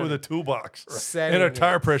much fix it money with a toolbox setting and a it.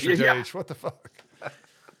 tire pressure Yeah. gauge. What the fuck?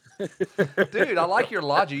 Dude, I like your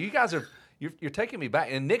logic. You guys are you're taking me back.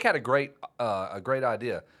 And Nick had a great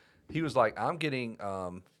idea. He was like, I'm getting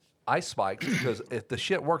ice spikes because if the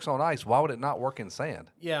shit works on ice, why would it not work in sand?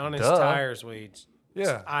 Yeah, on his Duh. tires,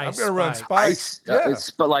 Yeah, I'm ice going to run spikes. spikes. Ice, Yeah.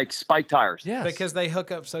 it's but like spike tires. Yes. because they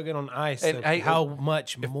hook up so good on ice. And, so hey, how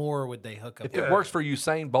much more would they hook up? if it works for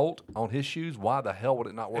Usain Bolt on his shoes, why the hell would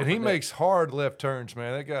it not work? And he for Nick? makes hard left turns,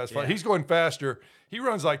 man. That guy's fun. Yeah. He's going faster. He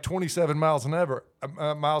runs like 27 miles an hour.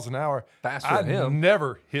 Faster I than him.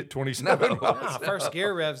 never hit 27 No. miles. Ah, first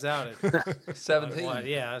gear revs out at 17. what?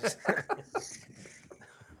 Yeah, it's-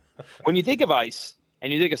 When you think of ice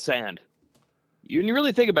and you think of sand, when you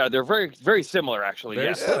really think about it, they're very, very similar, actually. Very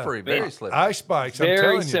yes. slippery, very Man, slippery. Ice spikes. I'm Very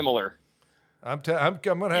telling you. similar. I'm gonna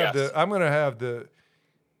have Yes. I'm gonna have the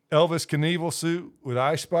Elvis Knievel suit with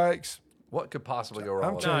ice spikes, What could possibly go wrong?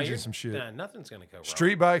 I'm with changing that? you're- some shit. Nah, nothing's gonna go wrong.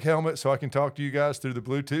 street bike helmet so I can talk to you guys through the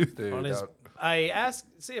Bluetooth. Dude, On his, dog. I asked,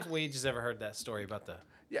 see if we just ever heard that story about the.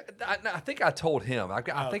 Yeah, I think I told him. I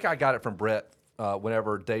think I got it from Brett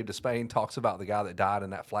whenever Dave Despain talks about the guy that died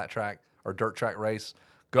in that flat track or dirt track race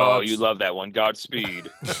Oh, you love that one. Godspeed.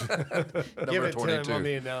 Give it to him on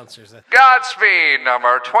the announcers. Godspeed,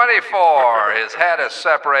 number 24. His head is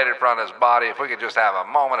separated from his body. If we could just have a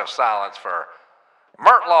moment of silence for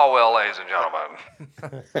Mert Lawwell, ladies and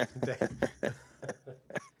gentlemen.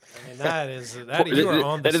 And you are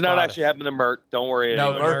on the That did not spot. actually happen to Mert. Don't worry.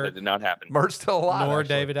 No, anyone. Mert- That did not happen. Mert's still alive. Nor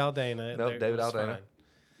actually. David Aldana. Nope, David It's Aldana. fine.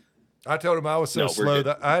 I told him I was so No, we're slow good.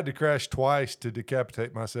 that I had to crash twice to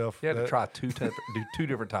decapitate myself. He had to That- try do 2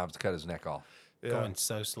 different times to cut his neck off. Yeah. Going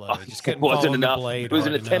so slow. He just couldn't It wasn't fall on the enough. blade It was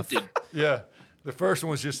an hard enough. attempted. Yeah. The first one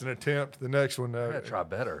was just an attempt. The next one, I gotta try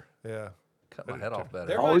better. yeah. Cut my head off better.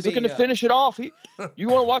 There Oh, might he's be, looking to finish it off. You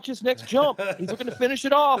want to watch his next jump? He's looking to finish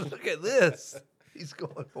it off. Look at this. He's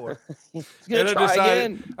going for it. He's going to And try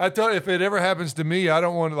again. I thought if it ever happens to me, I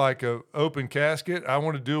don't want like a open casket. I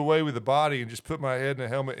want to do away with the body and just put my head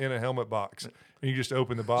in a helmet box. And you just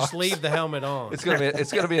open the box. Just leave the helmet on. It's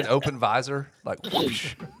gonna be an open visor, like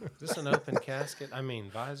whoosh. Is this an open casket? I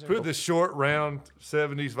mean, visor? Put the short, round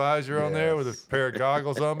 70s visor on there with a pair of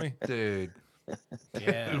goggles on me. Dude.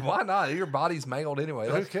 Yeah. Why not? Your body's mangled anyway.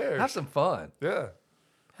 Who cares? Have some fun. Yeah.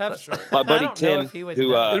 My buddy I don't know Tim, if he would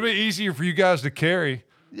who It'd be easier for you guys to carry.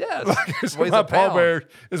 Yes. It's Weighs my a pound.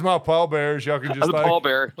 pallbearers. Y'all can just the like,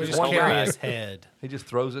 pallbearer. we Just just one carry guy. his head. He just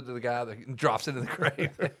throws it to the guy that drops it in the grave.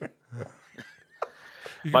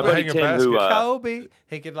 you My can buddy hang a Tim, who basket. Kobe.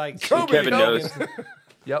 He could like Kevin knows.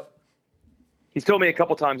 Yep. He's told me a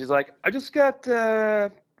couple times. He's like, I just got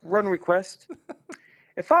run request.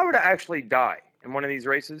 If I were to actually die in one of these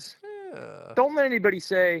races, don't let anybody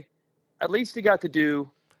say, at least he got to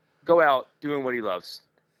go out doing what he loves.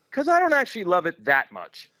 Because I don't actually love it that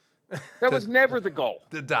much. That was never the goal.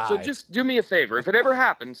 To die. So just do me a favor. If it ever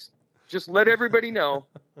happens, just let everybody know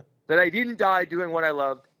that I didn't die doing what I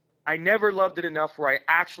loved. I never loved it enough where I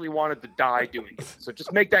actually wanted to die doing it. So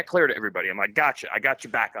just make that clear to everybody. I'm like, gotcha. I got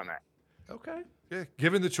your back on that. Okay. Yeah,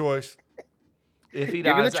 given the choice. If he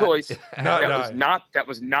Given the dies, choice, Not that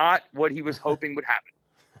was not what he was hoping would happen.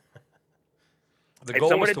 the If goal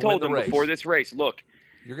someone was had to win told the him race. before this race, look,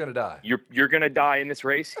 You're gonna die. you're going to die in this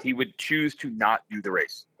race, he would choose to not do the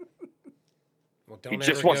race. Well, He don't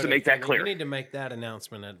just ever wants go to make that You clear. need to make that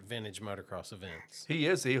announcement at vintage motocross events. He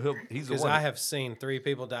is. He's the Because one. I have seen 3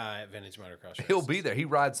 people die at vintage motocross races. He'll be there. He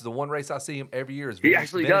rides the one race I see him every year. Is He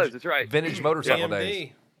actually does. That's right. Vintage motorcycle days.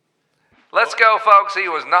 DMD. Let's go, folks. He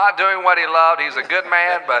was not doing what he loved. He's a good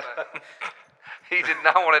man, but he did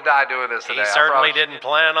not want to die doing this today. He I certainly promise. didn't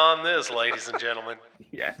plan on this, ladies and gentlemen.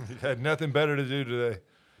 Yeah. He had nothing better to do today.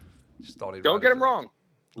 Just thought he'd Don't ride get his- him wrong.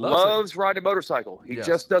 Loves Loves riding a motorcycle. He Yes.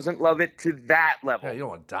 just doesn't love it to that level. Yeah, you don't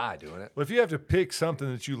want to die doing it. Well, if you have to pick something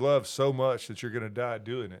that you love so much that you're going to die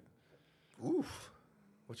doing it, Oof.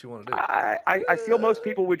 What you want to do? I feel most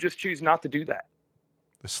people would just choose not to do that.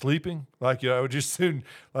 the sleeping, like I would just soon,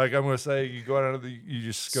 like I'm going to say, you go out of you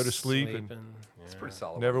just go to sleep and Sleeping, It's pretty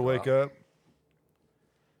solid. never wake up.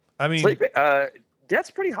 I mean, Sleep,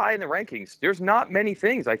 that's pretty high in the rankings. There's not many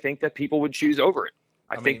things I think that people would choose over it.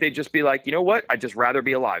 I mean- think they'd just be like, you know what? I'd just rather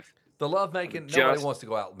be alive. The love making. Nobody Just- wants to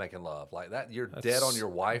go out making love like that. You're dead That's on your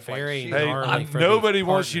wife. very like, hey, gnarly for the nobody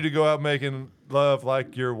wants you partner. to go out making love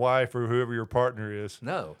like your wife or whoever your partner is.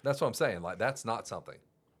 no, that's what I'm saying. Like that's not something.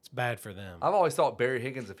 It's bad for them. I've always thought Barry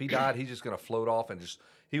Higgins, if he died, he's just going to float off and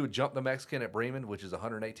he would jump the Mexican at Bremen, which is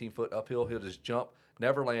 118 foot uphill. He'll just jump,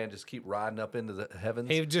 never land, just keep riding up into the heavens.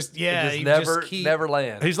 He would just, And he never, keep never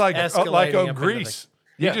land. He's like Escalating on up into Grease.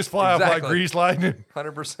 Yeah, You just fly off exactly. like Grease lightning.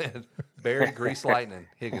 100%. Barry Grease Lightning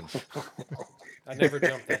Higgins. I never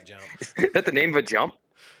jumped that jump. Is that the name of a jump?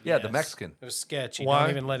 Yeah, the Yes. Mexican. It was sketchy. Why?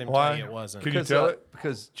 Don't even let him Why? tell you it wasn't. Can you tell it?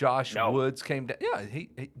 Because Josh No. Woods came down.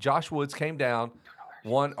 Yeah, Josh Woods came down,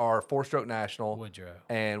 won our 4-stroke national. Woodrow.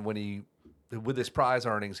 And when with his prize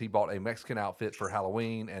earnings, he bought a Mexican outfit for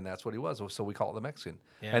Halloween, and that's what he was. So we call it the Mexican.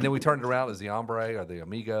 Yeah. And then we turned it around as the hombre or the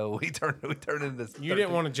amigo. We turned it into. You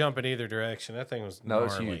didn't want to jump in either direction. That thing was No,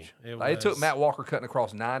 it's gnarly. huge. It, It took was- Matt Walker cutting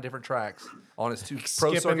across 9 different tracks on his 2 pro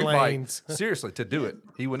Skipping circuit lanes. bike. Seriously, to do it,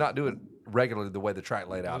 he would not do it regularly the way the track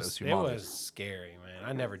laid out. It was It humongous. was scary, man.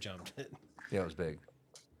 I never jumped it. Yeah, it was big.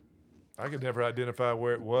 I could never identify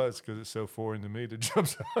where it was because it's so foreign to me to jump.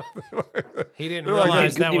 He didn't They're like,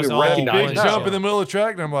 realize you that couldn't was even all recognize Big No. jump in the middle of the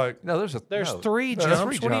track, and I'm like, No, there's 3 No, there's jumps. 3 What are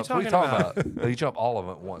you jumps. talking What are you about? talking about? You jump all of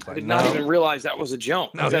them at once. I Like, did not no, even realize that was a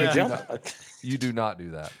jump. No, Was that you a do jump? not. You do not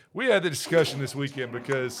do that. we had the discussion this weekend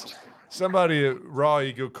because somebody at Raw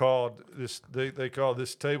Eagle called this. They call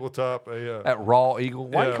this tabletop a. At Raw Eagle.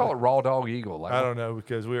 Why do yeah. you call it Raw Dog Eagle? Like, I don't know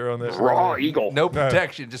because we were on this Raw earlier. Eagle. no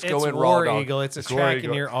protection. Just It's go in War Raw Dog. Eagle. It's a War track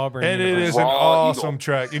Eagle. near Auburn. And it University. is an Raw awesome Eagle.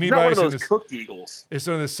 track. It's not one Anybody of seen those this? cooked eagles. It's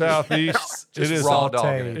in the southeast. Just it is raw it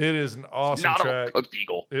dogging it. is an awesome Not a track. cooked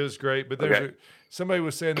eagle. It was great, but there's Okay. somebody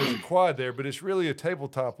was saying there's a quad there, but it's really a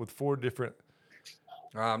tabletop with 4 different.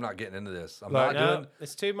 I'm not getting into this. I'm Like- not No, doing.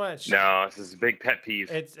 it's too much. No, this is a big pet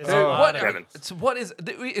peeve. It's Dude, a lot what, of Kevin.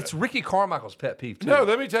 it's Ricky Carmichael's pet peeve too. No,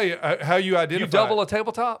 let me tell you how you identify. you double a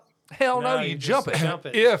tabletop? Hell no, you jump it. Jump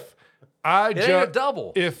it. If I It ain't a jump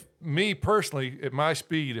double. If me personally at my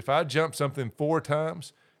speed, if I jump something 4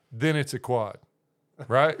 times, then it's a quad,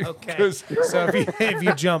 right? Okay. 'Cause- So if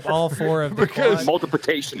you jump all 4 of the quad,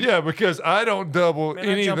 Multiplication. Yeah, because I don't double Man,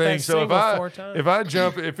 I jump anything. that So single 4 times. if I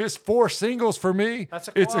jump, if it's 4 singles for me, That's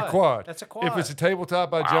a it's a quad. quad. That's a If quad. it's a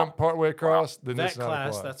tabletop, I jump partway across, then that it's not a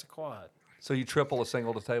class, quad. that's a quad. So you triple a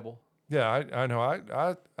single to table? Yeah, I know.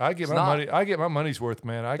 I get my not. money. I get my money's worth,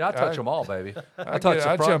 man. I touch them all, baby. I I, touch the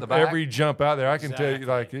I front, jump the back. every jump out there. I can tell you,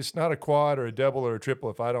 Exactly. like, it's not a quad or a double or a triple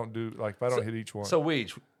if I don't hit each one. So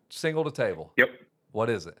Weege, single to table. Yep. What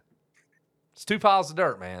is it? It's 2 piles of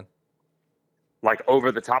dirt, man. Like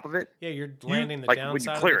over the top of it. Yeah, you're landing the like, when you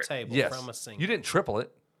downside of clear the it. table Yes. from a single. You didn't triple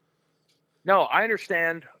it. No, I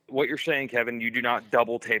understand what you're saying, Kevin. You do not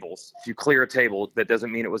double tables. If you clear a table, that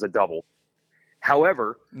doesn't mean it was a double.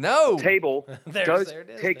 However, No. table There does it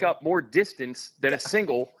is, take there. up more distance than a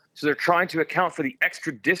single, so they're trying to account for the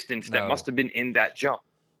extra distance that No. must have been in that jump.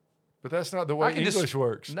 but that's not the way I can English just-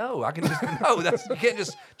 works. No, I can just no. That's you can't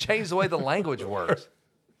just change the way the language works.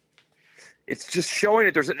 It's just showing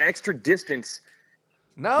that there's an extra distance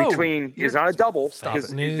No. between. It's not a double Stop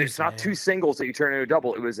because it. News, it's not man. 2 singles that you turn into a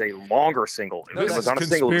double. It was a longer single. It This was is not a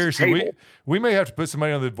single. It was a conspiracy. table. We may have to put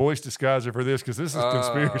somebody on the voice disguiser for this because this is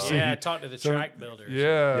conspiracy. Yeah, talk to the So- track builder.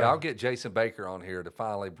 Yeah. Yeah, I'll get Jason Baker on here to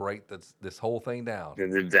finally break this whole thing down.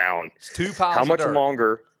 And then down. It's 2 piles How of much dirt.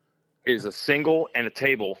 longer is a single and a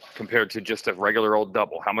table compared to just a regular old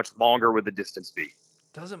double? How much longer would the distance be?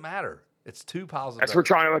 Doesn't matter. It's 2 piles of That's dirt. what we're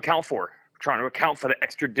trying to account for. Trying to account for the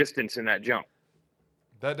extra distance in that jump.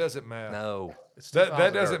 That doesn't math. No. It's 2 That piles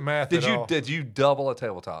of doesn't dirt. math Did at you all. did you double a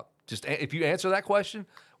tabletop? Just if you answer that question,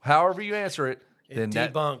 however you answer it, It then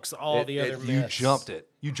that debunks all the other you myths. jumped it.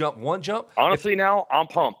 You jumped one jump. Honestly, now I'm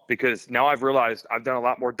pumped because now I've realized I've done a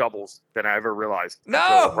lot more doubles than I ever realized. No!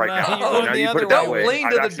 until right No, now. you're So going now the you put other it that way. way. Don't lean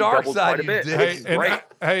I've to the actually dark doubled side, quite a you bit. dick. This is And great. Yeah,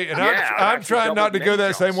 I've I'm actually trying not doubled to go many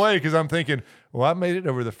that same jumps. way because I'm thinking, well, I made it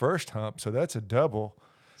over the first hump, so that's a double.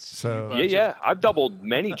 So Yeah, I've doubled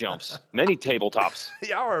many jumps, many tabletops.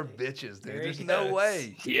 Y'all are bitches, dude. There There's he no goes.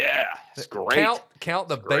 way. Yeah, it's great. Count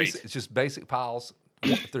the great. basic. It's just basic piles.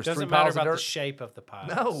 If there's 3 Doesn't matter piles of about the dirt. shape of the pile.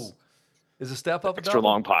 No. Is a step up a Extra double?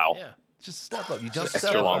 long pile. Yeah. Just a step up. You jump Extra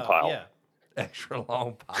step long up. pile. Yeah. Extra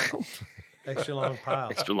long pile. Extra long pile.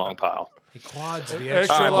 Extra long pile. He quads the extra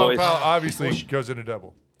extra. All right, long boys. pile obviously goes in a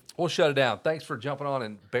double. We'll shut it down. Thanks for jumping on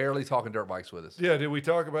and barely talking dirt bikes with us. Yeah, did we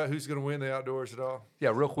talk about who's going to win the outdoors at all?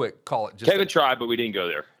 Yeah, real quick. Call it. Just Kevin tried, but we didn't go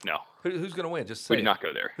there. No, who's going to win? Just say we did it. not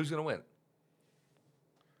go there. Who's going to win?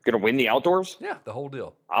 Gonna win the outdoors? Yeah, the whole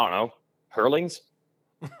deal. I don't know. Hurlings?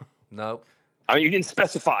 No. I mean, you didn't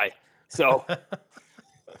specify. So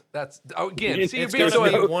That's again. It's See, you're It's being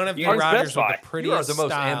going to so be one of the you didn't riders with specify. the prettiest you are the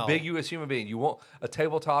most style. ambiguous human being. You want a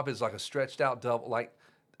tabletop is like a stretched out double, like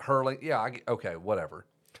hurling. Yeah, okay, whatever.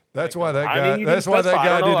 That's why that I guy. mean, you That's didn't why that specify. I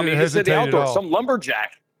guy don't know. I didn't mean, you said the hesitate at outdoors. all.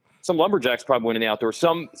 Some lumberjack's probably winning the outdoors.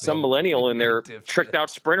 Some millennial in their Dipshit. tricked out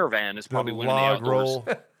sprinter van is The probably winning the log outdoors.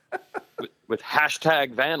 roll. With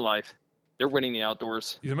hashtag van life, they're winning the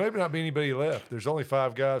outdoors. There may not be anybody left. There's only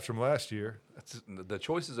 5 guys from last year. That's, the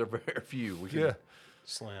choices are very few. We can, Yeah.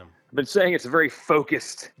 Slim. I've been saying it's a very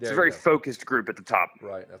focused. It's There a you very go. focused group at the top.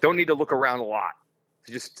 Right. that's Don't right. need to look around a lot.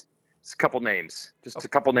 Just a couple names. Just a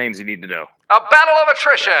couple names you need to know. A battle of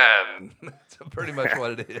attrition. That's pretty much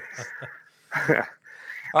what it is.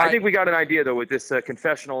 I think we got an idea though with this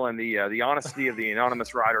confessional and the honesty of the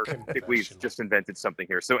anonymous rider. I think we've just invented something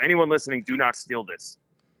here. So anyone listening, do not steal this.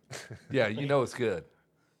 Yeah, you know it's good.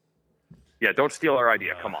 Yeah, don't steal our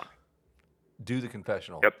idea. Come on. Do the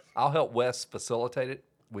confessional. Yep. I'll help Wes facilitate it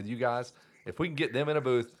with you guys. If we can get them in a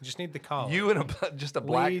booth, You just need the collar. you in just a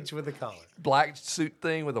black Leads with the collar. black suit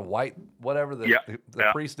thing with a white whatever the Yep. the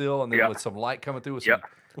Yep. priest deal, and then Yep. with some light coming through with Yep.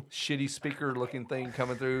 some shitty speaker looking thing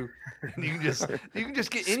coming through. And you can just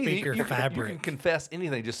get anything. Speaker You can fabric. confess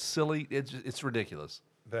anything. Just silly. It's ridiculous.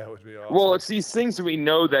 That would be awesome. Well, it's these things that we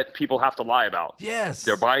know that people have to lie about. Yes.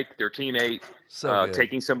 Their bike, their teammate, So good.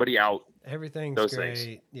 taking somebody out. Everything's Those great.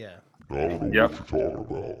 things. Yeah. I don't know Yep. what you're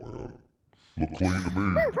talking about, man. Look clean to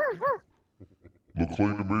me. Look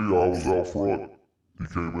clean to me. I was out front. He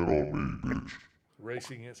came in on me, bitch.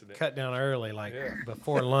 Racing incident. Cut down early, like Yeah.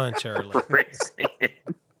 before lunch early. Racing.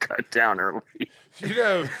 Cut down early. You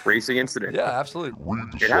know, Racing incident. Yeah, absolutely.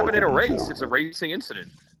 Read the It happened in a Cycle News race. It's a article. racing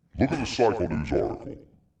incident. Look at the Cycle News article.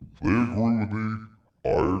 They agree with me. I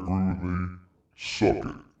agree with me. Suck it.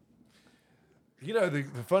 you know the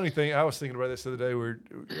funny thing. I was thinking about this the other day.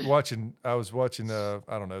 I was watching. I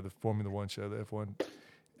don't know, the Formula One show, the F1,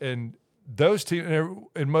 and those teams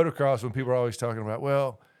in motocross. When people are always talking about,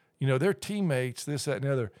 well, you know, their teammates, this, that, and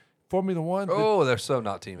the other. Formula One. Oh, they're so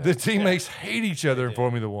not teammates. The teammates hate each other in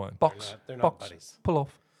Formula One. Box, They're not box, buddies. pull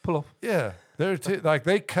off, pull off. Yeah, they're like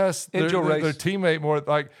they cuss their End your race. teammate more.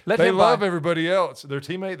 Like Let they him love by. everybody else. Their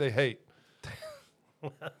teammate they hate.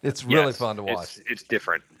 It's really Yes, fun to watch. It's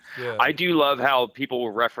different. Yeah. I do love how people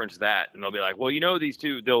will reference that, and they'll be like, "Well, you know, these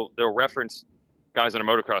two." They'll reference guys on a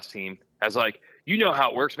motocross team as like, "You know how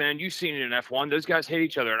it works, man. You've seen it in F1. Those guys hate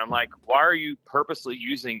each other." And I'm like, "Why are you purposely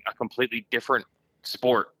using a completely different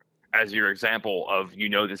sport as your example of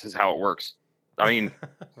this is how it works?" I mean,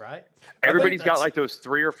 Right? everybody's got like those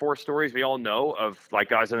 3 or 4 stories we all know of like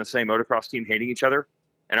guys on the same motocross team hating each other.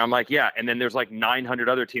 And I'm like, yeah. And then there's like 900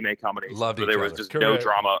 other teammate combinations Loved where each there was other. just no Correct.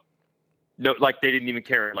 drama. No, like they didn't even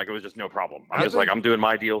care. Like it was just no problem. I was like, I'm doing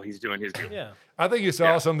my deal. He's doing his deal. Yeah. I think it's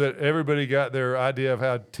awesome that everybody got their idea of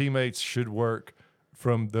how teammates should work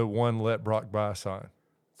from the one "Let Brock by" sign.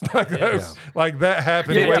 Like that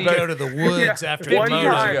happened. Yeah, way you back- Go to the woods after 50 One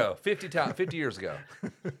years time. ago. 50 years ago.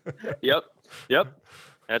 Yep.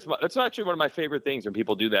 That's actually one of my favorite things when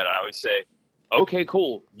people do that. I always say, okay,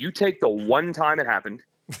 cool. You take the one time it happened,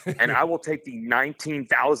 and I will take the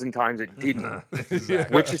 19,000 times it didn't,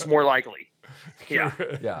 which is more likely. Yeah.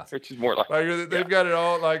 Yeah. Which is more likely. Like they've got it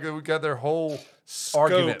all. Like we got their whole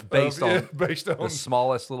Argument scope based of, on based on The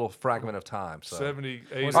smallest little fragment of time. So 70,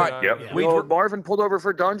 Was 80, it- All right, Yep. Yeah. We- Well, Marvin pulled over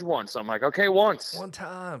for Dunge once. I'm like, okay, once. one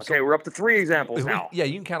time. Okay, we're up to 3 examples now. Yeah,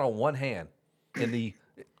 you can count on one hand in the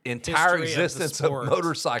entire History of the existence of, sport.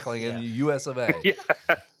 motorcycling in the U.S. of A.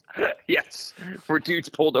 Yes, where dudes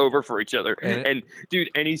pulled over for each other. And And, dude,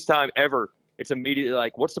 anytime ever, it's immediately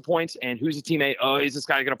like, what's the points and who's the teammate? Oh, is this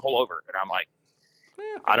guy going to pull over? And I'm like,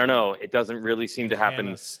 I don't know. It doesn't really seem to happen.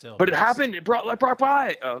 Hannah's still But it best. happened. It brought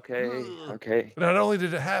by. Okay. Not only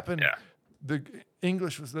did it happen, Yeah. the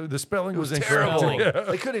English was the spelling was terrible. incorrect. Yeah.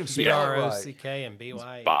 They couldn't even spell it right. B-R-O-C-K and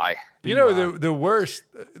B-Y. Bye. You know the worst,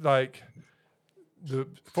 like the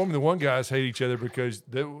Formula One guys hate each other because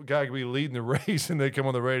the guy could be leading the race and they come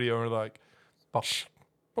on the radio and are like, "Shh,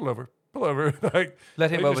 pull over, like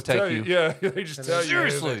Let him they just overtake tell you. Yeah, they just tell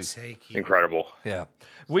Seriously. you. Take you. Incredible. Yeah.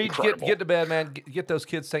 We Incredible. get to bed, man. Get those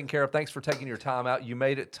kids taken care of. Thanks for taking your time out. You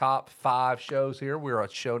made it top 5 shows here. We're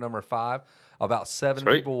at show number 5. About 7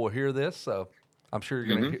 Sweet. people will hear this, so I'm sure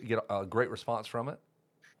you're going to get a great response from it.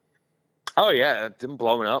 Oh, yeah. It's been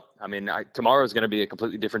blowing up. I mean, tomorrow's going to be a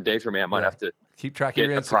completely different day for me. I might Yeah. have to Keep track of get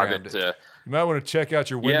your a Instagram. private. You might want to check out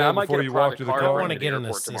your window Yeah, I might before get a you walk private to the car. I car. want to Bring it get to an the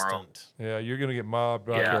airport tomorrow. assistant. Yeah, you're gonna get mobbed.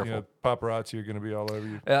 By, Yeah. you know, paparazzi are gonna be all over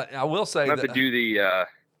you. I will say I have that to do the.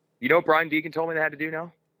 You know what Brian Deacon told me they had to do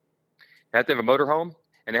now? They have to have a motorhome,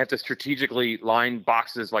 and they have to strategically line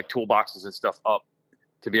boxes like toolboxes and stuff up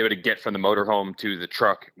to be able to get from the motorhome to the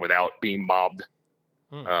truck without being mobbed.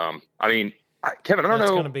 I mean, Kevin, I don't That's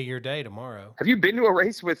know. going to be your day tomorrow. Have you been to a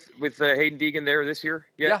race with Hayden Deegan there this year?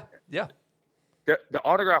 yeah. The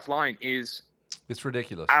autograph line is It's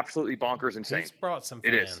ridiculous. absolutely bonkers insane. He's brought some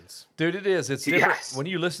It is. fans. Dude, it is. It's different Yes. when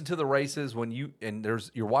you listen to the races.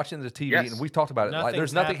 You're watching the TV, Yes. and we've talked about it. Like,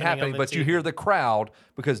 there's Nothing's nothing happening happening, on the but you TV. hear the crowd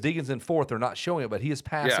because Deegan's in 4th. They're not showing it, but he is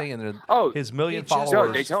passing, and Oh, his million he just- No,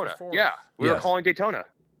 followers. Daytona. Four. Yeah, we were Yes. calling Daytona.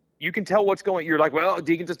 You can tell what's going. You're like, well,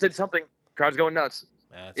 Deegan just did something. Crowd's going nuts.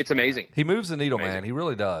 That's It's right. amazing. He moves the needle, man. Amazing. He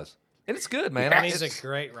really does, and it's good, man. And Yes. he's a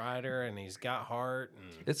great rider, and he's got heart,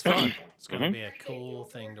 and It's fun. it's going to be a cool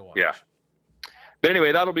thing to watch. Yeah. But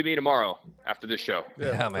anyway, that'll be me tomorrow after this show.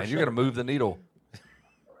 Yeah, man. You're gonna move the needle.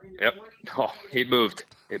 Yep. Oh, it moved.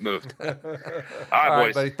 It moved. All right, All right,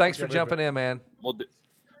 boys. buddy. Thanks for jumping in, man. We'll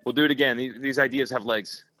do it again. These ideas have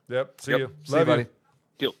legs. Yep. See Yep. you. See you, Love buddy.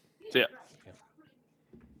 Deal. See ya.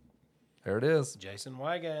 There it is. Jason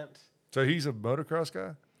Weigandt. So he's a motocross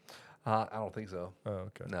guy. I don't think so. Oh,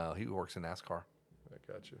 okay. No, he works in NASCAR,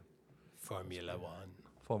 I got you. Formula One.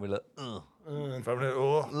 Formula. Formula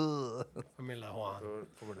Formula One.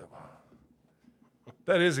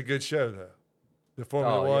 That is a good show, though. The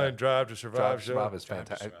Formula Oh, One yeah. Drive to Survive Drive to show. Survive is Drive to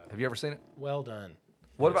fantastic. Survive. Have you ever seen it? Well done.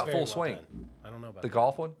 What It's about very Full well Swing? done. I don't know about The that.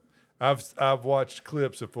 golf one? I've watched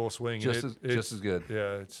clips of Full Swing. and Just it's as good.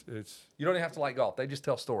 Yeah, it's You don't even have to like golf. They just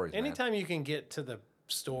tell stories. Man. Anytime you can get to the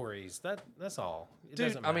stories. That's all. It Dude,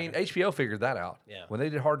 doesn't I mean, matter. HBO figured that out. Yeah. When they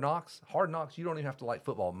did Hard Knocks, you don't even have to like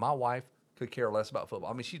football. My wife could care less about football.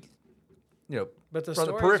 I mean, she, But the from the stories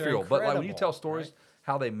are peripheral. But like when you tell incredible, stories, right?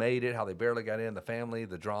 how they made it, how they barely got in, the family,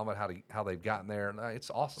 the drama, how they've gotten there, it's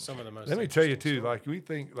awesome. Some of the most. Let me tell you interesting too. Like we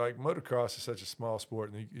think, like motocross is such a small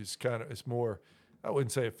sport, and it's more. I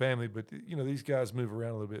wouldn't say a family, but these guys move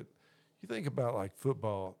around a little bit. You think about like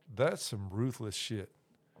football. That's some ruthless shit.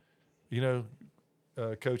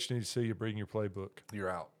 Coach needs to see you bring your playbook You're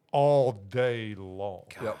out. all day long.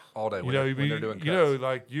 Yep, all day. When they're doing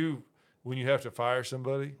cuts. When you have to fire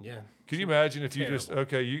somebody. Yeah. Can you imagine if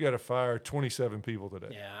Terrible. you got to fire 27 people today?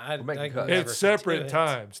 Yeah, making I cuts. never It's could separate do it.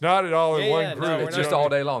 times, not at all in Yeah, one yeah, group. no, we're It's not- just all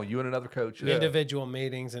day long. You and another coach. Individual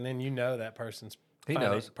meetings, and then that person's He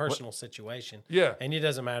knows. personal situation. Yeah. And it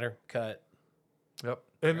doesn't matter. Cut. Yep.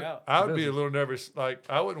 And You're out. I would be a little nervous. Like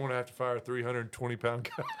I wouldn't want to have to fire a 320-pound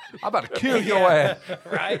guy. I'm about to kill your ass.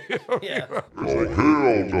 Right? Yeah. Oh,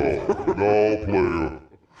 hell no. No, player.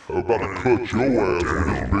 I'm about to cut your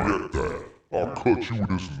ass with this big. I'll cut you with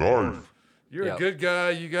this knife. You're Yep. a good guy.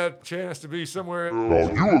 You got a chance to be somewhere.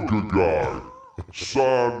 Oh, you a good guy.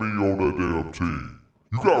 Sign me on that damn team.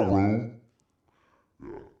 You got room. Yeah.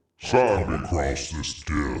 Sign me across this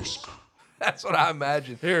disc. That's what I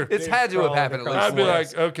imagine. Here. It's had to have happened at least I'd be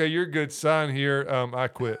once. like, okay, you're good. Sign here. I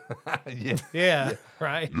quit. yeah, Yeah.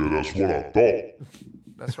 Right. Yeah, that's what I thought.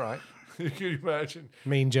 that's right. Can you imagine?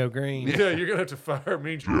 Mean Joe Green. Yeah, you're gonna have to fire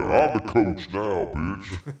me. Yeah, I'm the coach now,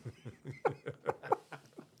 bitch.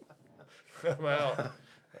 I'm out.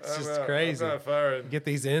 It's I'm just out. crazy. I'm not firing. Get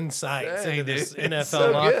these insights Dang, into this dude. NFL It's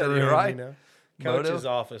so locker good, room. you're right. Coach's Moto.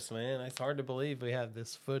 office, man. It's hard to believe we have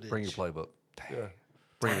this footage. Bring your playbook. Yeah.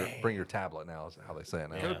 Bring your tablet now. Is how they say it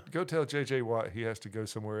now. Yeah. Go tell JJ Watt he has to go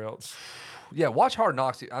somewhere else. Yeah, watch Hard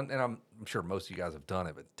Knocks, and I'm sure most of you guys have done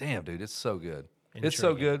it, but damn, dude, it's so good. It's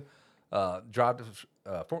so good. Drive to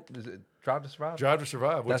Survive? Drive to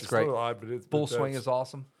Survive, which That's is great. still odd, but it's Full but Swing that's- is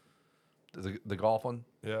awesome. The golf one,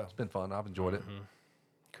 Yeah, it's been fun. I've enjoyed it.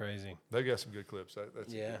 Crazy. they got some good clips.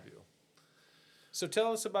 That's Yeah. a good deal. So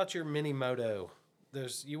tell us about your mini moto.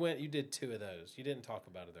 You did 2 of those. You didn't talk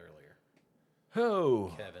about it earlier,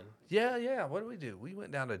 Oh, Kevin. yeah. What did we do? We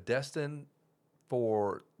went down to Destin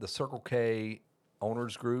for the Circle K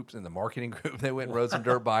owners groups and the marketing group. They went and rode some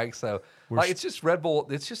dirt bikes. So it's just Red Bull.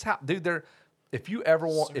 It's just how, dude. If you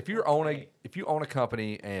own a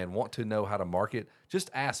company and want to know how to market, just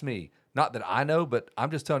ask me. Not that I know, but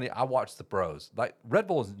I'm just telling you, I watch the pros. Like Red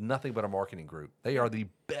Bull is nothing but a marketing group. They are the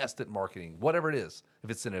best at marketing, whatever it is. If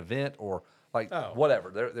it's an event or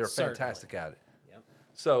whatever, they're Certainly. fantastic at it. Yep.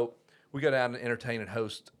 So we go down and entertain and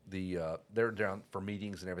host they're down for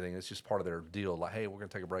meetings and everything. It's just part of their deal. Like, hey, we're going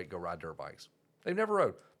to take a break, go ride dirt bikes. They've never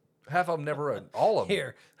rode. Half of them never rode. All of them.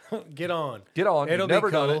 Here, get on. Get on. It'll You've never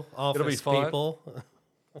be cool. done it. Office It'll be fun. people.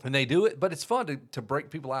 And they do it, but it's fun to break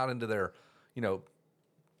people out into their,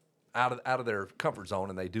 out of their comfort zone,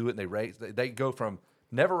 and they do it and they race. They go from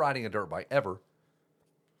never riding a dirt bike ever,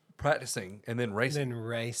 practicing, and then racing Then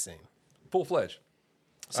racing. full fledged.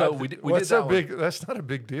 So we did What's that so one. big? That's not a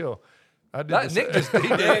big deal. I did That- this. Nick just he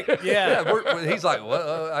did. Yeah. He's like,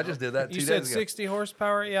 well, I just did that 2 You days said ago. 60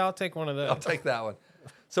 horsepower? Yeah, I'll take one of those. I'll take that one.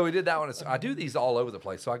 So we did that one. I do these all over the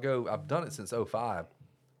place. So I've done it since 05,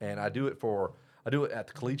 and I do it at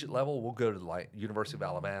the collegiate level. We'll go to like University of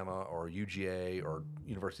Alabama or UGA or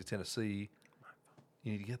University of Tennessee.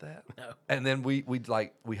 You need to get that? No. And then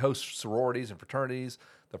we host sororities and fraternities.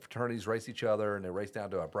 The fraternities race each other, and they race down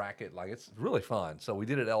to a bracket. Like, it's really fun. So we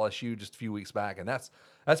did it at LSU just a few weeks back, and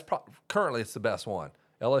currently it's the best one.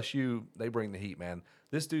 LSU, they bring the heat, man.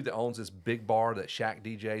 This dude that owns this big bar that Shaq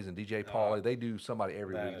DJs and DJ Pauly, they do somebody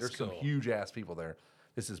every that week. is There's some cool. huge ass people there.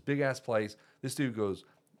 This is big ass place. This dude goes,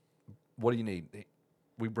 what do you need?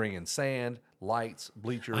 We bring in sand, lights,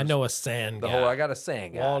 bleachers. I know a sand guy. I got a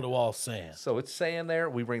sand guy. Wall-to-wall sand. So it's sand there.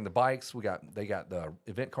 We bring the bikes. They got the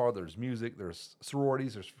event car. There's music. There's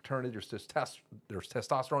sororities. There's fraternity. There's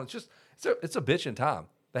testosterone. It's a bitchin' time.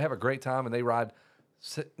 They have a great time, and they ride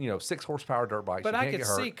 6 horsepower dirt bikes. But You I can't could get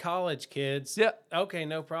hurt. see college kids. Yeah. Okay,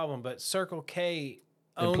 no problem. But Circle K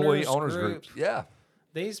Employee owners group, groups. Yeah.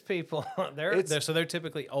 These people, they're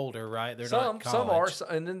typically older, right? They're Some not are, college.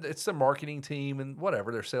 and then it's the marketing team and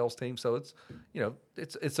whatever their sales team. So it's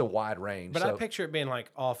it's a wide range. But so I picture it being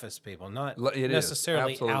like office people, not it is.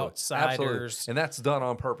 necessarily Absolutely. outsiders. Absolutely. And that's done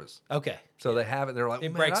on purpose. Okay. So they have it. They're like, It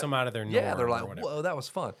 "Man, breaks them out of their Yeah, they're norm or like, whatever." whoa, that was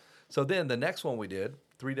fun. So then the next one we did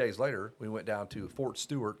 3 days later, we went down to Fort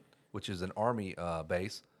Stewart, which is an Army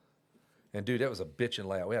base. And dude, that was a bitchin'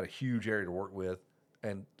 layout. We had a huge area to work with.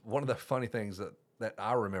 And one of the funny things that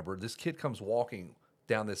I remember, this kid comes walking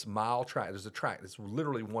down this mile track. There's a track. It's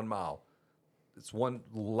literally 1 mile. It's one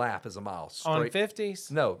lap is a mile. On Straight.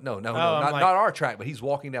 50s? No, I'm not like- our track, but he's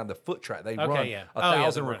walking down the foot track. They run. yeah.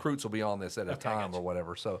 1,000 they're recruits will be on this at a time gotcha. or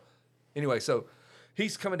whatever. So anyway, so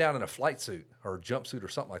he's coming down in a flight suit or a jumpsuit or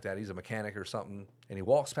something like that. He's a mechanic or something, and he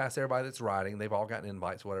walks past everybody that's riding. They've all gotten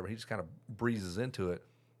invites or whatever. He just kind of breezes into it,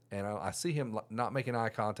 and I see him not making eye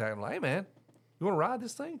contact. I'm like, hey, man, you want to ride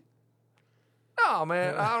this thing? No,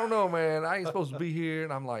 man, I don't know, man. I ain't supposed to be here.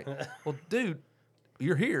 And I'm like, well, dude,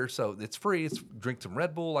 you're here, so it's free. It's drink some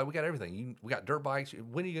Red Bull. Like, we got everything. We got dirt bikes.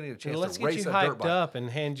 When are you going to get a chance Let's to get race you a dirt hyped bike? up and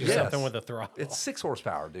hand you Yes. something with a throttle. It's 6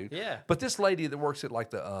 horsepower, dude. Yeah. But this lady that works at like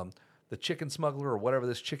the chicken smuggler or whatever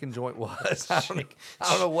this chicken joint was, I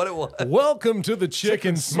don't know what it was. Welcome to the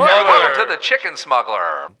chicken smuggler. Welcome to the chicken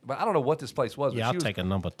smuggler. But I don't know what this place was. Yeah, but I'll she was, take a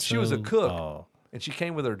number 2. She was a cook, Oh. and she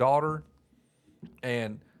came with her daughter,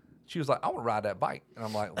 and she was like, I want to ride that bike. And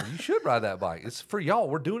I'm like, well, you should ride that bike. It's for y'all.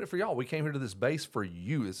 We're doing it for y'all. We came here to this base for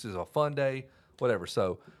you. This is a fun day, whatever.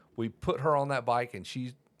 So we put her on that bike, and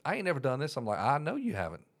I ain't never done this. I'm like, I know you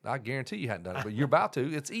haven't. I guarantee you hadn't done it, but you're about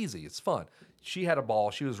to. It's easy. It's fun. She had a ball.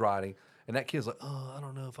 She was riding, and that kid's like, oh, I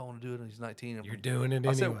don't know if I want to do it. And he's 19. You're doing it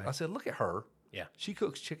I anyway. said, look at her. Yeah. She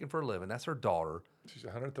cooks chicken for a living. That's her daughter. She's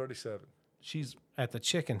 137. She's At the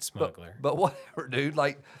chicken smuggler. but whatever, dude.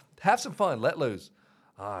 Like, have some fun. Let loose.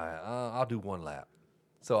 All right, I'll do 1 lap.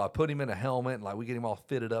 So I put him in a helmet, and like we get him all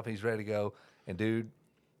fitted up. He's ready to go. And dude,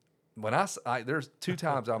 when there's 2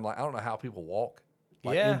 times I'm like, I don't know how people walk.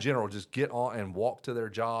 Like Yeah. in general, just get on and walk to their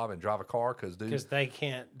job and drive a car because, dude, Because they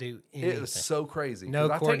can't do anything. it was so crazy. No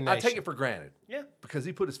 'Cause I coordination. take it for granted. Yeah. Because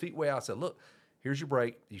he put his feet way out. I said, look, here's your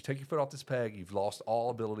brake. You take your foot off this peg. You've lost all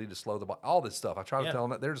ability to slow the bike. All this stuff. I try to Yeah. tell them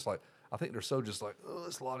that. They're just like, I think they're so just like, oh,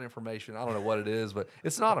 it's a lot of information. I don't know what it is, but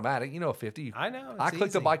it's an automatic. You know, 50. I know, I it's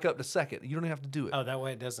click the easy. bike up to second. You don't even have to do it. Oh, that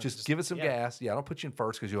way it doesn't. just give it some yeah. gas. Yeah, I don't put you in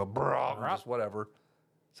first because you'll bro, Right. just whatever.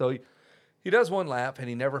 So he does 1 lap and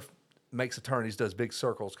he never makes a turn. He just does big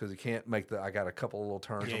circles because he can't make I got a couple of little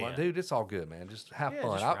turns. I'm like, Yeah. dude, it's all good, man. Just have Yeah,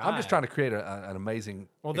 fun. just I'm just ride. trying to create an amazing.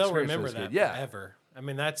 Well, they'll experience for remember this that kid. Yeah. forever. I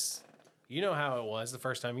mean, that's, you know how it was the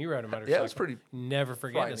first time you rode a motorcycle. Yeah, it was pretty Never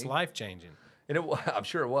forget. It's frightening. life changing. And I'm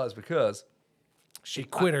sure it was because She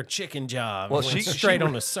quit her chicken job. Well, and went she straight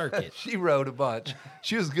on the circuit. she rode a bunch.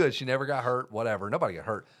 She was good. She never got hurt. Whatever. Nobody got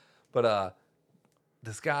hurt. But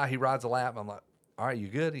this guy, he rides a lap. I'm like, all right, you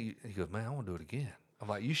good? He goes, man, I want to do it again. I'm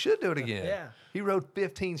like, you should do it again. Yeah. He rode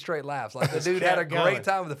 15 straight laps. Like the dude had a kept great going.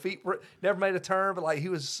 time with the feet. Never made a turn, but like he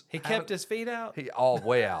was. He kept his feet out. He all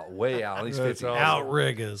way out. At least That's 50. awesome.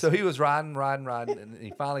 Outriggers. So he was riding, and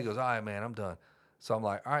he finally goes, all right, man, I'm done. So I'm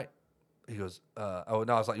like, all right. He goes, oh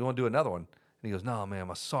no, I was like, you want to do another one? And he goes, no, man,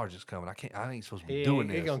 my sergeant's coming. I ain't supposed to be doing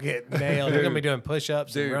this. He's gonna get nailed. He's gonna be doing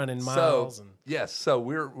push-ups and running miles. So, And yes, so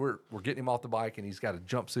we're getting him off the bike, and he's got a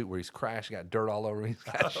jumpsuit where he's crashed, got dirt all over him. He's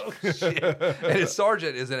got shit. And his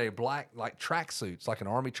sergeant is in a black like tracksuit. It's like an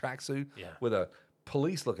army tracksuit Yeah. with a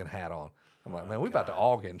police-looking hat on. I'm like, man, we about to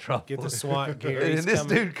all get in trouble. Get the SWAT gear. And He's this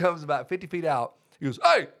coming. dude comes about 50 feet out. He goes,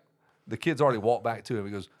 hey! The kid's already walked back to him.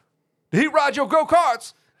 He goes, did he ride your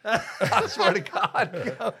go-karts? I swear to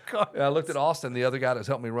God. And I looked at Austin, the other guy that's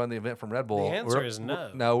helped me run the event from Red Bull. The answer is no.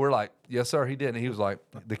 No, we're like, yes, sir, he did. And he was like,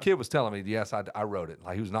 the kid was telling me, yes, I wrote it.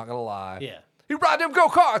 Like, he was not going to lie. Yeah. He ride them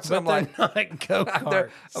go-karts. And But I'm like, they're not go-karts.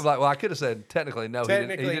 I'm like, well, I could have said technically no.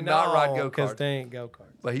 Technically, he did not ride because go-karts. they ain't go-karts.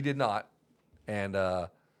 But he did not. And the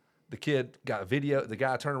kid got video. The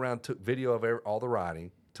guy turned around, took video of all the riding,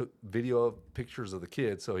 took video of pictures of the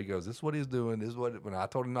kid. So he goes, this is what he's doing. This is what, when I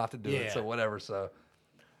told him not to do it. Yeah. So whatever. So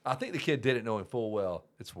I think the kid did it knowing full well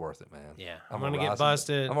it's worth it, man. Yeah. I'm gonna ride get some-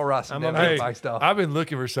 busted. I'm going to ride some I'm damn gonna- dirt Hey, bike stuff. I've been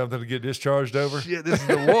looking for something to get discharged over. Shit, this is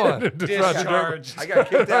the one. Discharged. I got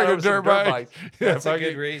kicked out Like a over some dirt dirt bike. bikes. Yeah, That's if I a good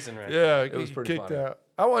get- reason, right? Yeah, It was pretty kicked funny. out.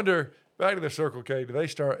 I wonder, back to the Circle K, do they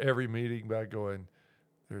start every meeting by going,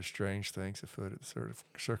 there's strange things afoot at the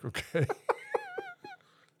Circle K?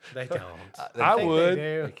 They don't. I think would.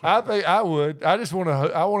 they do. I think I would. I just want to.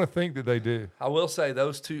 I want to think that they do. I will say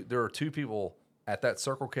those two. There are 2 people at that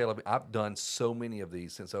Circle K. I've done so many of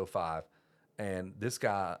these since 05, and this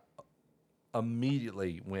guy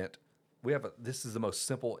immediately went. This is the most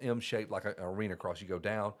simple M shape, like an arena cross. You go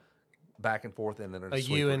down, back and forth, and then there's A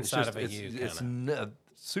sweeper. U It's inside just- of a it's, U, It's kinda.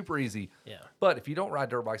 super easy. Yeah. But if you don't ride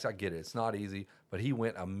dirt bikes, I get it. It's not easy. But he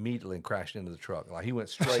went immediately and crashed into the truck. Like he went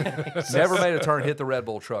straight, never made a turn, hit the Red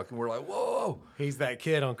Bull truck, and we're like, whoa. He's that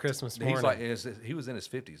kid on Christmas morning. He's like, he was in his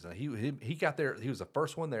 50s. Now, he got there. He was the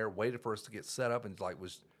first one there. Waited for us to get set up, and like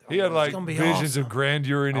was. He had like gonna be visions awesome. of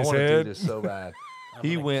grandeur in I his want to head. do this so bad.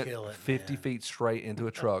 He gonna went kill it, 50 feet straight into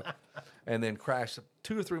a truck, and then crashed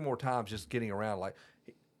 2 or 3 more times just getting around. Like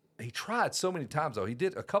he tried so many times though. He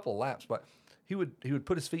did a couple of laps, but he would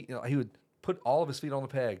put his feet, he would put all of his feet on the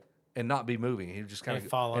peg and not be moving. He would just kind of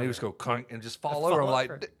fall and he would over. just go clunk and just fall over. I'm over.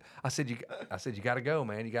 like, I said you got to go,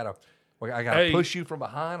 man. You got to. I got to push you from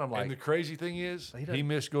behind. I'm like, And the crazy thing is, He doesn't- he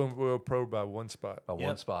missed going World Pro by one spot. by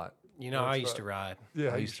one spot. You know, I used to ride. Yeah,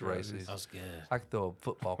 I used to race ride. these. I was good. I could throw a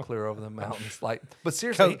football clear over the mountains. Like, but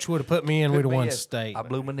seriously, Coach would have put me in. We'd have put me won in. state. I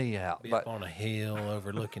blew my knee out. Be But up on a hill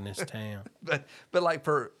overlooking this town. but like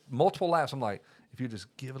for multiple laps, I'm like, if you just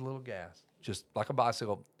give it a little gas, just like a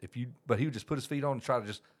bicycle. But he would just put his feet on and try to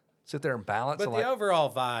just sit there and balance. But and the like,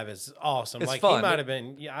 overall vibe is awesome. It's Like fun. he might have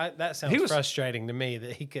been. Yeah, that sounds was- frustrating to me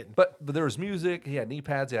that he couldn't. but there was music. He had knee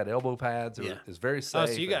pads. He had elbow pads. It was very safe. Oh,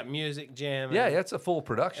 so you got music jamming. yeah, it's a full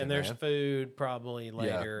production. And there's man. food probably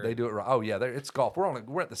later. Yeah, they do it right. Oh yeah, it's golf.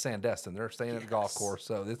 We're at the Sandestin. They're staying at the golf course,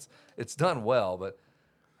 so it's done well. But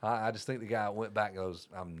I just think the guy went back and goes,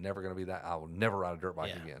 I'm never going to be that. I will never ride a dirt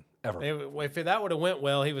bike Yeah. again, ever. If that would have went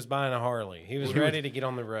well, he was buying a Harley. He was ready to get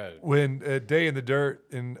on the road. When Day in the Dirt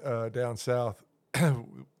in down south,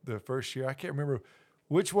 the first year, I can't remember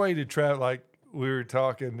which way did Travis, like we were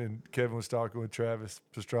talking and Kevin was talking with Travis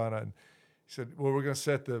Pastrana and he said, well, we're going to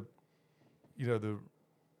set the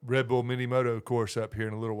Red Bull Mini Moto course up here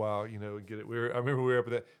in a little while, and get it. I remember we were up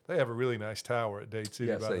at that. They have a really nice tower at Day 2,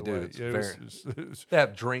 Yes, by they the do. way. It's It very- was They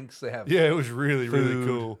have drinks. They have it was really, really food.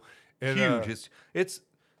 cool. And, huge. It's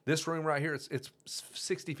this room right here. It's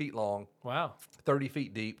 60 feet long, Wow. 30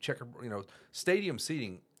 feet deep. Stadium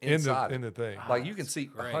seating in inside. the thing. Like you can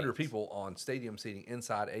seat great. 100 people on stadium seating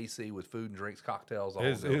inside AC with food and drinks, cocktails. All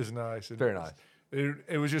It was nice. And Very nice.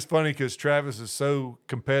 It was just funny because Travis is so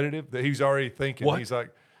competitive that he's already thinking. What? He's like,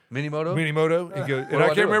 Mini moto. Mini Moto. He goes, and do I I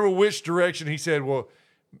can't do? remember which direction he said, well,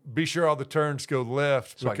 be sure all the turns go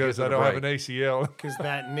left So I because get I to the don't have an break. ACL. Because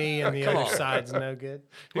that knee on the Come other on. side's no good.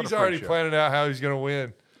 What He's a already freak show. planning out how he's going to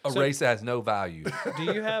win. A race that has no value. Do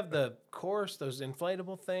you have the course, those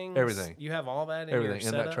inflatable things? Everything. You have all that in Everything your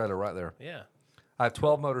in setup? that trailer right there. Yeah. I have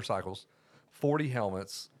 12 motorcycles, 40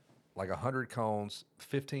 helmets, like 100 cones,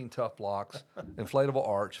 15 tough blocks, inflatable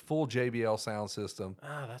arch, full JBL sound system,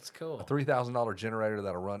 Ah, that's cool. a $3,000 generator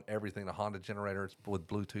that'll run everything. The Honda generator with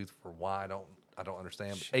Bluetooth for why I don't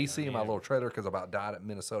understand. But AC in my little trailer because I about died at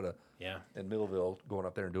Minnesota Yeah. in Millville going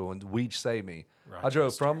up there and doing Weege Save Me. I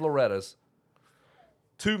drove from Loretta's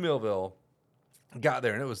to Millville, got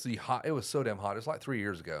there and it was it was so damn hot. It was like 3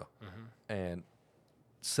 years ago, and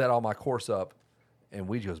set all my course up. And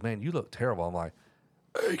Weege goes, man, you look terrible. I'm like,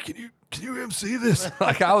 hey, can you MC this?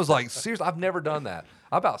 Like I was like, seriously, I've never done that.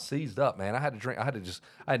 I about seized up, man. I had to drink. I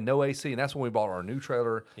had no AC, and that's when we bought our new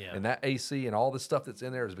trailer. Yeah. And that AC and all the stuff that's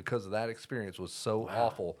in there is because of that experience was so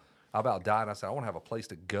awful. I about died. And I said, I want to have a place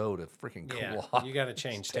to go to freaking cool Yeah. off. You got to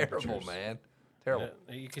change It's terrible, temperatures. man. Terrible.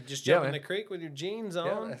 You could just Yeah, jump in man. the creek with your jeans Yeah,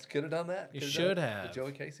 on. could have done that. You Could've should done it. have. With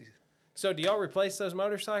Joey Casey. So do y'all replace those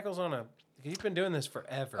motorcycles on a? You've been doing this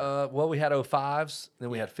forever. Well, we had 05s, then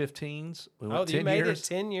we had 15s. We went oh, 10 you made years. it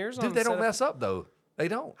 10 years. on Dude, they a set don't of- mess up though. They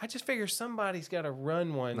don't. I just figure somebody's got to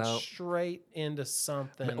run one No. straight into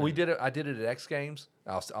something. We did it. I did it at X Games.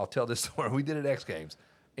 I'll tell this story. We did it at X Games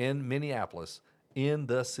in Minneapolis, in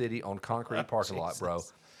the city on concrete parking lot, bro.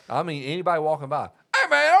 I mean, anybody walking by, hey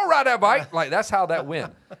man, I'll ride that bike. Like that's how that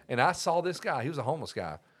went. And I saw this guy. He was a homeless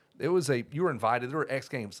guy. You were invited. There were X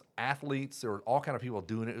Games athletes. There were all kind of people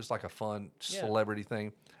doing it. It was like a fun celebrity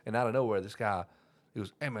thing. And out of nowhere, this guy, he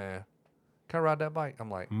goes, hey man, can I ride that bike?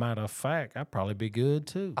 I'm like, Matter of fact, I'd probably be good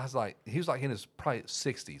too. I was like, he was like in his probably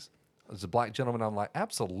 60s. As a black gentleman, I'm like,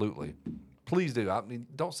 absolutely, please do. I mean,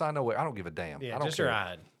 don't sign no way. I don't give a damn. Yeah, I don't just care.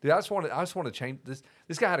 ride. Dude, I just want to change this.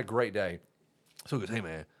 This guy had a great day. So he goes, hey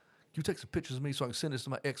man, can you take some pictures of me so I can send this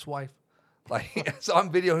to my ex-wife? Like, so I'm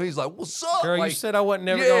videoing. He's like, "What's up?" Girl, you like, said I wasn't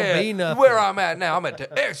never gonna be nothing. Where I'm at now, I'm at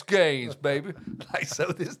the X Games, baby. Like, so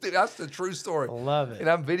this dude, that's the true story. I love it. And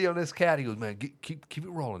I'm videoing this cat. He goes, "Man, keep it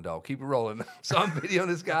rolling, dog. Keep it rolling." So I'm videoing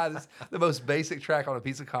this guy. This the most basic track on a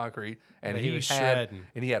piece of concrete, and He he was had shredding.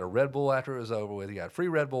 and he had a Red Bull after it was over with. He got a free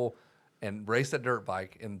Red Bull and raced a dirt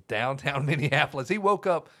bike in downtown Minneapolis. He woke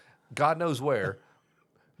up, God knows where.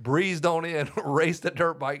 Breezed on in, raced a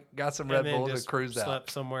dirt bike, got some Red then Bull, and just cruised out. slept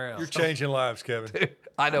somewhere else. You're changing lives, Kevin.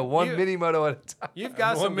 I know one You- mini moto at a time. You've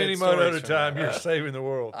got One some mini good moto at stories a from time. that. You're saving the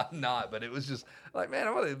world. I'm not, but it was just like, man,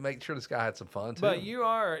 I want to make sure this guy had some fun too. But you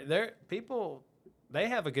are there. People, they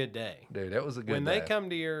have a good day dude, that was a good when day. they come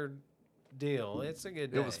to your deal. It's a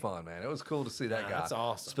good day. It was fun, man. It was cool to see that Nah, guy. that's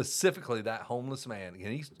awesome. Specifically, that homeless man.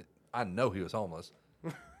 And I know he was homeless.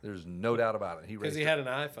 There's no doubt about it. He because raced he had an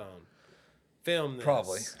iPhone. Film this.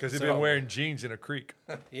 Probably. Because he's So- been wearing jeans in a creek.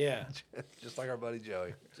 Yeah, just like our buddy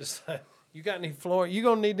Joey. just like, You got any floor? You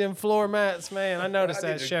gonna need them floor mats, man. I noticed I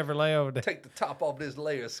that need to Chevrolet over there. Take the top off this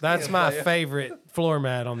layer of skin. That's my player. favorite floor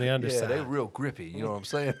mat on the Yeah, underside. they're real grippy. You know what I'm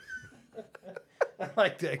saying? I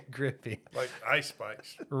like that grippy. Like ice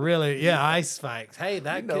spikes. Really, yeah, ice spikes. Hey,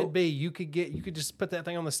 that You know. could be. You could just put that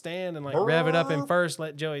thing on the stand and like rev it up in first.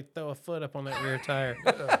 Let Joey throw a foot up on that rear tire.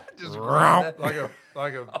 Just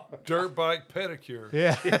Like a dirt bike pedicure.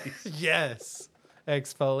 Yeah. Yes.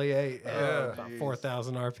 Exfoliate. Yeah. About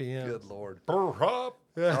 4,000 RPM. Good Lord. Hop.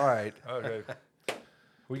 All right. Okay.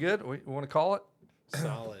 We good? We want to call it?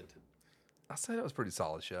 Solid. I say that was a pretty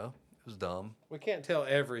solid show. It was dumb. We can't tell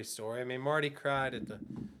every story. I mean, Marty cried at the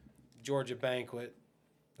Georgia banquet.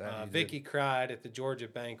 Vicky cried at the Georgia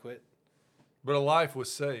banquet. But a life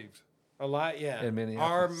was saved. A lot, yeah. In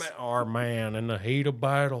Minneapolis. Our man in the heat of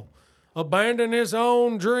battle abandoned his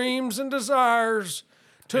own dreams and desires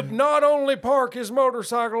to not only park his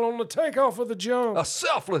motorcycle on the takeoff of the jump. A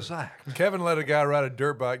selfless act. Kevin let a guy ride a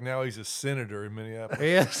dirt bike. Now he's a senator in Minneapolis.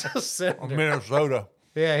 Yes, a senator. Minnesota.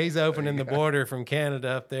 Yeah, he's opening the border from Canada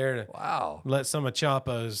up there to Wow. let some of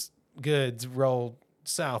Chapo's goods roll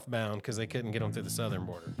southbound because they couldn't get them through the southern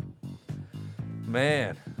border.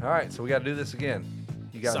 Man. All right, so we got to do this again.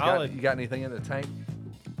 You got Solid. you got anything in the tank?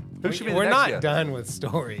 Who should be the We're next not guest? done with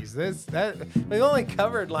stories. We've only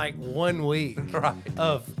covered like 1 week Right.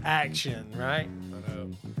 of action, right? I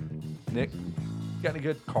know. Nick, you got any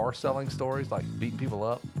good car selling stories, like beating people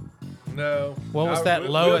up? No. What was that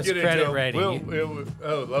we'll lowest get into credit it. rating? Lowest?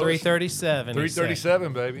 337. he said.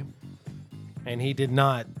 337, baby. And he did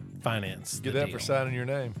not finance. Get the that deal. for signing your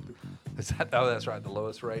name. Is that? Oh, that's right. The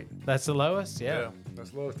lowest rate. That's the lowest? Yeah.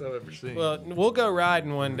 That's the lowest I've ever seen. Well, we'll go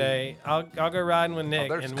riding one day. I'll go riding with Nick,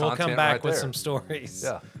 there's and we'll come content back right with there. some stories.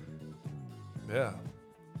 Yeah. yeah.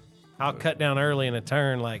 I'll cut down early in a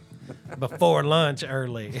turn, like before lunch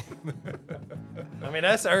early. I mean,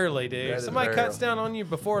 that's early, That dude. is Somebody very cuts early. down on you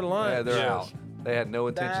before lunch. Yeah, they're Yes. out. They had no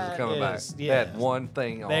intentions That of coming back. is- They had yes. one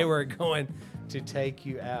thing on. They were going to take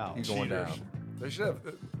you out. You going Cheaters. down.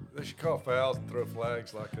 They should call fouls and throw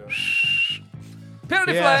flags like a.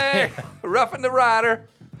 Penalty Yeah. flag. Roughing the rider.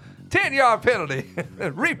 10-yard penalty.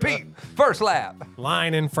 Repeat. First lap.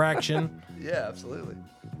 Line infraction. Yeah, absolutely.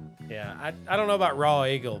 Yeah, I don't know about Raw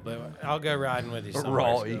Eagle, but I'll go riding with you somewhere.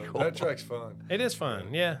 Raw Eagle. That track's fun. It is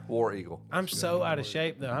fun, yeah. War Eagle. I'm so out of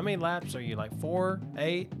shape though. How many laps are you? Like 4,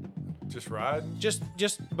 8? Just riding.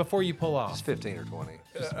 Just before you pull off. It's 15 or 20.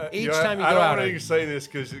 Each time you I go don't out, want to say this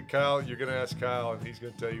because Kyle, you're going to ask Kyle, and he's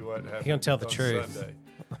going to tell you what happened. He's gonna tell the on truth. Sunday.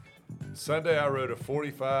 Sunday, I rode a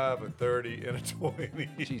 45, a 30, and a 20.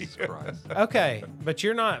 Jesus Christ. Okay, but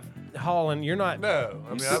you're not hauling. You're not. No,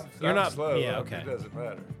 I mean, You're I'm not- slow. yeah, okay. It doesn't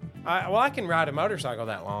matter. I can ride a motorcycle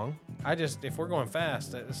that long. If we're going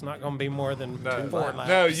fast, it's not going to be more than No, 4 laps.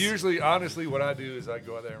 no. Usually, honestly, what I do is I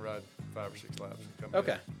go out there and ride 5 or 6 laps. And come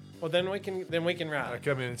Okay. Well, then we can In. I ride.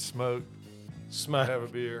 come in and smoke, Smoke. have a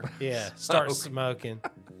beer. Yeah. Start smoking.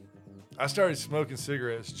 I started smoking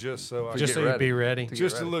cigarettes just so I Just get so you'd ready. be ready. To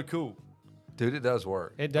just get to ready. look cool. Dude, it does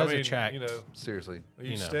work. It does I mean, attract. You know, Seriously.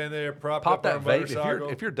 you, know. stand there, propped Pop up that on a vape. motorcycle.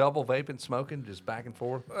 If you're double vaping, smoking, just back and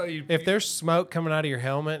forth. If there's smoke coming out of your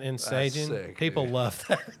helmet in staging, sick, people dude. love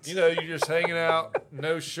that. you're just hanging out,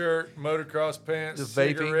 no shirt, motocross pants, Just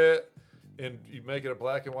vaping. cigarette, and you make it a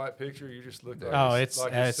black and white picture. You just look like Oh, you're- it's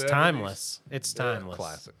like you're it's 70s timeless. It's Yeah, timeless.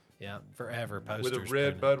 Classic. Yeah, forever posters. with a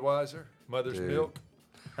red printed. Budweiser, Mother's Dude. Milk.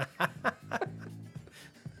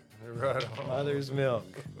 Right on. Mother's milk.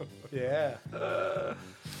 Yeah. All right,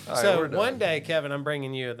 So we're done. one day, Kevin, I'm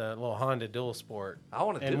bringing you the little Honda Dual Sport, I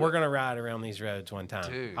want to do and we're it. gonna ride around these roads one time.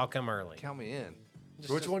 Dude. I'll come early. Count me in.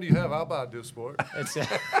 Which one do you have? I'll buy a Dual Sport. It's,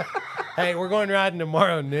 hey, we're going riding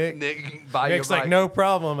tomorrow, Nick. Nick, you can buy your Nick's like, bike. no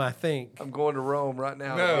problem. I think. I'm going to Rome right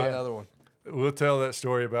now. No. To buy another one. We'll tell that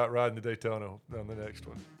story about riding the Daytona on the next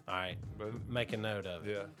one. All right, But make a note of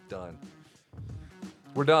it. yeah. Done.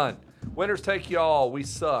 We're done. Winners take y'all. We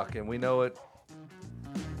suck, and we know it.